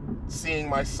know, seeing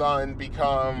my son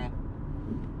become,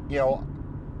 you know,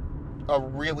 a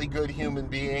really good human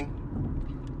being,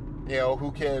 you know,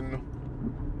 who can,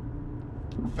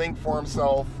 think for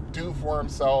himself, do for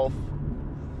himself,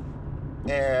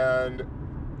 and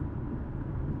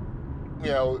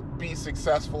be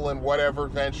successful in whatever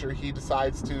venture he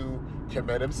decides to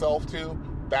commit himself to.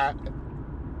 That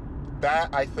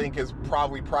I think is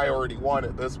probably priority one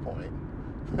at this point.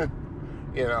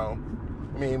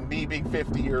 Me being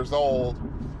 50 years old,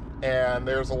 and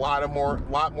there's a lot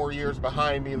more years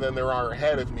behind me than there are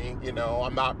ahead of me.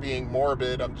 I'm not being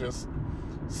morbid. I'm just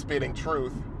spitting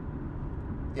truth.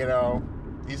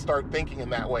 You start thinking in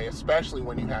that way, especially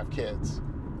when you have kids.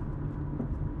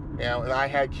 And I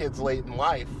had kids late in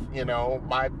life.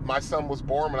 My son was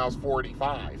born when I was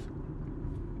 45.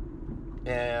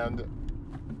 And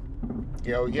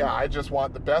I just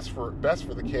want the best for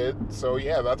the kid. So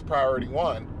that's priority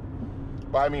one.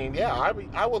 But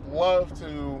I would love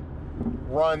to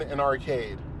run an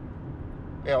arcade,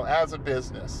 as a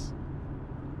business,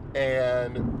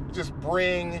 and just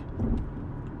bring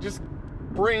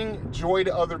joy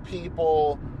to other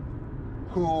people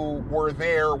who were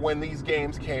there when these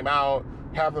games came out,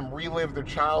 have them relive their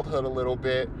childhood a little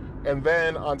bit, and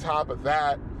then on top of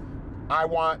that, I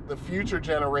want the future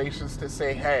generations to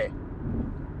say, hey,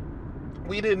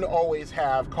 we didn't always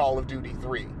have Call of Duty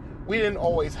 3. We didn't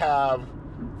always have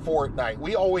Fortnite.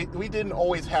 We didn't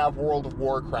always have World of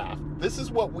Warcraft. This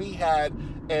is what we had,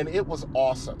 and it was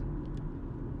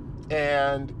awesome.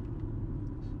 And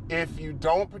if you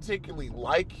don't particularly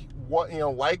like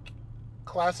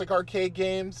classic arcade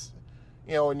games,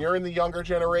 and you're in the younger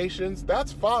generations,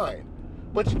 that's fine.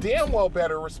 But you damn well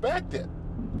better respect it.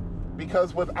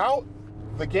 Because without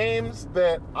the games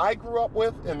that I grew up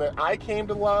with and that I came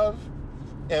to love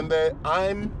and that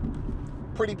I'm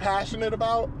pretty passionate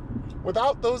about,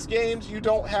 without those games, you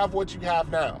don't have what you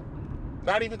have now.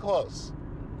 Not even close.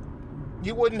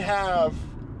 You wouldn't have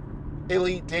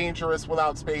Elite Dangerous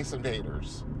without Space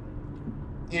Invaders.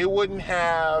 You wouldn't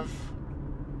have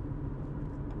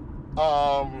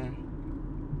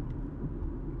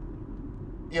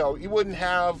you wouldn't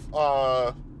have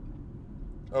I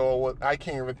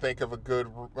can't even think of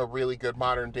a really good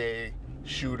modern day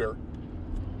shooter.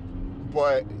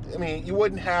 But you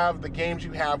wouldn't have the games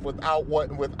you have without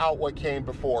what came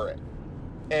before it.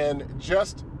 And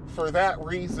just for that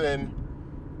reason,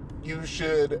 you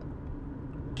should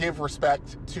give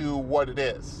respect to what it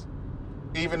is,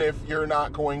 even if you're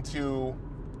not going to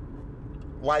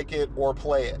like it or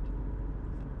play it.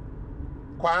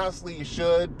 Quite honestly, you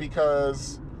should,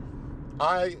 because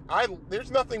I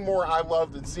there's nothing more I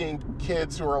love than seeing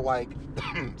kids who are like,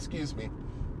 excuse me,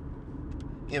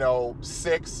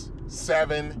 6,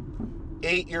 7,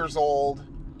 8 years old,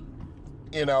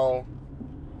 in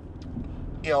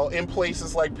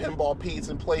places like Pinball Pete's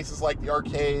and places like the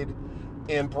arcade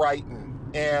in Brighton,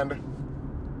 and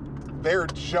they're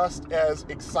just as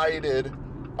excited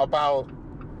about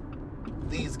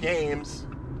these games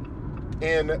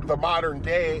in the modern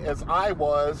day as I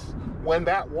was when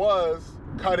that was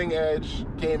cutting edge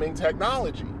gaming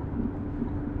technology.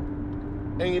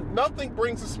 And nothing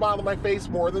brings a smile to my face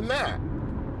more than that.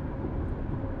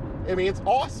 It's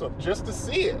awesome just to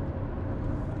see it.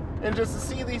 And just to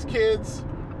see these kids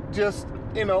just,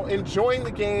 enjoying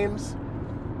the games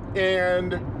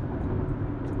and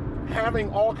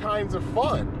having all kinds of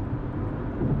fun.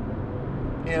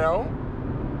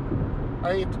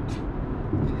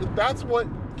 That's what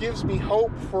gives me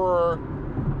hope for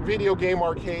video game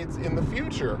arcades in the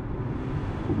future.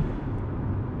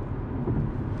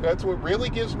 That's what really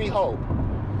gives me hope.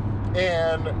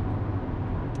 And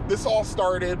this all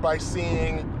started by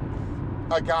seeing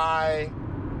a guy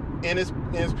in his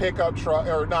pickup truck,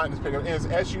 or not in his pickup, in his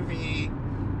SUV,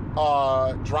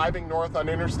 driving north on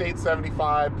Interstate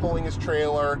 75, pulling his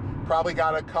trailer, probably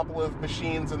got a couple of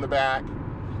machines in the back,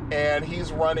 and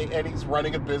he's running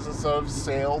a business of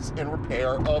sales and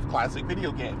repair of classic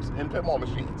video games and pinball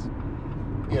machines.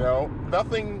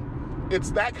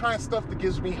 It's that kind of stuff that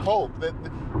gives me hope that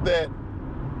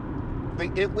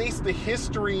at least the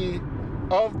history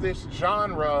of this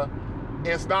genre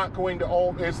is not going to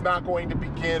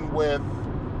begin with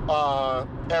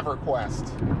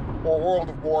EverQuest or World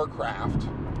of Warcraft.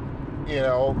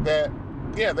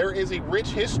 There is a rich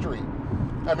history.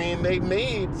 They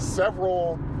made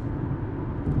several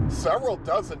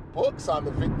dozen books on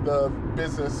the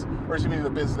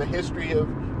history of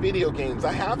video games.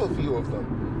 I have a few of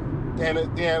them.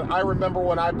 And I remember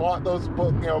when I bought those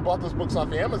books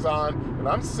off Amazon, and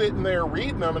I'm sitting there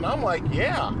reading them, and I'm like,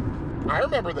 yeah, I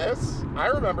remember this. I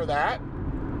remember that.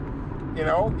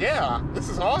 This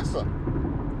is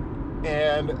awesome.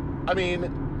 And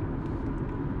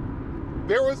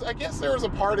there was a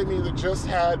part of me that just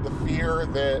had the fear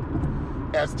that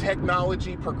as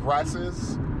technology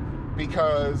progresses,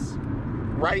 because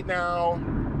right now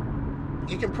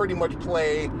you can pretty much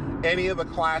play any of the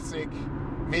classic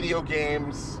video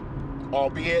games,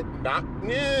 albeit not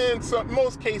in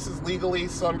most cases legally,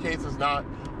 some cases not,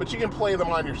 but you can play them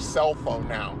on your cell phone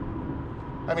now.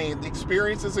 I mean, the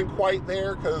experience isn't quite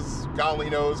there because God only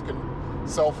knows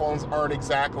cell phones aren't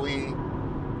exactly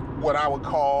what I would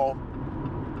call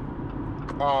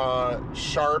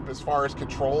sharp as far as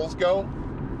controls go.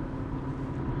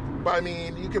 But I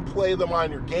mean, you can play them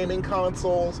on your gaming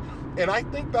consoles, and I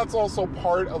think that's also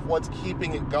part of what's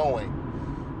keeping it going,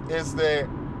 is that,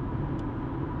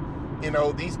 you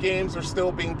know, these games are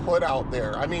still being put out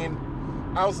there. I mean,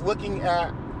 I was looking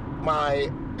at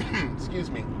my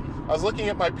excuse me, I was looking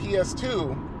at my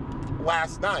PS2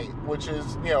 last night, which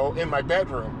is, you know, in my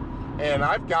bedroom, and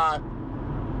I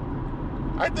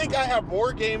think I have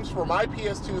more games for my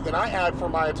PS2 than I had for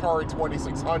my Atari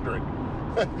 2600.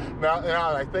 now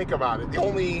that I think about it, the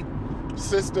only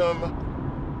system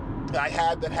I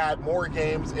had that had more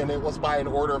games, and it was by an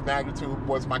order of magnitude,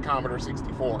 was my Commodore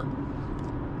 64.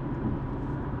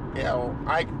 You know,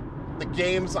 the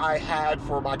games I had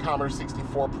for my Commodore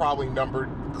 64 probably numbered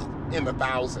in the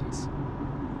thousands,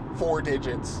 4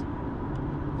 digits,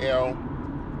 you know,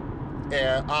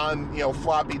 and on, you know,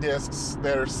 floppy disks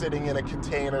that are sitting in a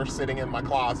container sitting in my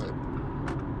closet,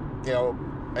 you know,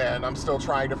 and I'm still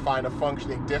trying to find a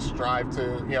functioning disk drive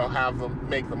to, you know,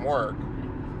 make them work.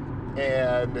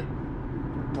 And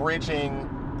bridging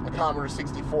a Commodore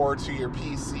 64 to your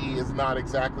PC is not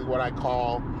exactly what I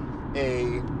call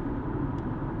a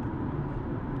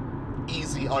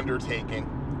easy undertaking.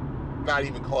 Not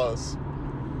even close.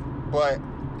 But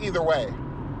either way,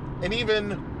 and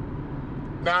even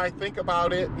now I think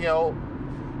about it, you know,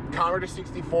 Commodore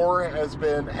 64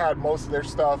 had most of their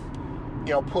stuff,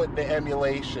 you know, put into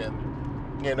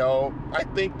emulation. You know, I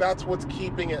think that's what's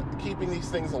keeping these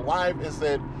things alive, is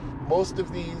that most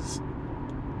of these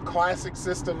classic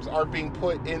systems are being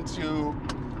put into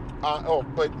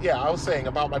but yeah, I was saying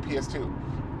about my PS2.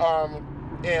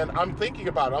 And I'm thinking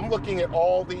about it. I'm looking at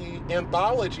all the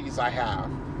anthologies I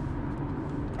have.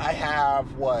 I have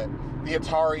the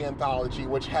Atari anthology,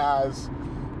 which has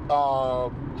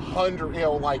 100, you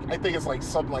know, like, I think it's like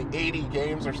something like 80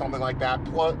 games or something like that,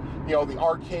 plus, you know, the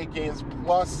arcade games,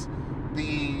 plus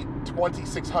the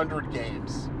 2600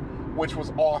 games, which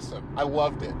was awesome. I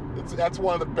loved it. That's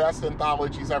one of the best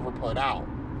anthologies ever put out.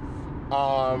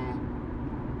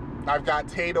 I've got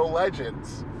Taito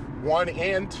Legends 1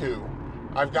 and 2.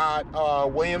 I've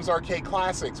got Williams Arcade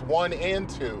Classics 1 and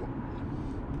 2.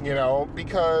 You know,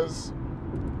 because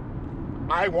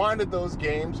I wanted those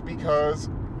games because,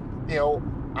 you know,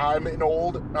 I'm an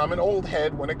old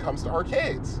head when it comes to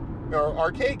arcades, or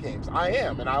arcade games. I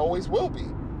am, and I always will be.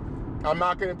 I'm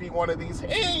not going to be one of these,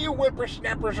 hey, you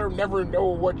whippersnappers who never know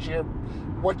what it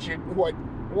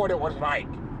was like.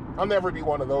 I'll never be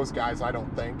one of those guys, I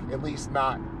don't think. At least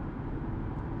not.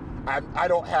 I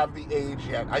don't have the age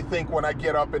yet. I think when I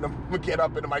get up into my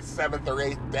 7th or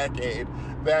 8th decade,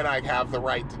 then I have the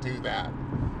right to do that.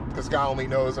 Because God only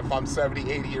knows, if I'm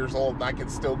 70, 80 years old and I can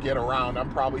still get around,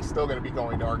 I'm probably still going to be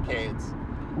going to arcades,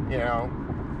 you know,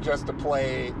 just to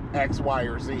play X, Y,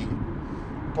 or Z.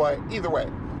 But either way,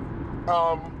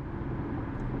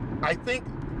 I think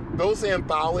those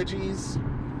anthologies,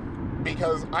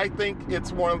 because I think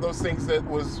it's one of those things that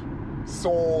was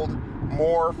sold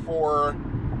more for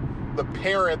the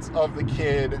parents of the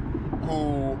kid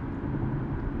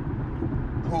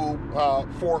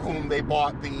for whom they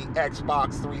bought the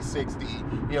Xbox 360,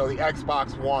 you know, the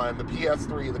Xbox One, the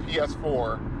PS3, the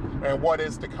PS4, and what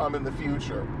is to come in the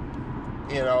future,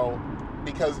 you know,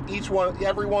 because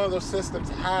every one of those systems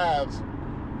has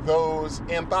those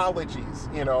anthologies,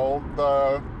 you know,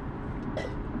 the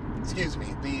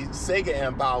Sega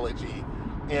anthology,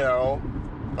 you know,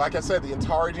 like I said, the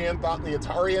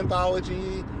Atari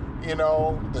anthology, you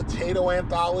know, the Taito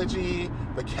anthology,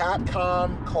 the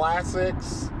Capcom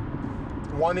classics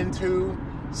 1 and 2.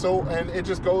 So, and it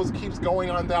just keeps going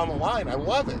on down the line. I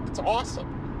love it. It's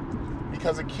awesome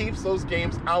because it keeps those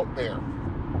games out there.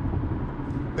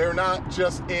 They're not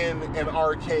just in an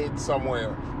arcade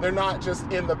somewhere. They're not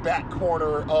just in the back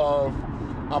corner of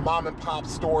a mom and pop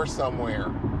store somewhere.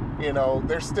 You know,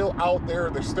 they're still out there.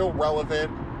 They're still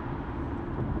relevant.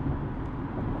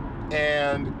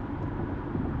 And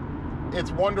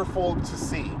it's wonderful to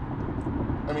see.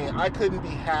 I mean, I couldn't be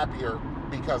happier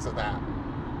because of that.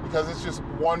 Because it's just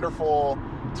wonderful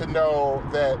to know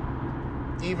that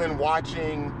even going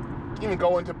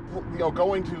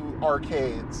to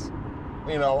arcades,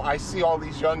 you know, I see all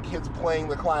these young kids playing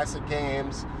the classic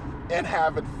games, and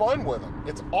having fun with them.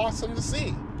 It's awesome to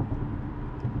see.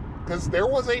 Because there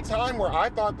was a time where I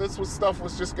thought this stuff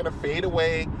was just going to fade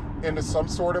away into some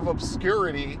sort of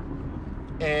obscurity,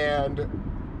 and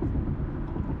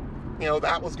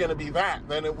that was going to be that.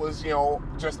 Then it was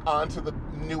just on to the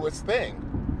newest thing.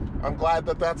 I'm glad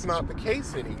that that's not the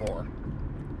case anymore.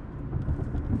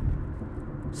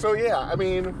 So yeah, I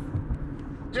mean,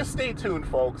 just stay tuned,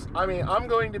 folks. I mean, I'm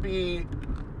going to be,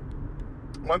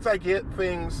 once I get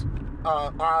things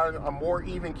on a more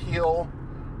even keel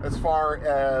as far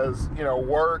as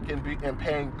work and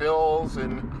paying bills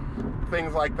and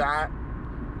things like that,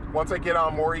 once I get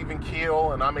on more even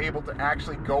keel and I'm able to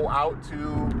actually go out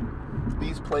to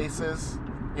these places,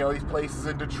 these places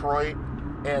in Detroit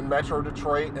and Metro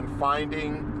Detroit, and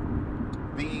finding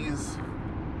these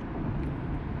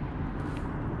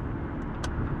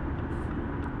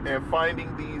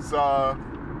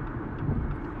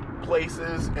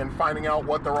places and finding out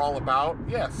what they're all about,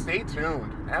 yeah, stay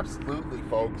tuned. Absolutely,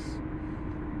 folks.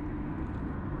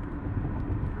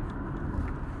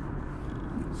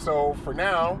 So for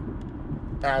now,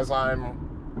 as I'm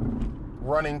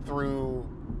running through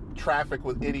traffic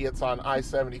with idiots on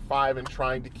I-75 and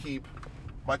trying to keep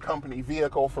my company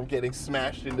vehicle from getting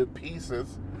smashed into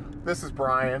pieces, this is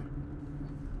Brian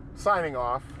signing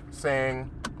off, saying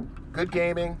good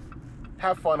gaming,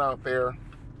 have fun out there,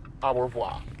 au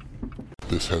revoir.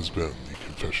 This has been the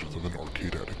Confessions of an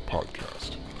Arcade Addict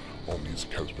podcast. All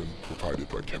music has been provided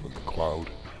by Kevin MacLeod.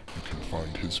 You can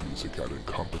find his music at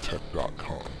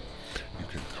incompetech.com. You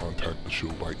can contact the show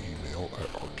by email at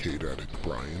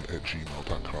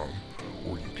arcadeaddictbrian@gmail.com,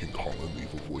 or you can call and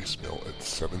leave a voicemail at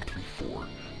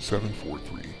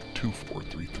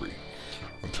 734-743-2433.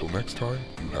 Until next time,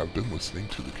 you have been listening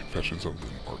to the Confessions of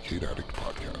an Arcade Addict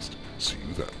podcast.